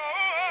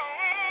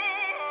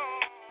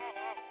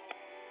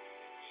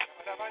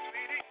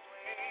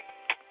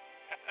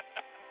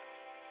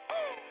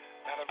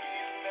 Now the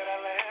reason that I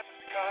laugh is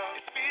because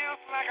it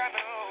feels like I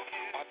know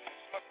you. Or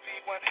this must be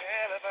one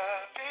hell of a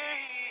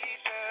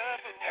deja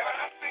vu. Haven't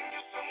I seen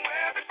you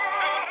somewhere before?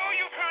 I know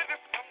you've heard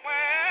this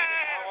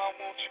somewhere. Now I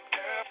want you,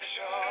 girl, for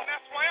sure. And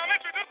that's why I'm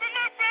introducing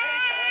myself.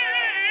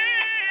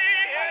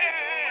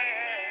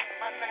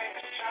 My name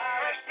is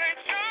Charlie. First name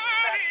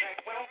Charlie.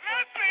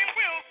 Last name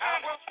Wilson.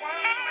 I was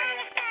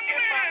wondering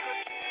if I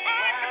could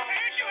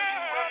take you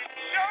out,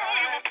 show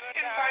you,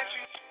 invite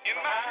you in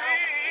my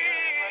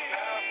dreams.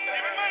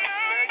 Give me my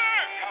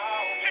number.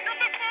 Pick up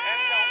the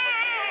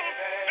phone.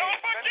 Don't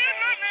forget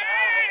my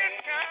name.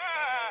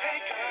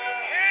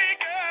 Hey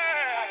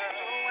girl.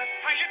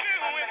 How you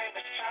doing? My name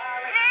is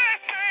Charlie.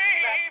 Last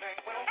name.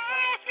 I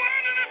was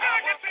wondering if I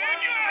could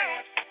take you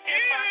out.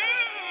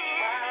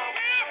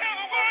 We'll have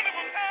a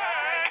wonderful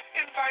time.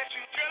 Invite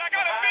you. Girl, I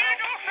got a big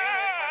old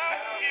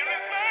house. Here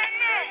is my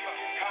number.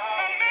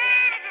 My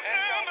manager's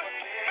number.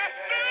 My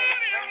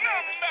studio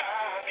number.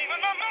 Even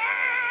my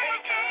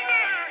mama's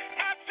number.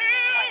 I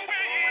tell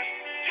me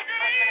you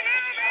can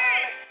email me.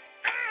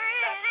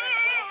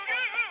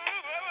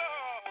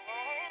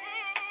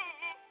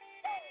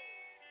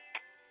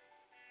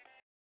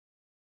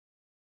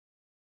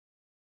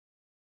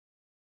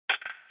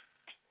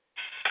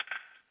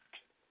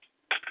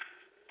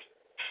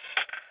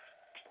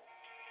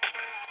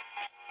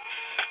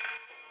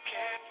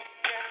 Can't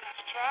forget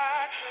to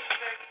try to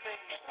take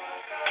things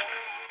further.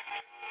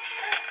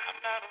 I'm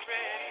not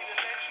ready to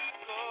let you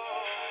go.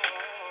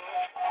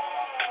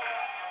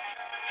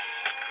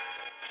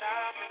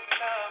 Time and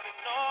love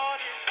and all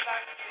this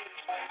life is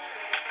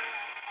wasted.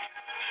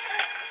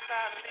 It's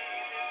not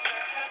leaving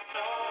such a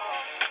door.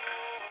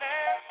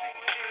 Let's see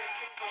where it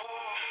can go.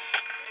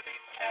 Maybe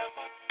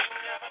forever, you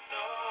never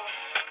know.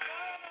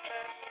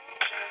 Let's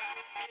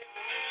just give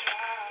it a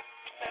try.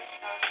 Let's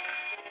not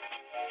listen.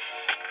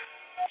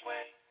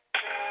 Wait,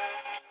 girl.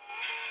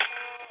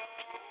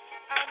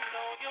 I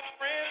know your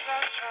friends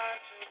are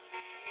trying to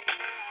leave.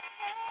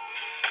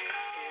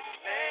 It's getting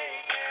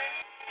late, yeah.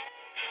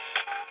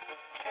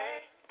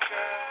 Hey,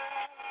 girl.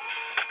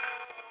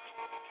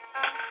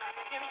 I'm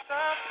seeing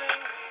something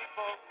we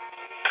both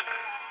need.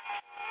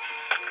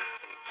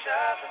 With each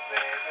other,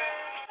 baby.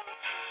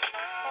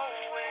 Oh,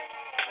 wait,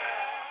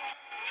 girl.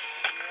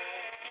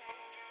 Yeah.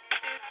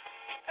 It's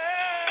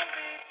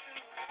early to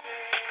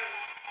say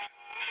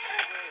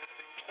where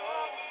things go,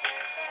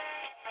 baby.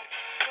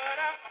 But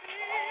I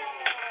feel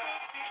it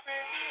would be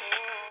great,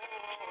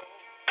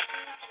 to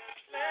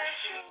just let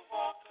you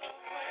walk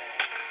away.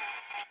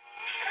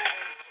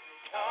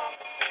 Oh,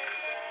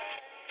 baby.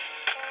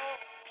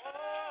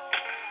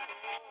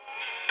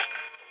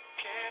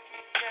 Can't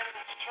forget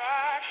to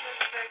try to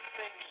take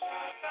things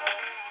further.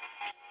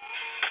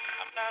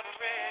 I'm not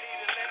ready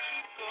to let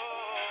you go.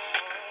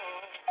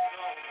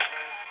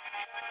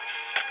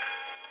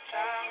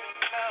 Time and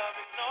love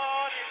and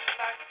all this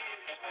life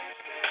is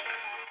wasted.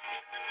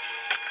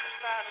 It's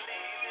not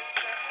leaving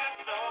such a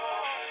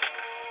door.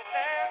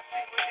 Let's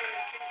see where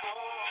it can go.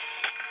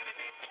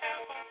 Maybe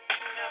forever,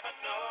 you never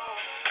know.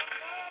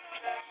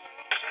 Let's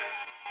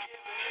just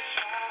give it a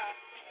try.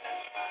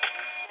 Let's find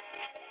it.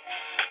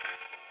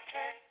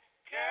 Hey,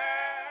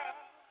 girl.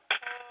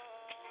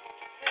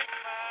 Take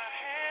my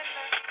hand,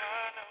 let's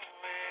run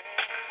away.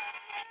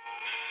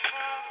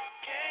 From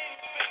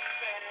games,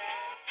 baby.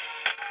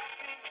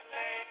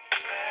 Sing a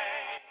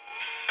lady,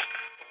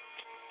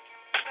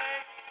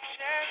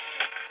 just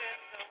in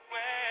the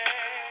way.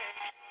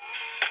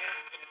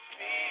 It's just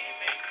me,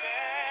 baby.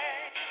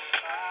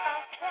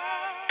 I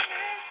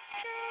promise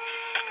you.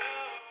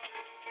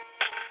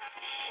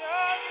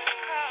 Show you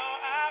how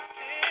I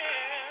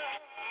feel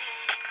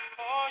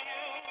for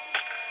you.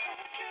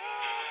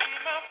 Be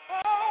my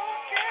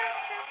focus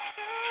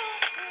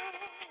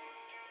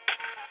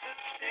to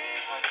see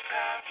what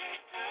I can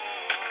do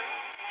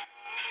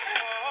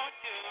for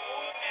you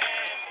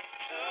and me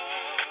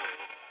too.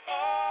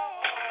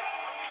 Oh,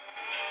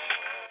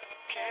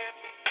 can't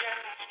forget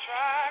to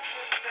try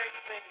to take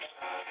things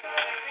further.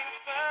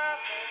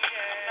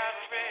 Yeah. I'm not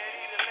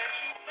ready to let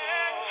you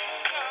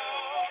go.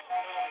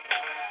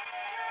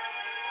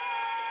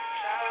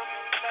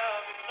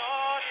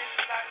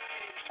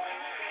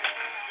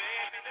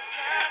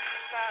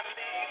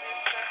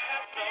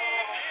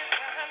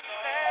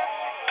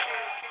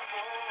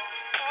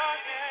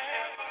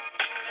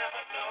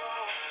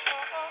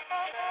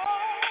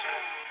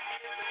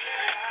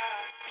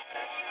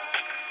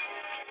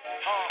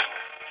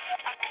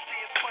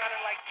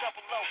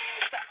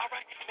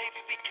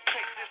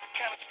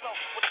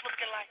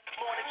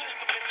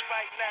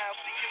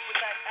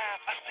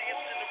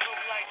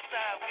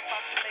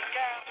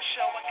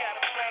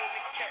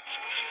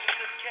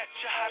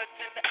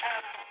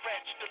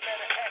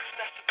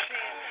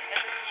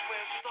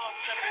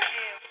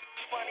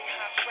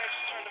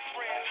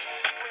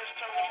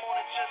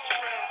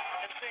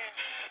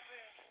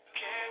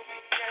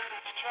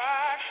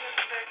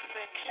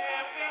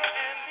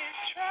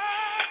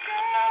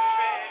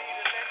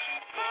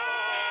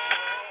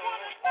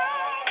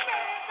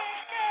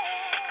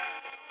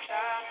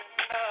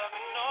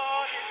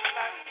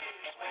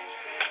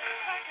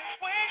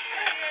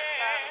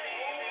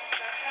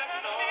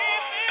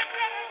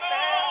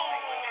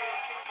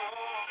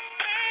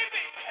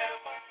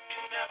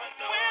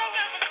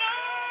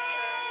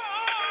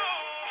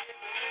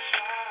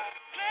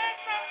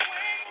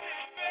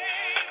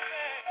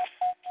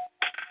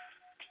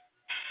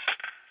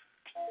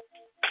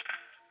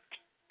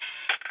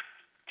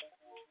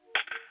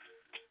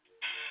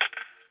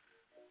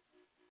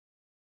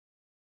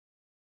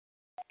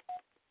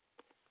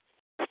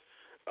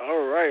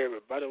 All right,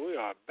 everybody, we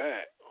are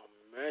back on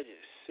Magic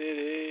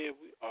City.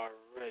 We are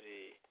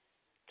ready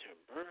to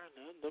burn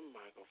up the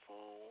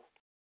microphone.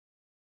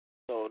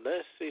 So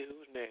let's see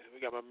who's next. We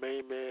got my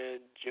main man,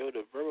 Joe,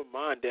 the Verbal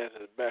Mind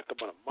Dancer, back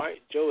up on the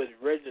mic. Joe is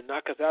ready to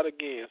knock us out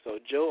again. So,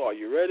 Joe, are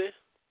you ready?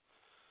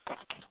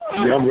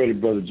 Yeah, I'm ready,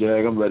 Brother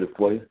Jag. I'm ready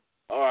for you.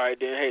 All right,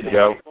 then. Hey, the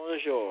microphone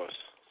is yours.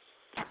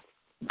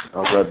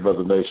 All right,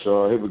 Brother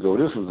Nation. Here we go.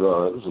 This is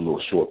a little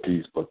short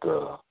piece, but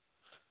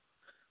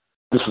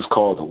this is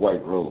called The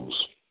White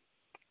Rose.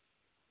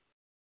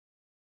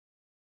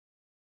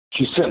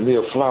 She sent me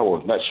a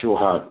flower, not sure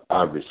how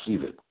I'd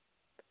receive it.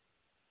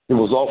 It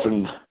was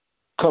often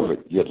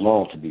covered, yet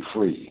longed to be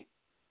free.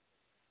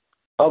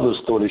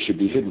 Others thought it should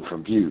be hidden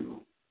from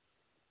view,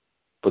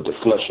 but the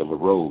flesh of a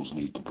rose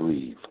need to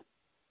breathe.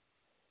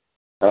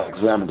 I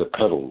examined the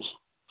petals,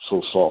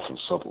 so soft and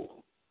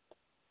supple.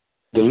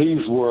 The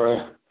leaves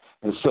were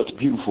in such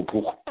beautiful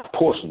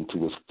proportion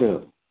to its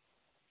stem.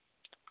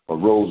 A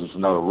rose is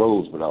not a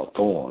rose without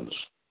thorns,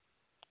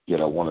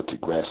 yet I wanted to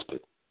grasp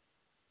it.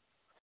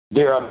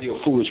 Dare I be a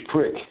foolish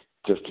prick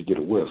just to get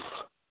a whiff?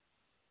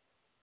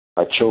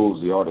 I chose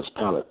the artist's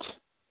palette,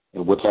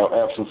 and without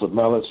absence of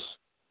malice,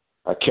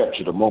 I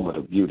captured a moment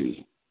of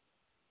beauty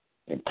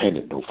and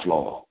painted no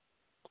flaw.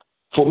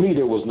 For me,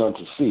 there was none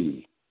to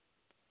see,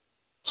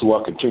 so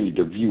I continued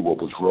to view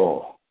what was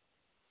raw.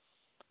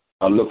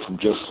 I looked from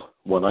just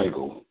one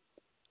angle,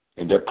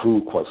 and that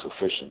proved quite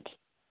sufficient.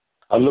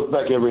 I look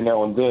back every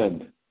now and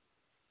then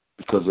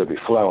because every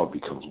flower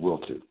becomes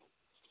wilted.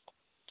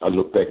 I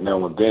look back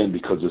now and then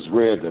because it's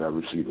rare that I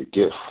receive a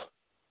gift.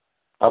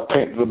 I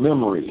paint the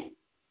memory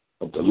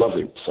of the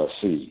lovingness I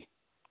see.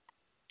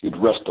 It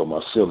rests on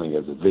my ceiling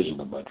as a vision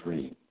of my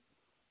dream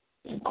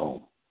in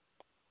poem.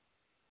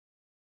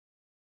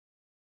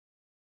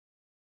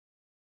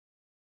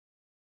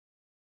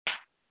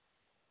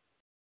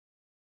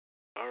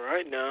 All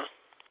right, now.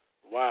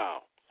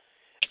 Wow.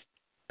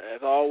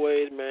 As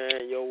always,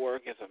 man, your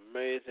work is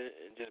amazing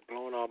and just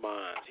blowing our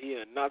minds. He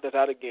knocked us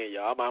out again,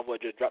 y'all. I might as well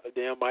just drop the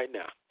damn mic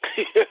now.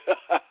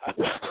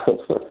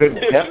 Could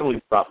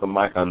definitely drop the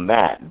mic on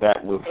that.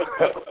 That was,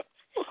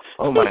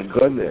 oh my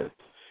goodness.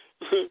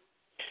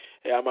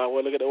 Yeah, I might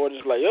well look at the orders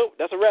and be like, yo,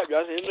 that's a wrap, y'all.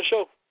 That's the end of the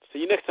show. See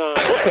you next time.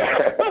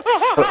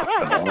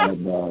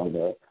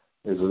 No.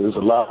 There's a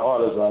lot of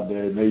artists out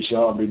there. Nate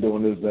Sean be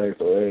doing this thing,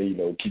 so hey,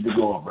 keep it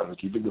going, brother.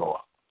 Keep it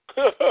going.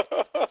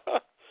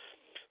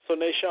 So,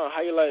 Nate Sean,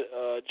 how you like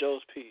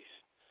Joe's piece?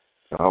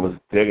 I was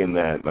digging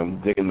that. I'm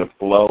digging the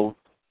flow,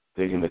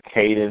 digging the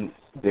cadence,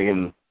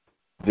 digging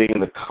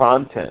the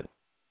content,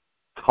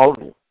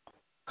 total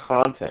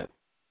content.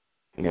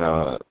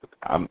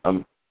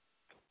 I'm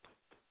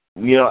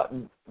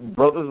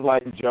brothers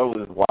like Joe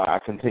is why I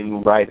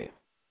continue writing.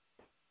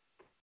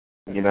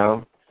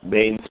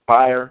 They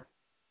inspire,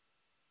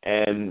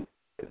 and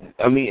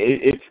I mean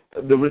it's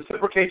the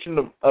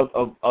reciprocation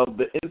of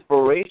the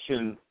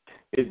inspiration.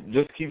 It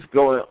just keeps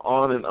going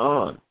on and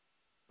on.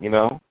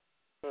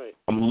 Right.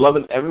 I'm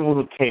loving everyone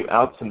who came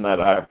out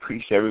tonight. I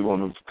appreciate everyone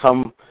who's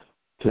come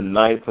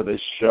tonight for this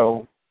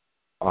show.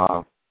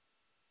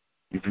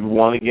 If you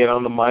want to get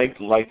on the mic,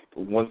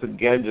 once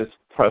again, just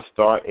press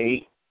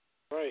 *8.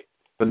 Right.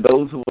 For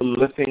those who are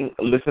listening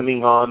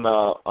on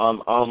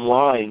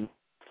online,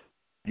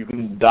 you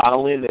can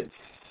dial in at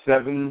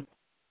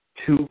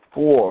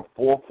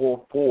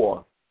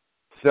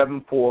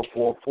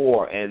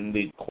 724-444-7444, and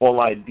the call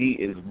ID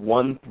is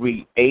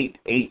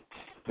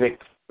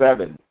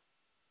 138867.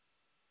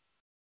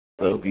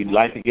 So if you'd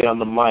like to get on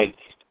the mic,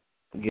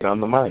 get on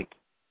the mic.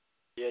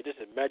 Yeah, this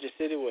is Magic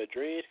City where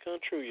dreams come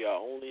true,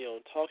 y'all. Only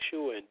on Talk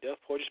Show and Deaf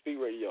Poetry Speak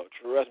Radio.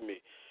 Trust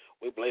me,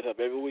 We blaze up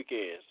every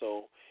weekend.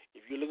 So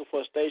if you're looking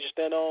for a stage to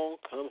stand on,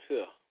 come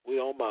here. We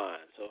don't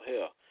mind. So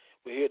hell,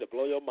 we're here to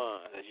blow your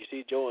mind. As you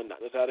see, Joe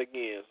knocked us out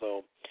again.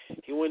 So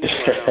he win this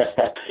round.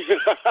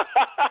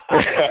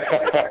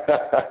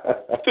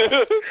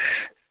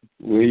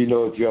 Well, you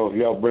know, if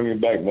y'all bring me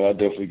back, man, I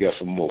definitely got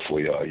some more for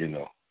y'all. You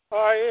know.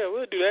 All right, yeah,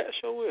 we'll do that.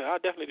 Sure will. I'll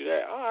definitely do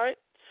that. All right,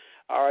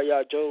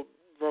 y'all. Joe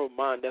wrote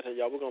mine, definitely,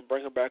 y'all. We're gonna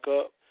bring him back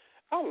up.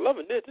 I'm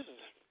loving this. This is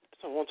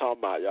what I'm talking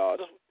about, y'all.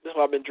 This is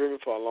what I've been dreaming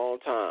for a long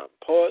time.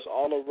 Poets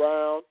all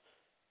around.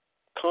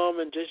 Come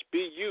and just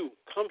be you.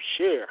 Come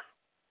share.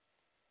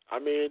 I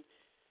mean,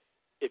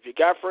 if you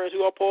got friends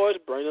who are poets,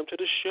 bring them to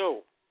the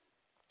show.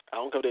 I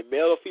don't care if they're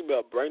male or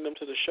female, bring them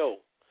to the show.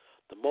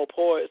 The more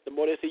poets, the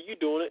more they see you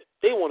doing it,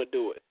 they want to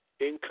do it.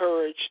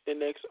 Encourage the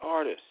next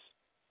artist.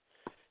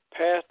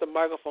 Pass the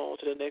microphone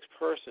to the next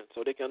person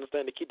so they can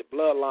understand to keep the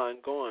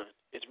bloodline going.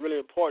 It's really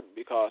important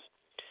because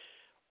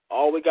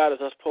all we got is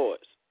us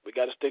poets. We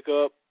got to stick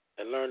up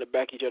and learn to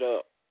back each other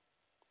up.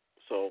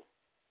 So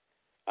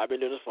I've been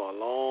doing this for a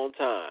long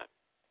time.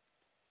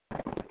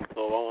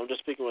 So I'm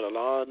just speaking with a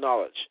lot of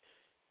knowledge.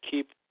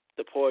 Keep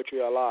the poetry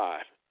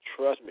alive.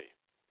 Trust me.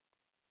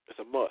 It's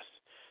a must.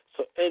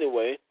 So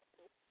anyway,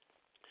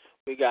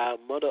 we got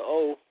Mother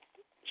O.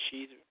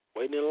 She's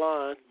waiting in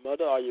line.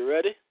 Mother, are you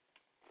ready?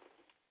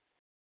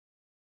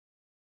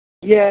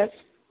 Yes.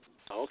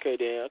 Okay,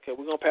 then. Okay,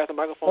 we're going to pass the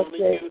microphone to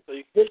you. So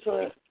you. This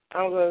one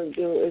I'm going to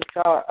do is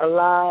called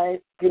Alive.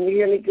 Can you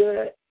hear me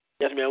good?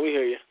 Yes, ma'am. We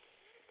hear you.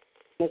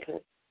 Okay.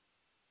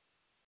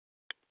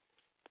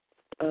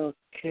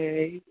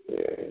 Okay.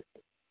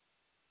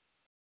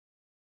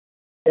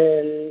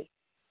 And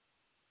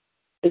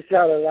it's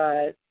called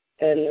Alive.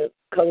 And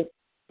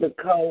the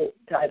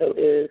co-title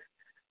is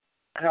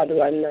How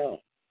Do I Know?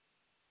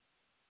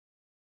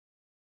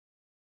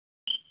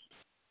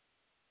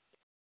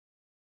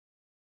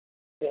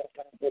 Yes,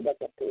 I'll go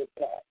back up to the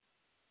top.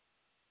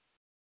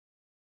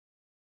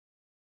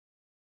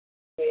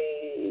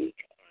 Okay.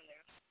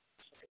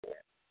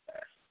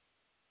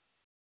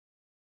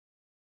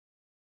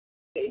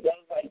 It goes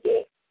like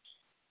this.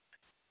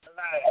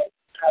 Alive.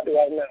 How do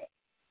I know?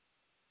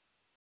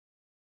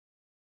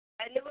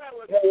 I knew I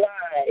was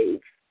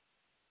alive,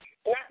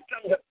 not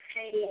from the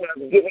pain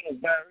of giving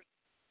birth,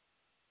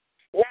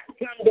 not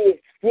from the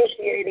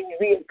excruciating,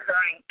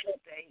 reoccurring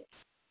toothache,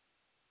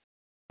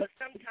 but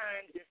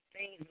sometimes it's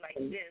things like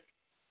this,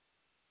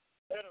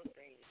 little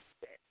things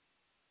that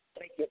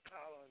make you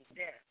call on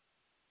death.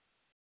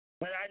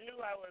 But I knew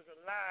I was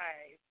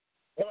alive,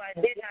 though I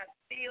did not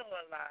feel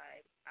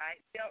alive. I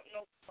felt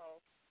no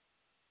pulse,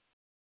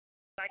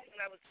 like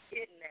when I was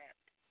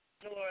kidnapped,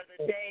 nor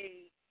the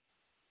day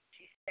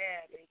she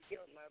stabbed and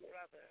killed my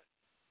brother.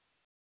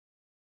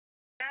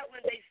 Not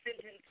when they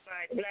sentenced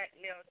my black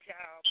male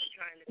child for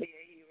trying to be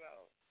a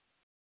hero.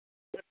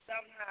 But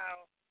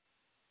somehow,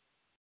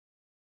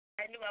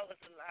 I knew I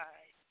was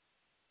alive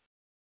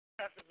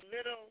because of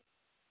little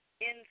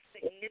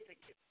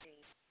insignificant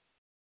things.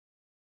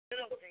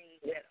 Little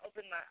things that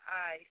opened my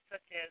eyes,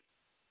 such as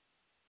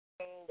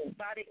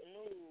robotic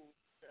moves,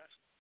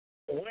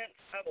 the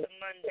glimpse of the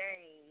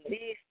mundane.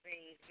 These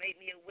things made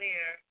me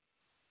aware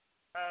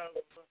of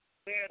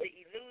where the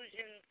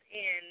illusions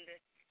end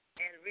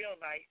and real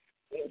life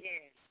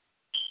begin.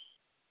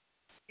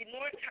 See,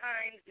 more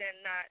times than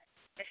not,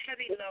 the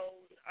heavy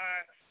loads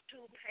are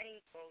too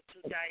painful to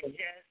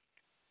digest.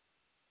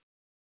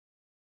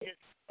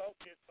 Just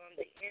focus on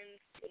the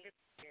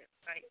insignificant,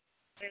 like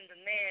when the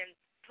man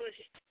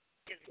pushed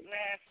his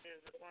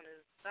glasses on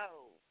his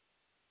nose.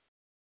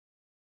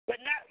 But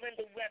not when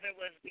the weather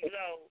was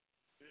below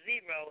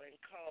zero and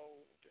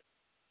cold.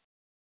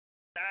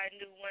 I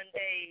knew one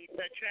day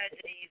the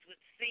tragedies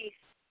would cease,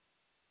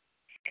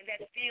 and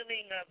that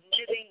feeling of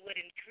living would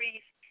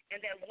increase, and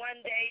that one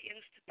day, in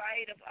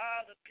spite of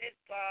all the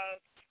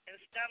pitfalls and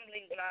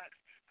stumbling blocks,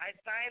 I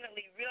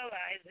finally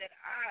realized that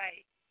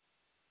I.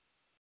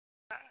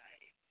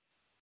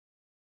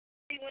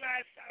 See, when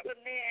I saw the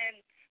man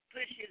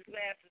push his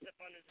glasses up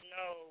on his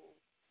nose,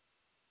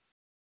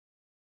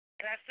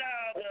 and I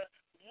saw the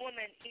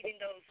woman eating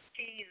those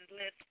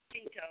cheeseless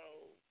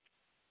Cheetos,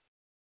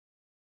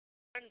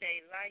 one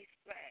day light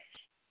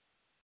flashed.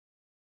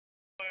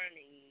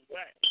 Warning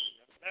button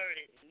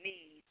alerted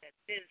me that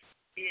this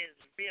is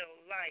real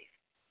life.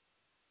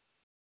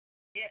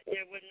 Yet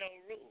there were no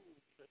rules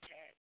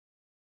attached.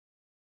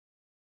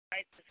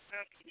 Life is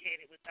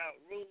complicated without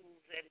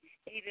rules, and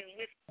even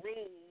with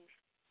rules,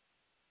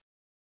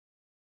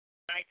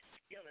 life is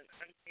still an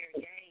unfair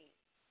game.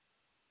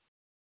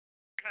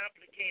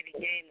 Complicated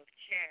game of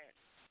chance.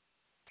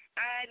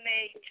 I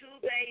made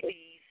 2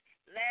 babies,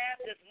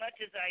 laughed as much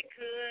as I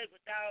could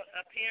without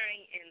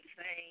appearing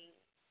insane.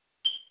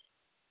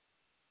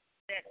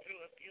 Sat through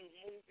a few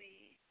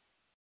movies.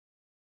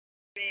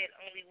 Read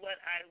only what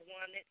I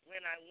wanted,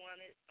 when I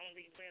wanted,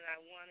 only when I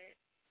wanted.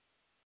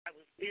 I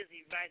was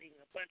busy writing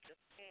a bunch of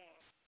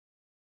poems.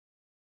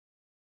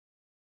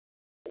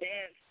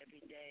 Danced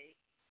every day.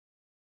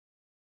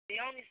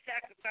 The only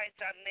sacrifice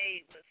I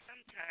made was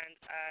sometimes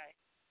I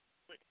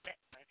would let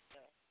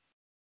myself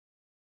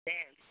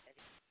dance.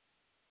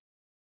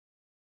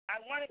 I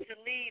wanted to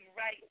leave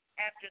right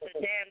after the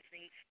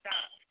dancing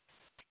stopped.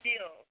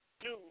 Still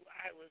knew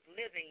I was a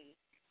living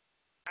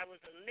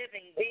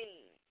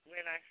being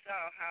when I saw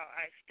how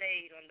I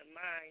stayed on the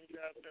minds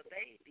of the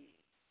babies.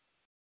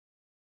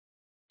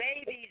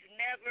 Babies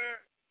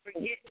never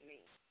forget me.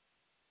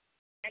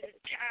 And the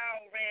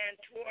child ran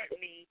toward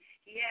me.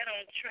 He had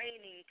on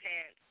training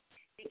pants.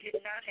 He could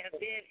not have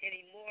been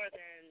any more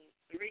than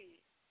 3,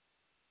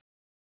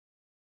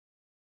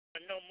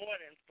 or no more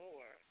than 4.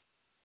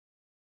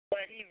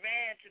 But he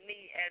ran to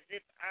me as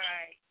if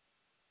I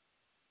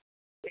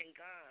had been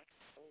gone.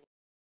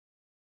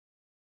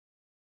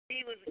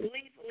 He was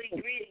gleefully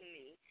greeting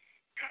me.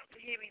 How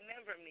could he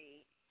remember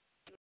me?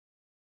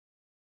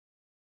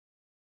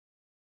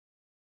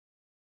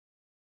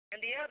 And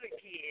the other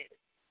kid,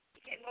 he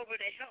came over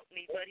to help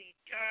me, but he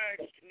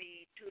charged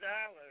me $2.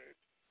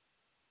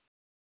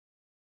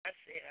 I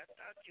said, I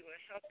thought you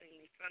were helping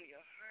me from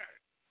your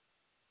heart.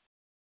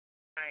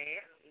 I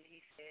am,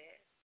 he said.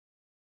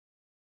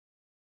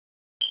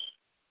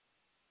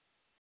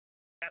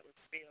 That was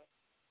real.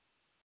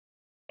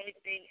 The only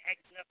thing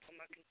acting up on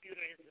my computer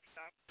is the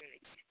software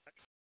that keeps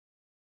talking.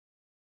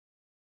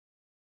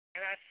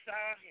 And I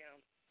saw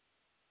him,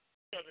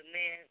 so the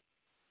man,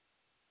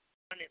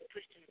 when it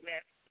pushed his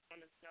glasses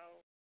on his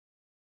nose.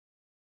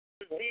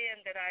 It was then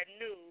that I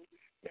knew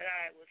that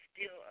I was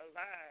still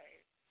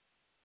alive.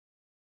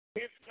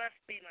 This must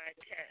be my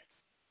test.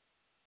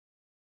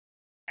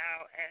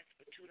 Al asked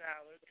for $2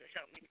 to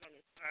help me from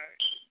his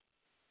heart.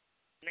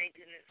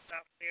 Maintenance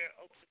software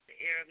opens the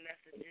error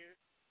messages.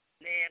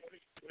 Man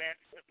pushed the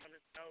glasses up on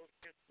his nose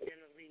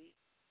incidentally.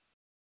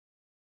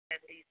 At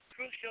these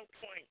crucial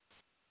points,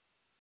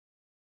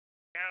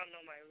 now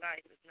know my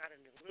life is not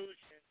an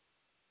illusion.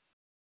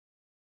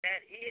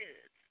 That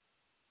is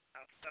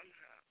how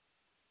somehow.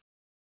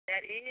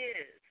 That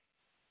is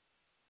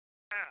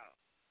how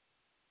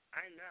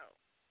I know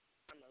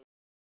I'm a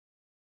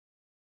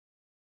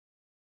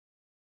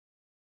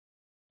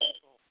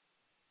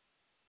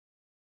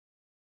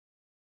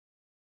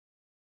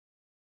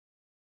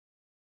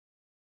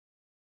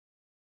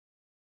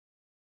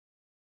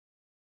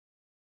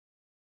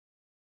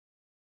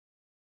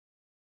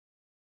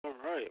All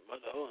right,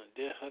 Mother Owen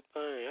did her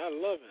thing. I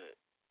loving it.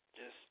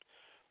 Just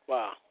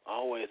wow,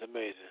 always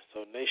amazing.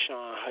 So,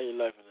 Nashawn, how you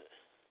loving it?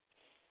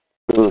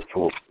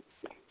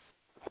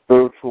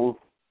 Spiritual.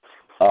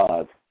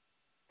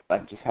 I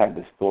just had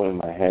this thought in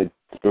my head.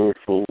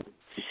 Spiritual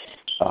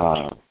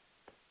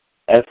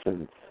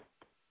essence,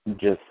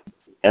 just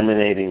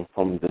emanating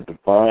from the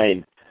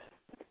divine,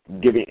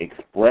 giving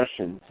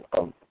expressions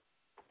of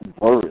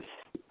verse.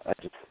 I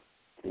just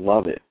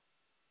love it.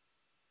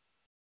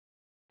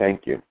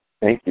 Thank you.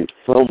 Thank you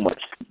so much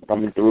for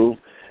coming through,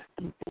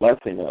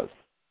 blessing us.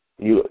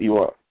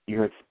 You're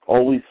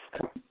always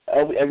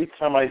every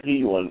time I hear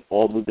you on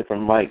all the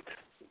different mics,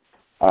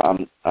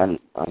 I'm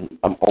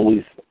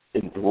always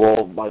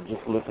enthralled by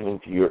just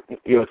listening to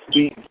your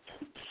speech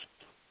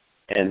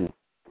and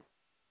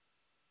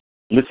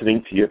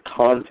listening to your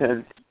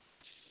content,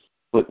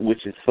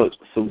 which is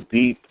so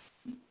deep.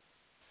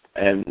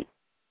 And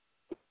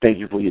thank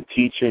you for your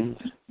teachings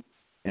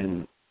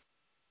and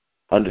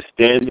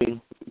understanding.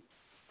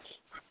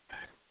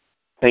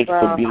 Thank you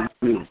for being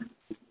free.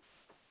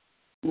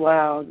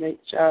 Wow,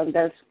 John,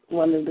 that's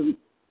one of the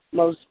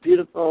most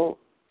beautiful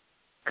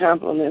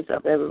compliments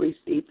I've ever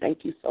received.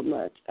 Thank you so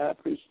much. I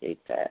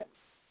appreciate that.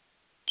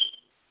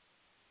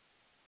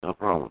 No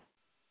problem.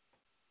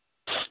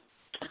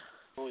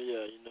 Oh,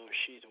 yeah,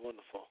 she's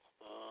wonderful.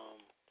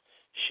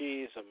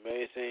 She's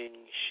amazing.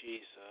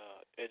 She's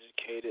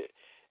educated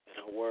in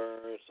her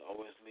words,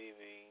 always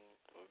leaving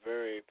a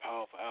very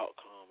powerful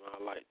outcome,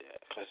 and I like that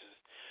because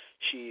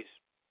she's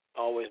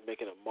always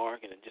making a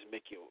mark and it just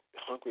make you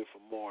hungry for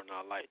more, and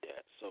I like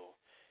that. So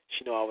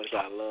she always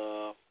got a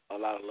lot of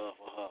love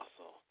for her.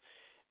 So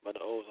Mother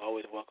O's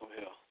always welcome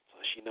here, so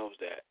she knows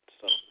that.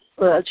 So.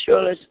 Well,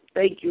 sure,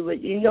 thank you.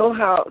 But you know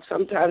how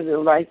sometimes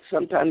in life,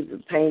 sometimes the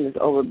pain is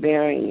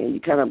overbearing and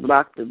you kind of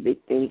block the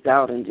big things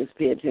out and just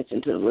pay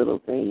attention to the little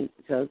things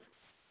because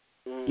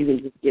you can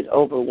just get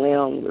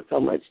overwhelmed with so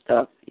much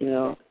stuff,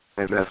 And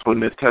that's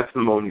when the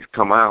testimonies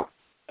come out.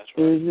 That's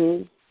right.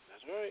 Mm-hmm.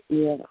 That's right.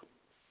 Yeah.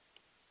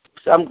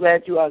 So I'm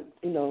glad you all,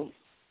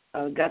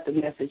 got the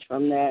message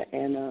from that.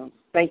 And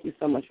thank you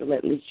so much for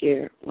letting me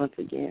share once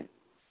again.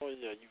 Oh,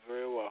 yeah, you're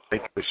very welcome.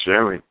 Thank you for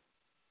sharing.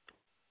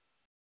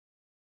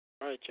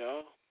 All right,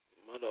 y'all.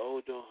 Mother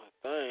O doing her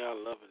thing.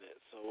 I'm loving it.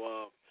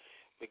 So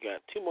we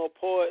got 2 more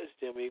poets.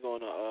 Then we're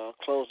going to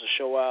close the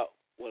show out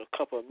with a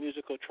couple of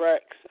musical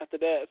tracks after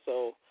that.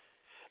 So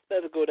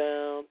let's go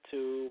down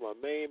to my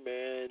main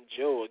man,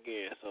 Joe,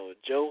 again. So,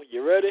 Joe,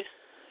 you ready?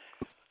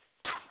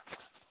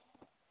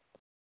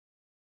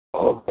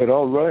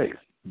 All right.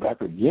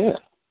 Back again.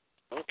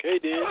 Okay,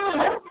 then.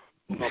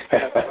 I'm going to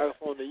pass the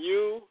microphone to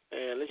you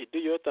and let you do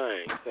your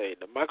thing. Say,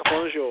 the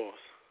microphone is yours.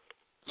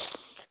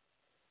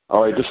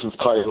 All right, this is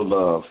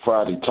titled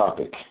Friday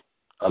Topic.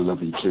 I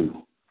love you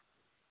too.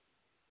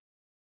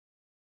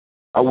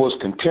 I was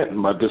content in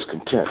my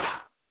discontent.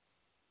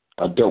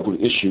 I dealt with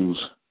issues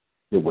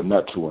that were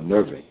not too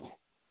unnerving.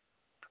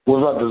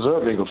 Was I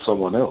deserving of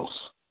someone else?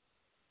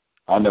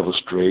 I never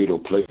strayed or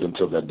played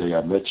until that day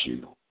I met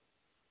you.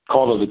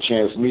 Call it a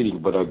chance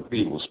meeting, but our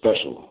meeting was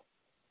special.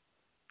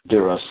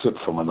 Dare I sip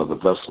from another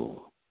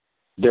vessel?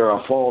 Dare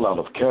I fall out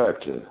of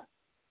character?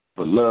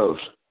 But love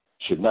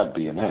should not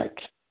be an act.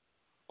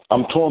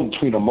 I'm torn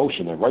between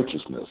emotion and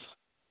righteousness.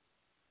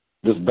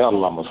 This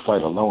battle I must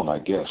fight alone, I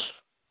guess.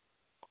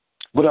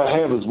 What I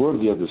have is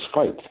worthy of this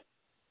fight.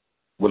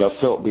 What I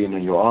felt being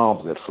in your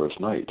arms that first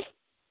night.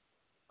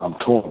 I'm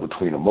torn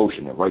between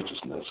emotion and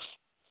righteousness.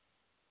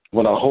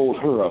 When I hold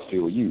her, I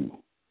feel you.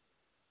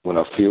 When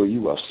I feel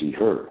you, I see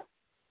her.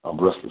 I'm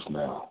restless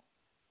now.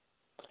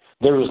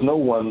 There is no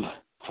one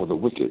for the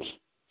wicked,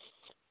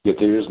 yet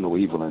there is no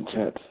evil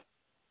intent.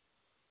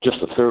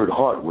 Just a third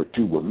heart where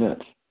two were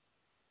meant,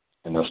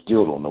 and I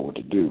still don't know what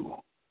to do.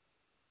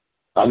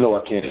 I know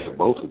I can't have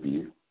both of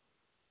you.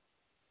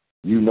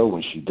 You know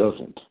when she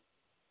doesn't.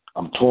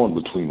 I'm torn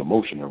between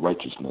emotion and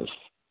righteousness.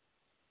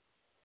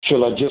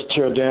 Shall I just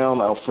tear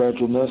down our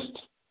fragile nest?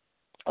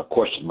 I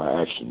question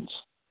my actions.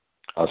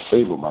 I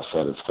savor my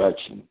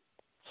satisfaction.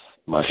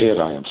 My head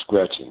I am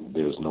scratching.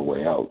 There's no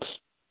way out.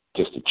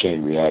 Just a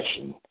chain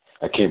reaction.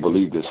 I can't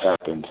believe this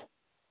happened.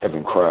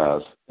 Heaven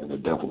cries and the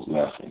devil's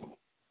laughing.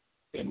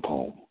 In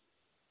poem.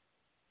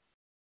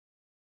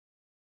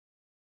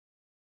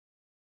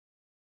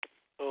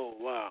 Oh,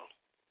 wow.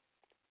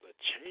 The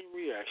chain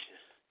reaction.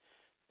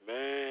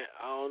 Man,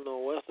 I don't know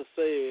what else to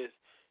say. Is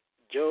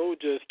Joe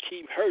just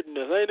keep hurting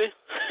us, ain't he?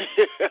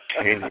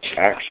 Chain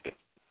reaction.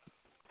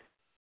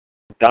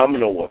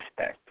 Domino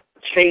effect.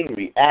 Chain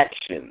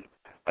reaction.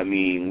 I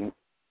mean,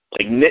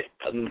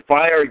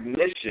 fire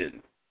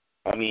ignition.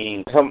 I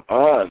mean, come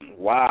on.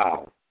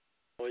 Wow.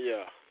 Oh,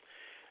 yeah.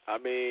 I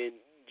mean,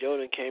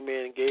 Jordan came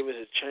in and gave us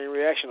a chain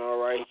reaction, all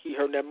right. He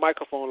heard that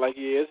microphone like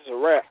he is. It's a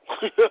rap.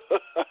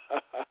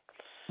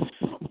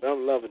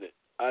 I'm loving it.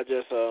 I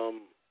just,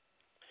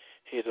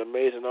 he's an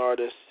amazing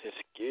artist. His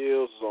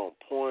skills is on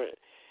point.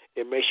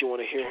 It makes you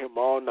want to hear him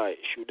all night.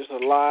 Shoot, this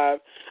is live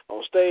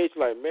on stage.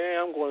 Like, man,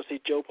 I'm going to see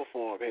Joe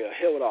perform here.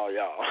 Hell with all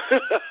y'all.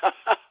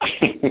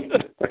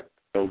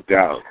 No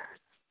doubt.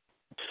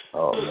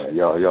 Oh man,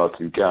 y'all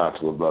too kind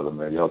to a brother,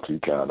 man. Y'all too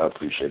kind. I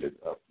appreciate it.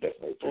 I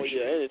definitely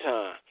appreciate it. Oh yeah,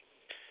 anytime.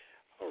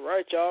 All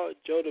right, y'all.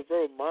 Joe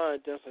DeVoe,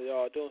 Mind Dancer,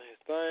 y'all doing his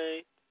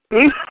thing.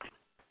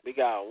 We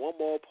got one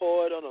more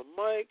poet on the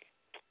mic.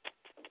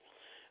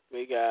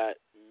 We got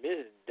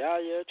Miss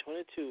Dahlia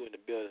 22 in the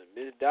building.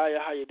 Miss Dahlia,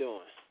 how you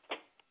doing?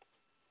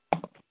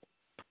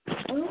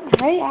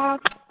 Hey, y'all.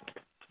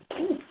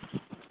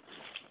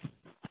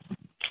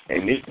 Hey,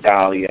 Miss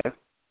Dahlia.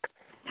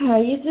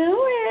 How you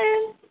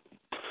doing?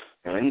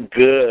 I'm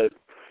good.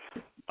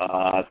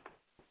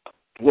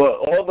 Well,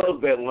 all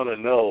those that want to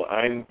know,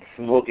 I'm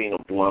smoking a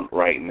blunt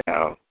right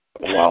now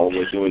while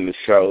we're doing the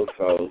show,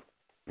 so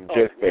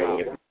just bear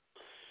with me.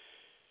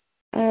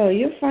 Oh,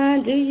 you're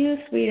fine. Do you,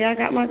 sweetie? I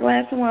got my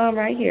glass of wine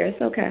right here.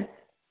 It's okay.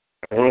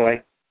 All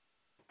right.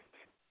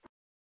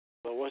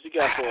 So what you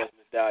got for us,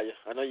 Miss Dahlia?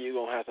 I know you're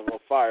going to have some more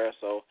fire,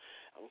 so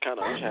I'm kind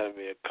of having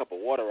me a cup of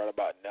water right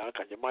about now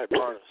because you might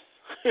burn us.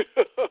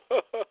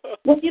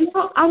 Well,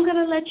 I'm going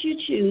to let you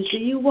choose. Do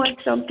you want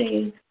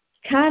something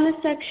kind of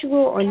sexual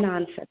or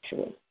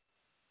non-sexual?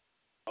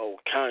 Oh,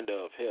 kind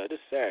of. Hell, this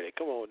Saturday.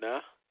 Come on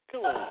now.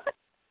 Come on.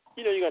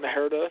 You know you're going to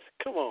hurt us.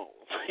 Come on.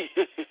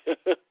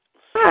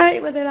 All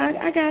right, well, then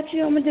I got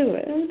you. I'm going to do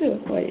it. I'm going to do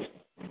it for you.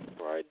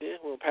 All right, then.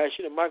 We'll pass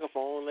you the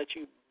microphone and let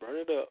you burn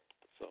it up.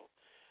 So,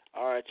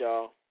 all right,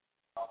 y'all.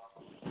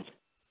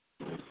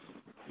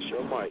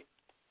 Sure, Mike.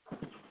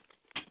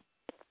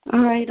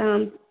 All right,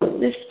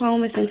 this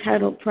poem is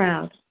entitled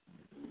Proud.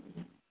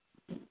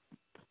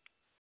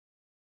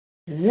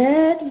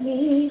 Let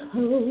me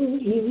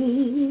hold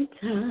you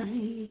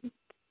tight,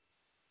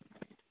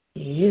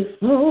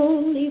 if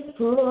only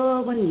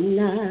for one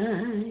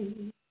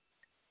night.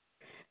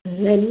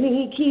 Let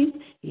me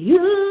keep you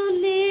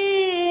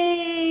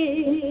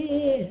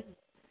near,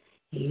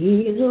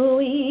 either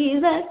way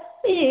that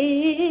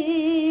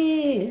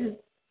is.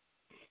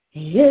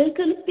 It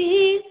could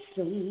be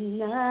so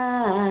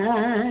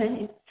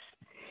nice,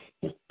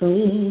 if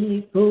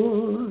only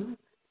for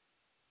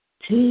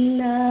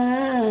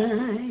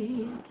tonight.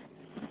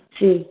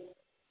 See,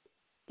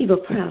 you were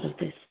proud of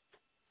this.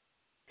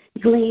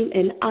 Gleam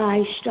in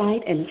eye,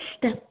 stride, and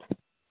step,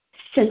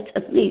 scent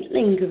of me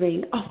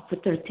lingering off the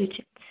third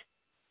digits.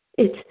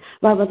 It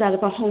rivals out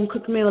of a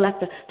home-cooked meal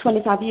after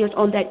 25 years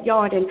on that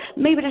yard, and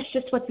maybe that's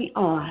just what we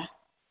are.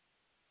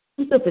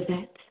 I'm good with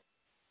that.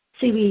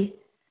 See, we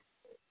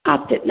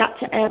opted not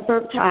to add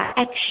verb to our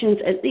actions,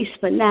 at least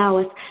for now,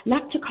 as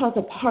not to cause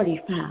a party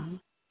foul.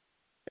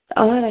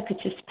 Thought I could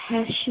just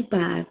pass you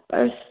by.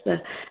 First the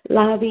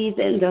lobby,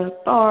 then the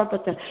bar,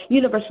 but the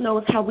universe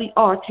knows how we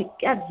are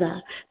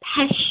together.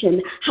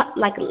 Passion, hot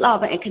like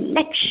lava, and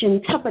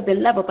connection, tougher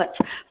than leather, but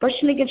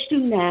brushing against you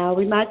now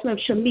reminds me of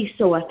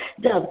chamiso or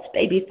Dove's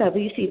baby feather.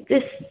 You see,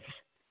 this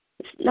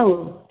is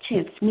no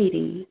chance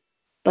meeting,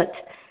 but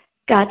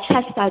God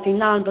chastising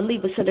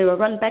non-believers so they will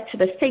run back to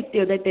the safety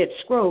of their dead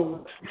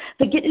scrolls,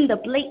 forgetting the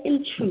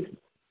blatant truth.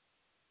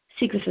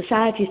 Secret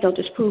societies don't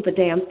disprove a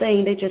damn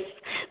thing. They just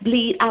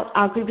bleed out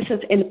our grievances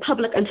in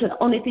public until the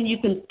only thing you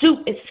can do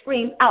is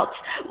scream out,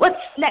 what's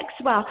next,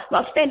 while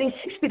standing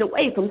 6 feet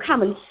away from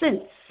common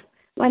sense.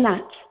 Why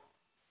not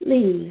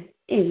lean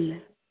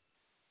in?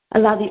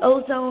 Allow the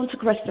ozone to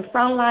caress the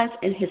frown lines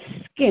in his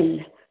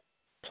skin.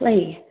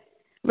 Play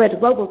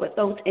Red Rover with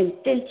those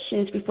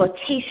intentions before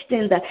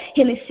tasting the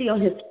Hennessy on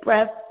his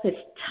breath, his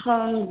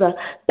tongue, the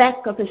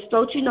back of his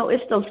throat. You know,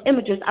 it's those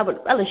images I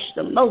would relish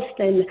the most,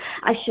 and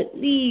I should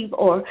leave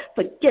or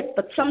forget.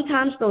 But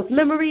sometimes those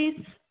memories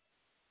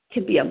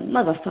can be a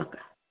motherfucker.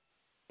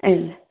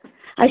 And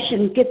I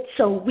shouldn't get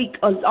so weak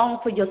or long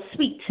for your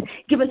sweet,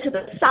 given to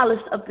the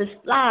solace of this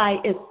lie,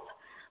 if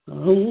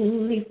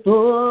only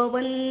for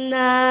one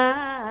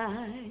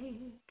night.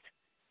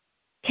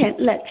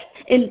 Can't let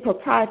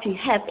impropriety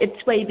have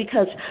its way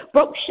because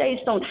broke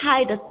shades don't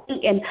hide a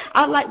thing, and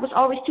our light was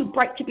always too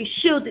bright to be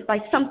shielded by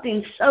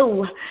something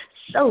so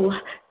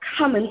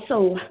common.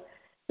 So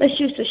let's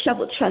use the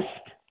shovel trust,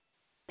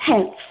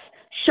 pants,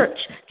 shirts,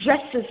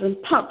 dresses,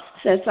 and pumps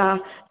as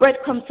our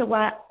breadcrumbs to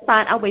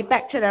find our way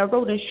back to the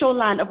eroding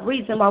shoreline of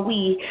reason while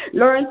we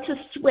learn to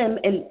swim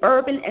in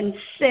bourbon and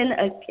sin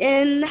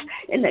again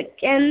and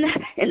again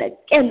and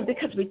again,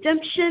 because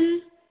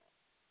redemption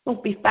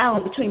won't be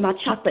found between my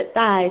chocolate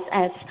thighs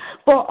as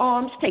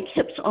forearms take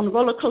hips on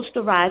roller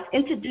coaster rides,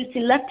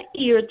 introducing left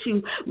ear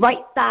to right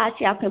thigh.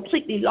 See, I've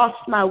completely lost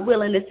my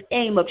will in this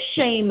game of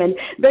shame and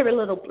very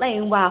little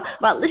blame while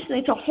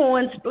listening to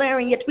horns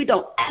blaring, yet we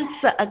don't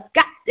answer a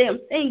goddamn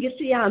thing. You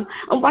see, I'm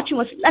watching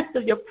what's left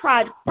of your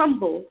pride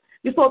crumble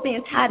before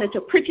being tied into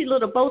pretty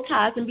little bow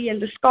ties and being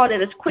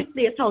discarded as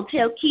quickly as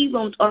hotel key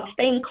rooms on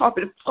stained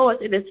carpeted floors.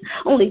 It is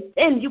only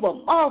then you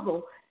will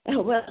marvel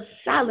and where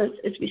silence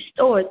is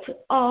restored to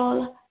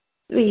all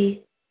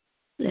 3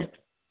 lips.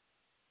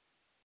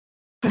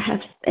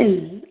 Perhaps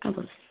then I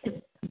will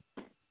sip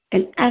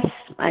and ask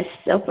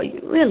myself, are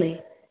you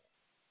really,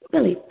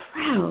 really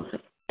proud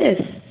of this?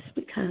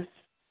 Because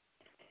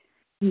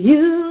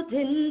you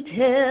didn't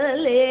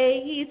tell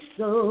it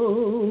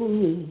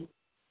so,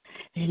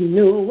 and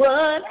no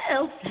one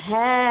else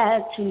had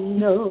to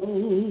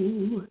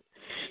know.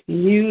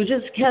 You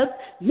just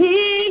kept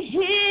me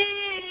here.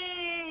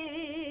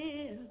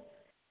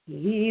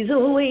 Ease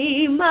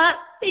away my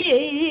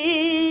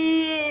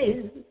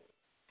fears.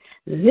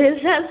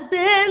 This has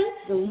been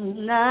so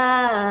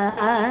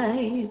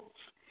nice.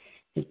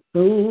 It's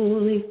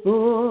only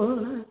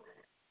for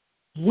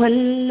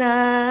one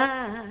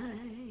night.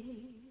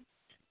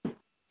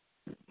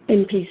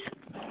 In peace.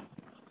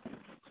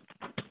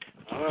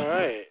 All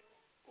right.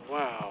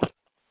 Wow.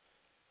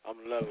 I'm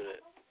loving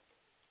it.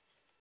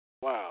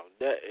 Wow.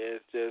 That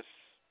is just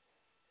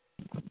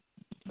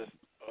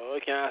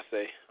what can I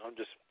say? I'm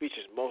just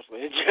speechless mostly.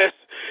 It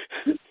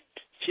just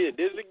she did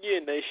it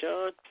again,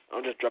 Nashawn.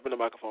 I'm just dropping the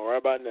microphone right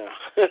about now.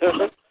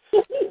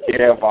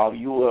 Yeah, while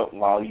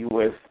you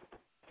were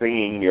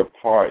singing your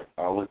part,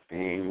 I was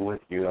singing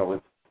with you. I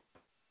was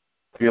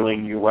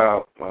feeling you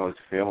out. I was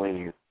feeling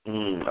you.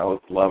 I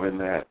was loving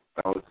that.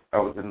 I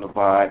was in the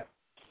vibe.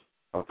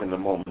 I was in the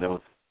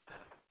moment.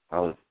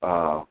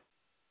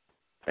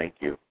 Thank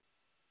you.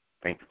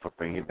 Thank you for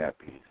bringing that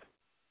piece.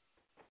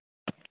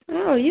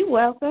 Oh, you're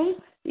welcome.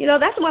 You know,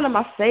 that's one of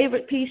my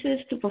favorite pieces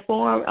to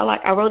perform.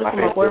 I wrote it for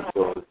my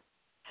boyfriend.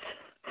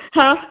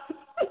 Huh?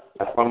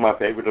 That's one of my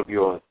favorite of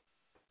yours.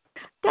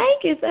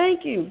 Thank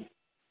you.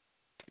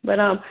 But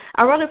I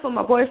wrote it for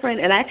my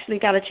boyfriend, and I actually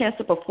got a chance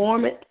to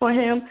perform it for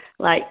him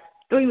like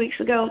 3 weeks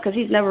ago because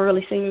he's never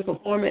really seen me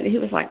perform it, and he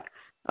was like,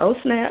 "Oh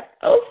snap,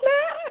 oh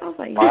snap!" I was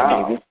like,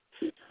 "Yeah, baby."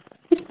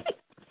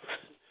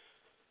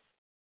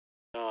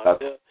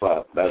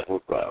 That's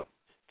what's up.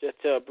 Just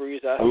tell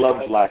Breeze I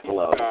love black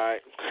love. All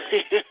right.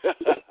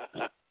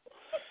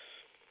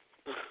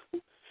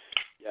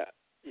 Yeah,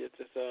 it's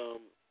just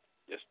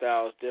your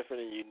style is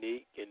different and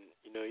unique, and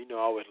you know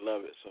I always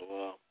love it.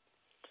 So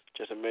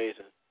just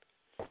amazing.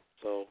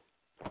 So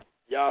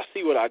y'all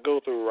see what I go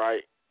through,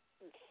 right?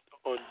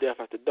 On Death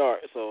After Dark.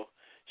 So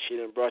she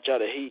done brought y'all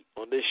the heat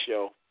on this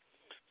show.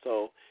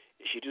 So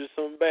if she do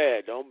something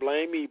bad, don't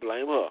blame me,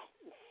 blame her.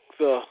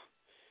 So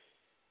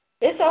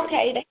it's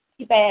okay. They can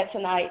be bad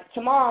tonight.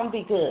 Tomorrow I'll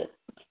be good.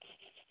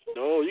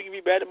 No, you can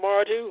be bad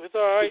tomorrow too. It's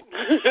all right.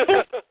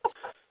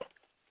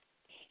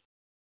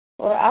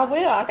 Well, I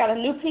will. I got a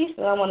new piece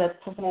that I want to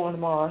perform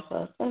tomorrow,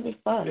 so it's gonna be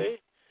fun.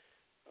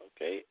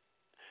 Okay.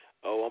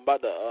 Oh, I'm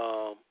about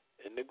to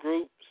in the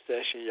group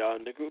session, y'all,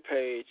 in the group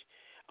page.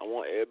 I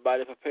want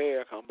everybody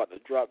prepared. I'm about to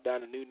drop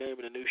down a new name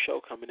and a new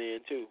show coming in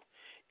too.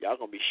 Y'all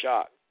gonna be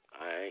shocked.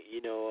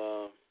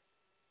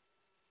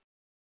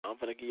 I'm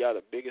gonna give y'all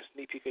the biggest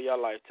sneak peek of y'all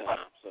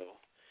lifetime. So,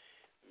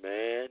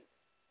 man,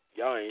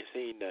 y'all ain't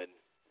seen nothing.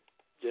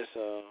 Just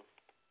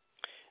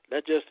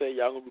let's just say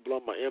y'all gonna be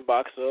blowing my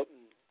inbox up,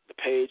 and the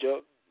page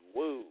up.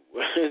 Woo!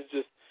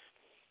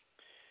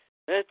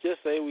 Let's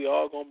just say we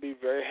all gonna be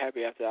very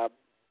happy after I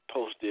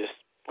post this.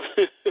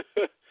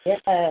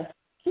 Yeah.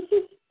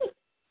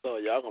 So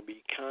y'all gonna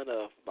be kind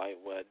of like,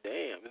 well,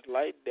 damn, it's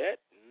like that.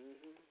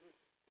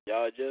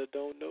 Y'all just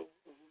don't know.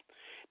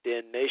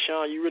 Then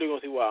Nashawn, you really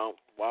gonna see why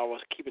I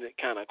was keeping it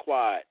kind of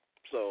quiet.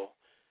 So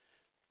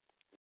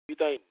you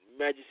think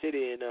Magic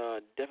City and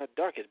Death After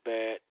Dark is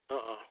bad?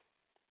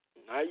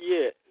 Not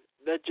yet.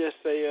 Let's just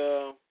say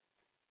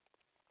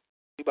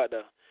we about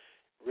to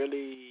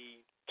really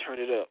turn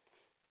it up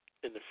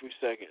in a few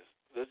seconds.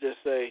 Let's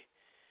just say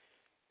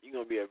you're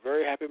gonna be a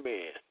very happy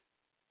man.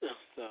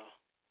 So.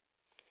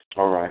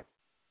 All right.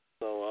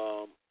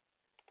 So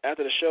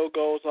after the show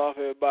goes off,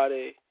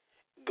 everybody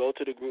go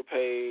to the group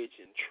page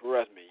and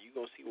trust me, you're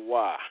gonna see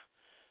why.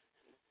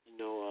 You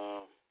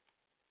know,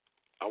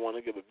 I want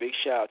to give a big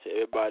shout out to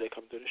everybody that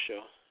come to the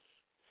show.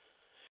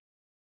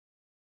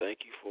 Thank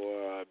you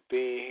for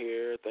being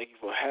here. Thank you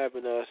for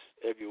having us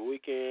every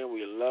weekend.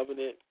 We're loving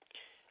it.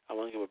 I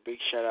want to give a big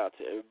shout out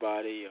to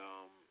everybody.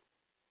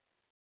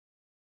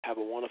 Have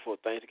a wonderful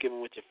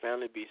Thanksgiving with your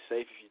family. Be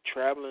safe if you're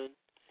traveling.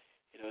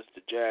 You know, it's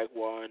the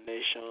Jaguar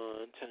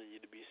Nation telling you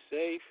to be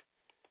safe.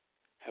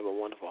 Have a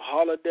wonderful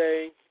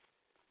holiday.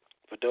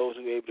 For those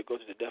who are able to go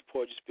to the Deaf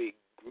Poetry Speak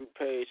group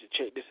page and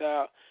check this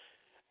out,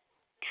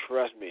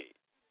 trust me,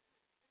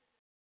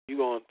 you're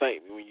going to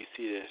thank me when you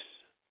see this.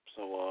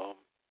 So,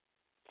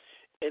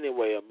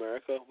 anyway,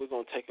 America, we're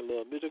going to take a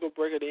little musical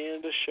break at the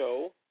end of the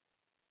show.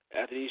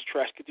 After these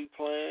tracks get through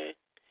playing,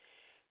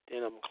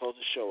 then I'm going to close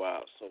the show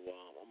out. So,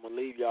 I'm going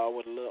to leave y'all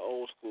with a little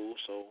old school.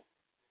 So,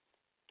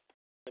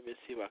 let me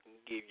see if I can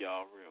give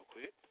y'all real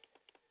quick.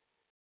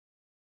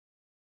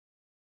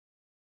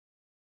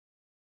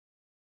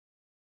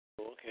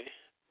 Okay,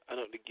 I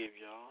know what to give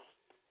y'all.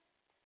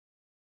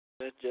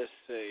 Let's just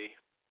say,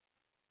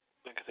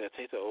 like I said,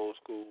 taste of old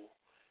school.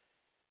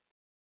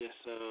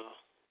 Just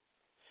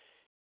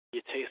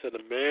your taste of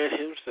the man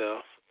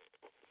himself.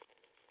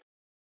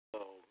 So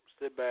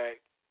sit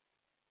back,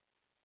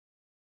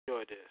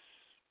 enjoy this.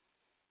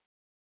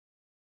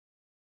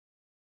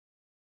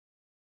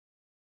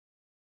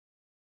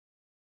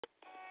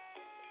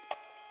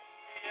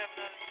 You have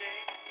another day.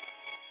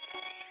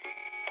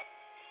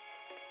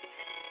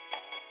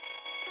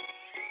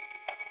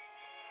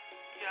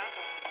 Yeah, I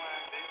know why,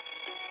 baby.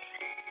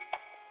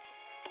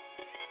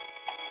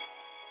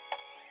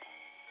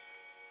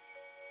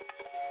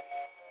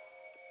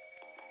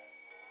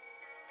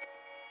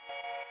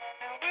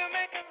 And we're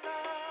making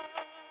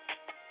love.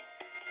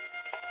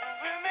 And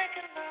we're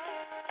making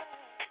love.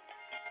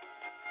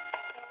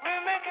 And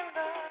we're making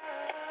love.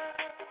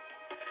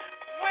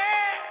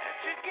 Where'd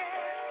you get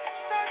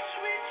such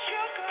sweet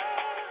sugar?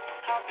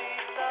 I'll be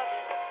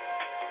loving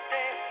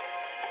there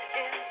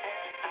in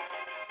that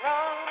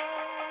wrong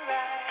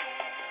right.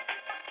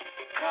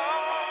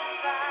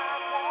 'Cause I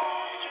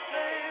want you,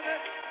 baby,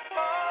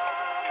 for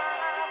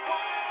my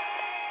wife.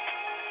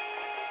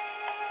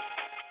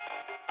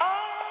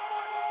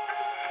 Oh,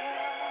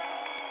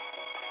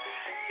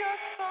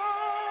 you're so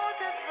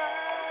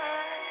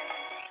divine.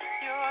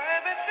 You're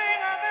everything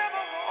I've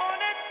ever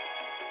wanted.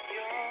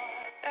 You're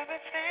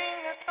everything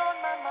that's on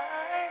my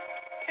mind.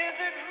 Is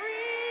it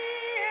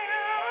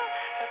real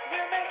that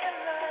we're making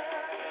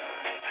love?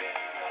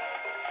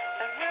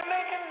 That we're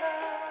making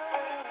love?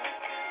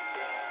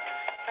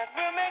 That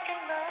we're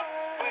making love?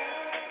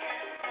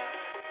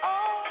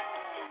 Oh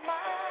my,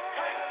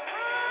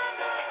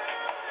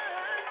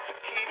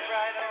 keep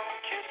right on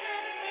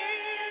kissing me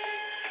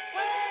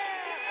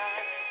when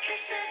I'm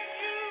kissing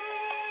you.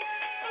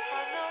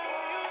 I know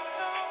you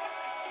know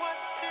what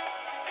this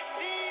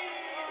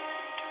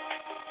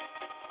means.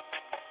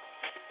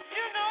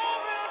 You know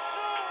real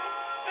soon,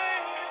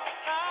 baby,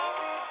 I'll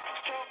be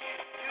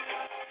stroking you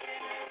up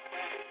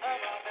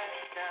and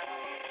down,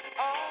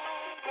 all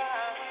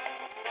right.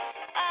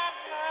 I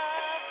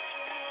love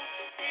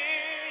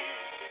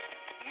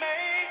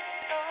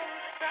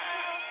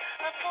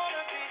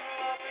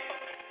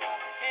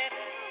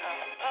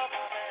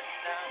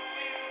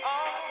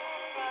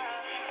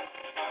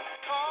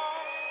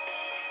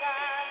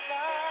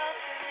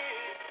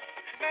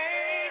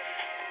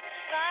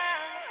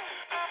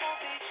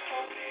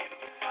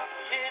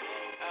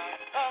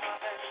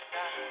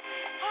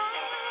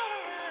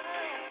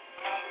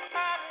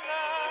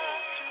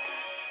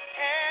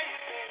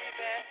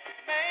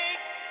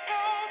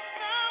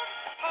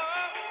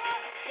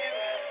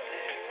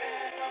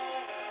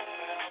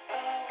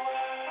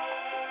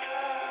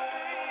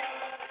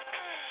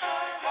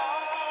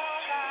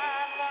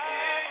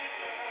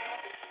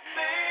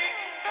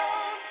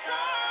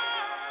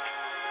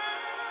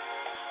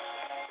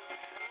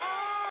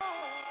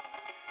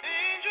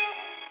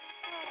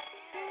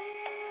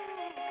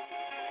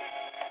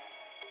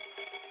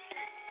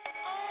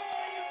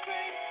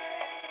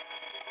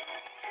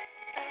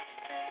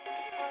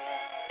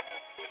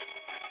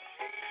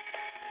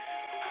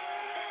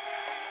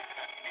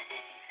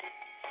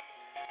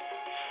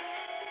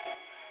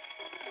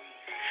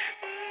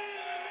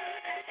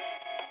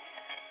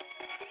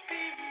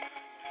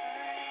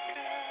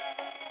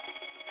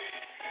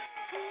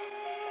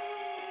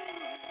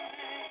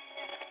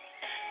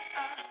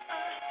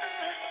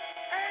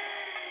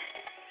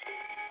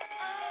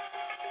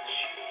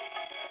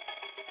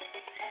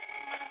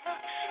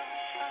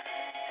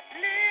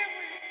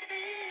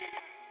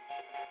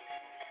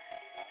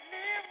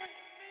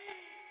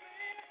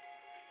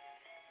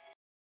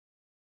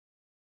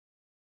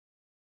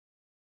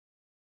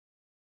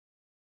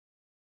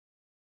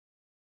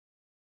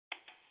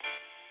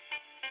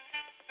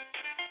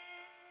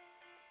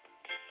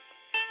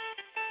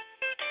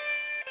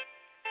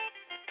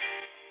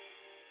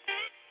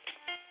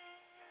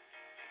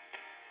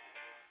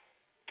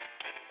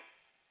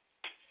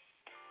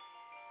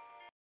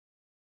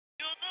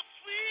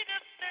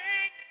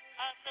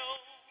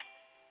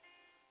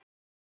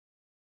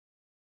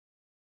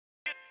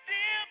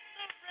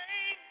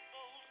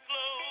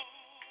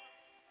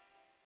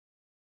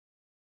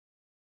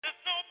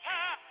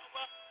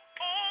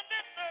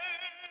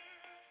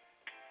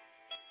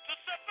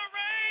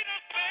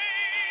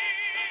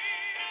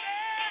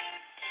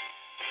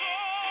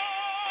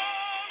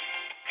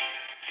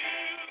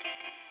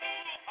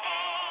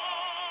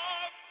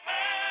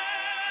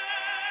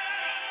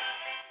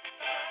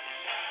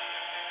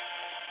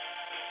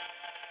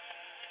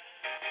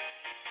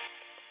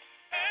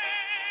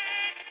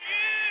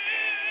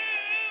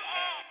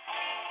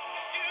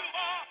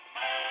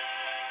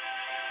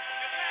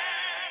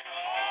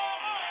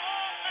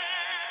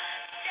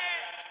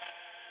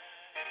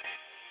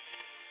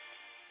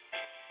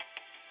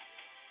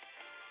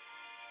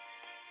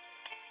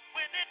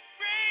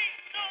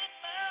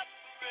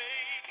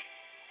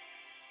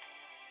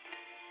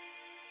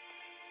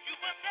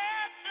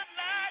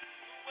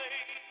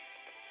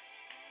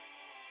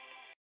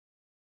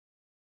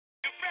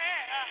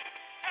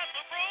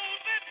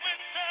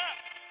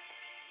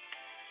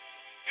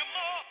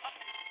more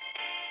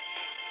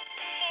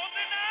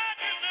than I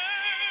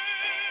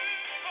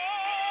deserve.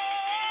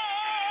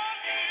 Oh,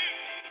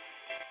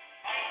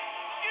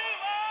 you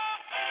are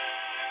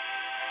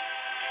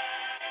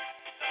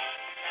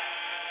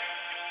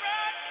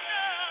brighten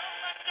up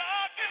my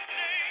darkest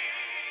day.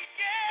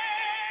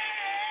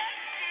 Yeah,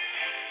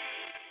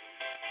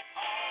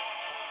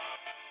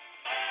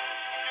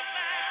 you're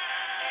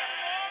mine,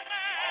 all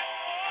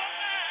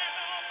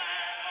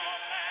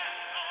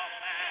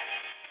mine.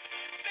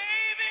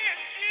 Baby,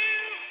 it's you.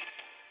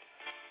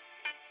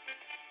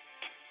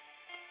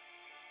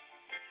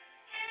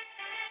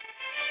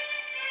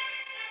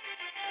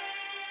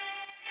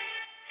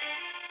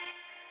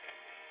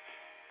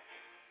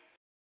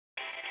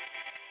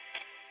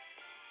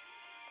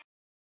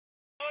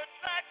 Words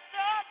like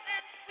soft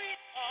and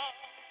sweet are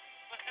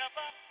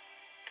forever.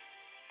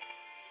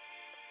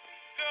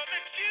 Girl,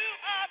 it's you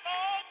I've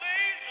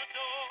always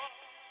adored.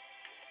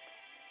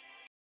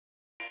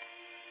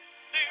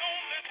 They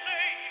only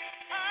say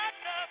I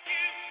love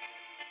you,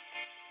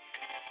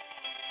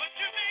 but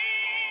you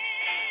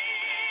mean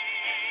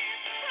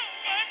so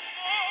much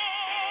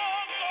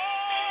more.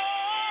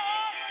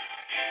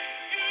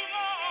 You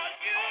are,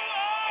 you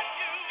are,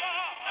 you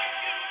are,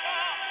 you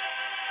are.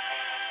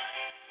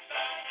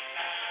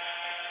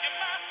 You're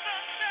my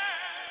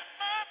sunshine,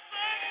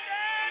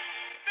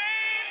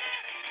 baby,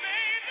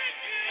 baby,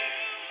 you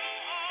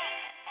are.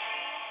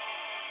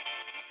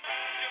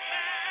 You're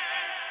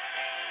mine,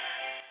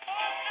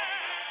 all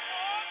mine,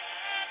 all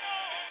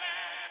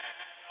mine,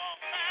 all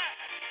mine.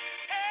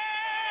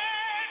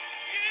 Hey,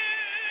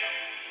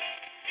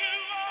 you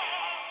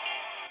are.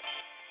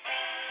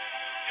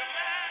 You're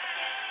mine,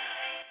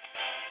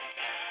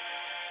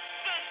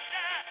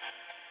 sunshine,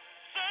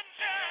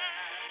 sunshine,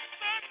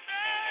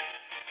 sunshine,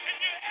 and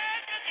you're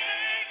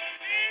everything to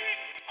me.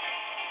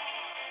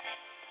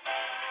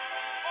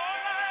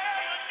 All I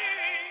ever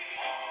need.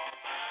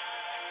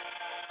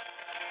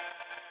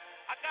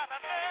 I gotta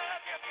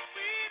love you,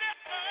 sweet and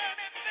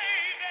honey,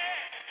 baby.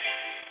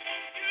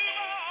 You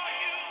are,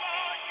 you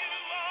are, you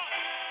are.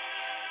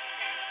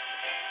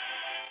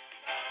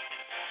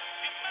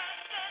 You're my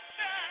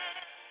sunshine,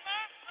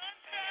 my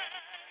sunshine,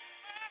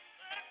 my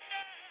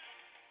sunshine.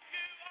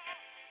 You are.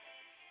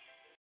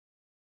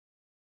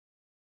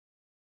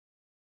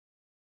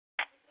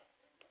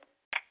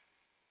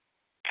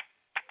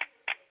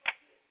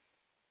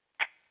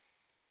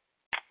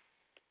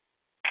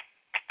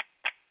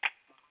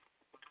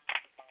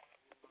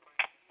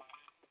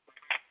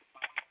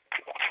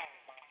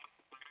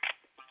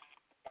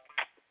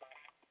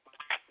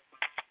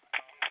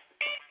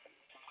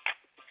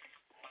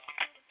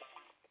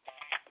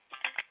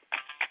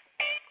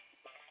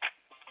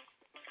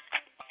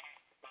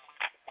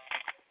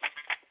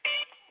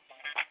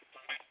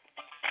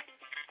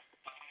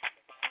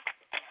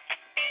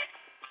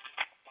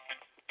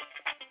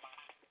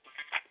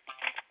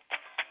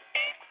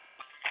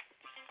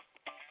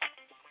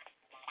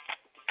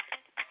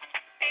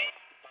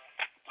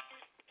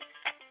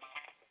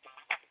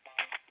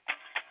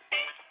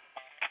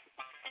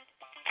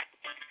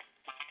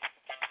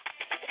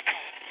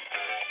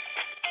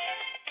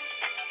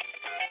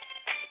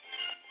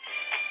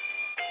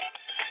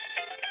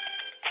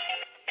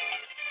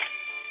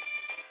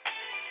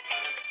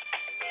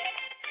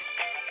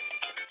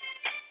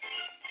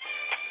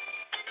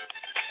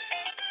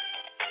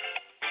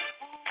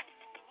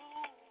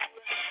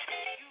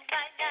 You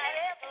might not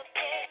ever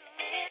get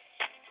rich,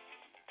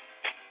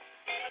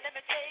 but let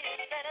me tell you,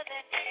 it's better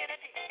than digging a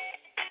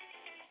ditch.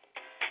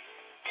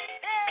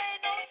 There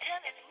ain't no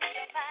telling who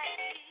you might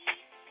be,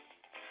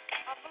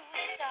 a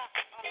movie star,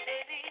 or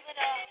maybe even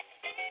a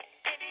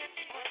Indian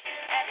chief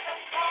at the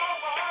car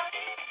wash,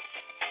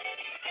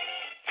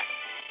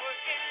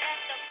 working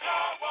at the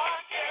car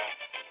wash. Yeah.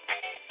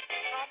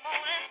 Come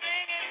on and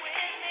sing it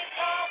with me,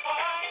 car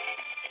wash.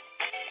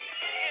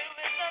 Sing it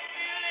with the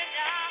feeling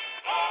now,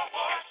 car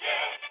wash.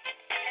 Yeah.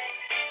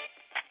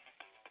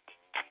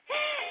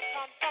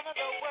 Some of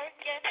the work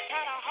gets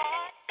kinda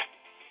hard.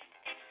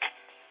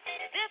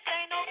 This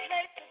ain't no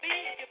place to be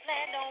if you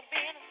plan on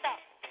being a star.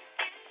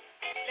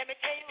 Let me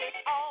tell you, it's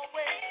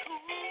always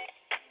cool.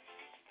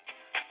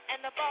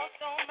 And the boss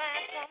don't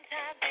mind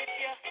sometimes if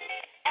you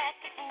act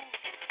the fool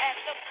at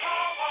the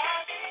car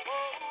wash.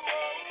 Whoa,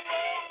 whoa,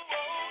 whoa,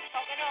 whoa.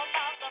 Talking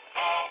about the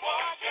car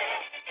wash.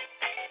 Yeah.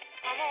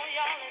 Come on,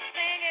 y'all, and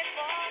sing it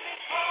for me.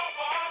 Car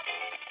wash.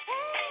 Woo,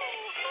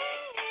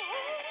 woo,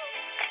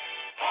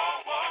 woo. Car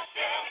wash.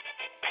 Yeah.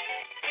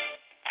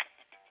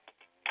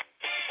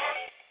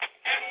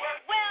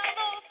 Well,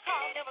 those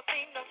cars never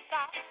seem to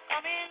stop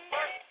coming.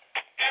 Work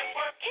and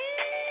work.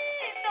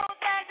 Keep those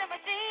bags and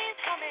machines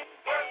coming.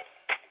 Work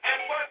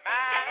and work.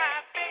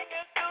 My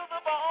fingers to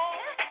the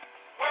bone.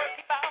 Work.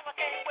 If I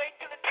can't wait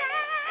till the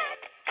time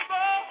to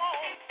go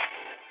home.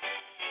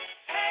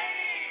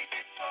 Hey,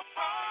 it's a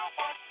car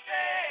wash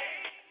day.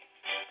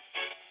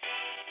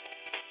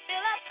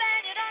 Fill up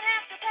and you don't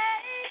have to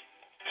pay.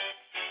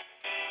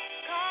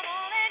 Come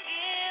on and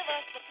give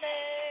us the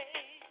play.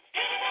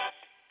 Give it up.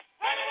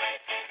 Right away,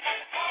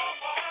 let's car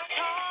wash.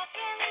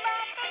 Talking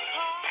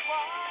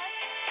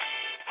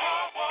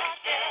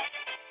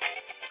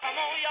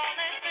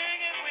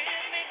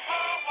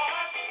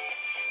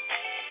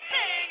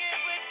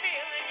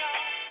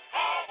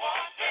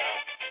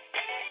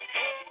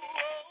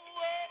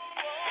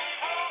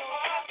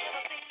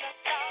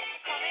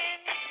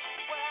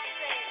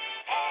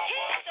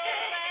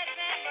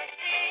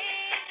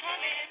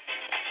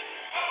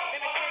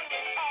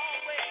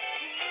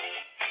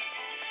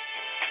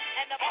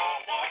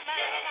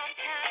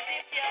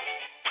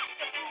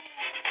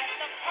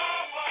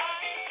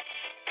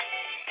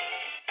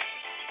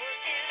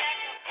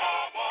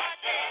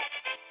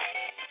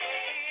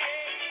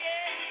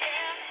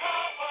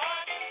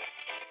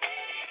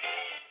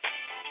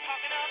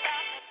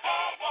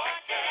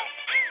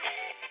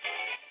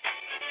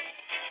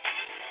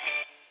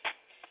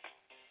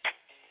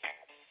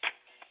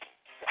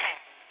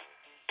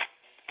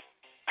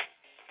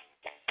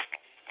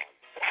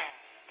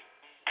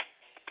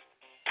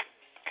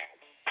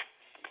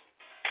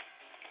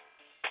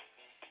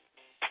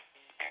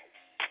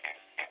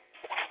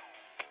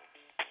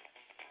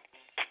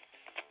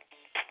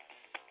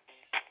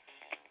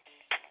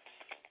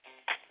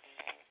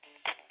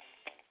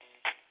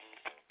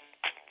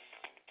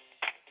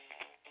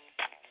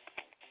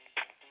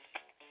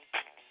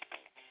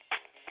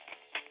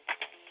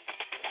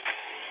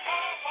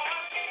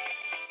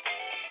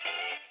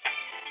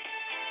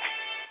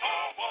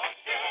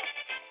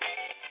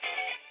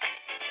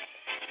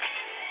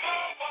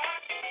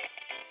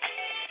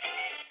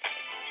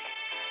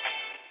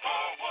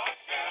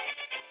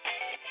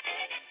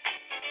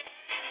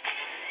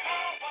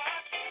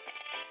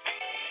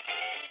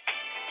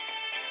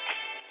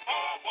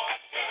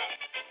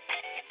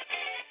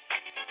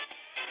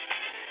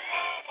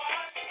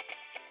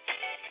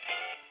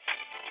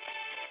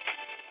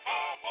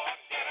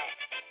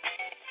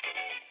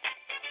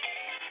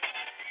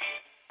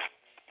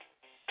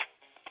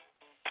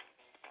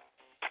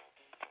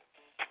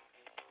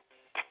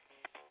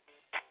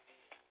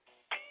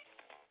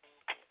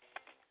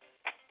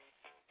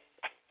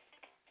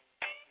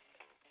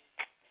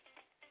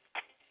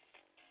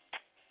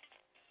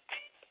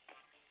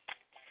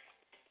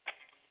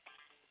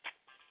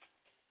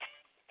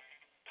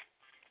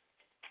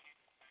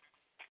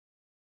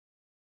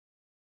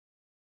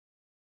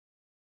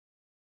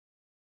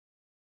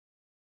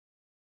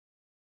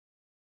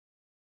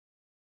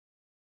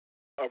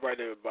All right,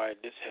 everybody.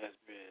 This has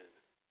been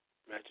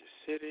Magic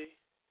City.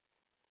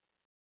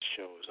 The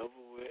show is over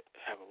with.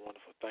 Have a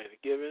wonderful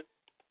Thanksgiving.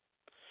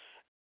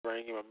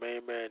 Bring in my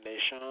main man,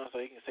 Nashawn, so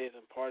he can say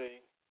some parting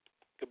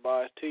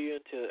goodbyes to you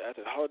until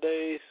after the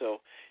holidays.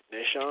 So,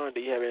 Nashawn, do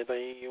you have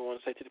anything you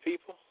want to say to the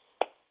people?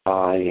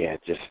 Yeah,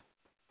 just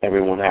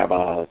everyone have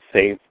a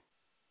safe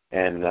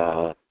and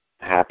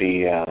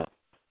happy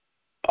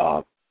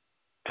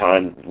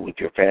time with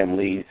your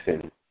families,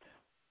 and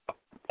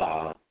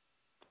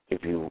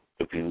if you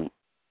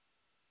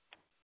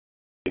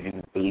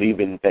believe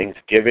in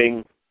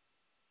Thanksgiving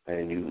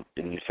and you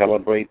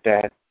celebrate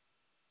that,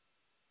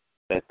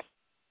 that's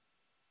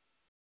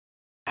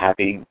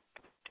happy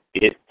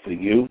it for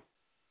you.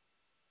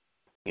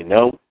 You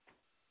know,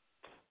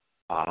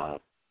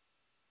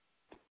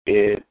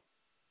 the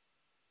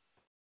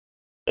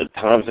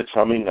times are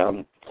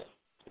coming.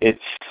 It's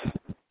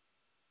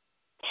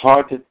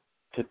hard to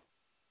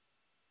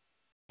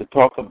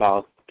talk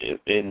about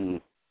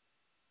in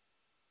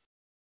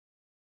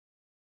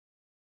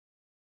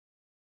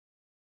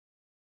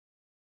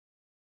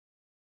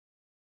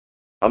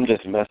I'm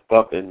just messed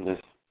up in this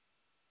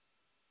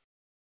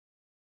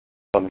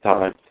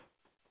sometimes.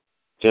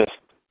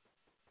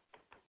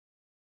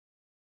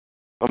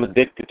 I'm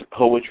addicted to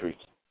poetry.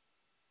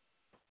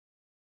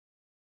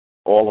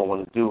 All I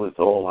want to do is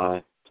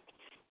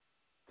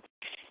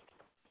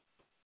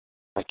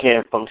I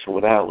can't function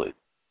without it.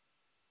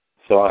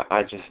 So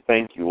I just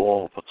thank you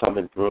all for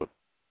coming through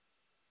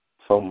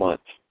so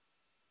much.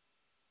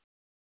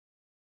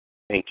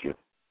 Thank you.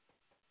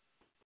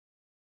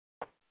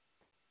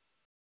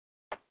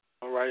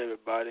 All right,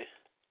 everybody.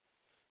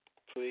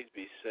 Please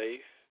be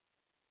safe.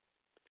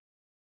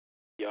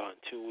 Y'all in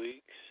 2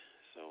 weeks.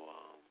 So,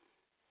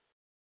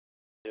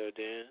 till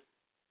then,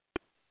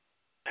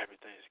 happy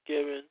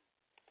Thanksgiving.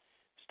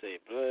 Stay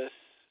blessed.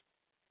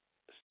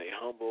 Stay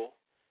humble.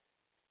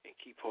 And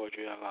keep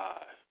poetry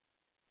alive.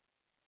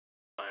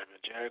 I am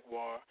the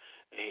Jaguar,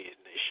 and he is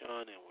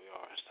Nashawn, and we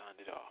are signed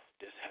it off.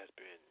 This has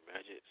been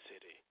Magic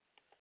City.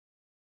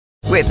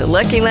 With the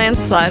Lucky Land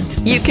Slots,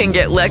 you can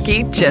get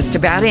lucky just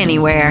about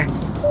anywhere.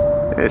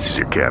 This is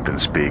your captain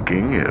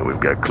speaking. We've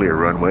got clear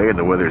runway and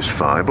the weather's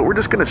fine, but we're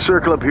just going to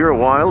circle up here a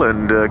while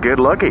and get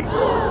lucky.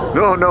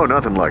 No,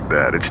 nothing like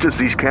that. It's just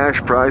these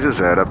cash prizes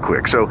add up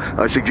quick. So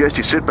I suggest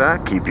you sit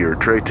back, keep your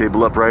tray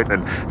table upright,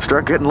 and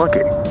start getting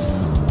lucky.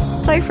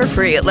 Play for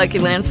free at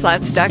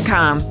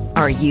LuckyLandSlots.com.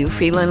 Are you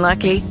feeling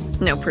lucky?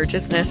 No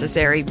purchase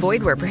necessary.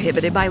 Void where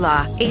prohibited by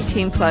law.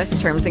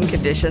 18+ terms and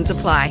conditions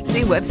apply.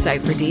 See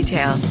website for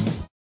details.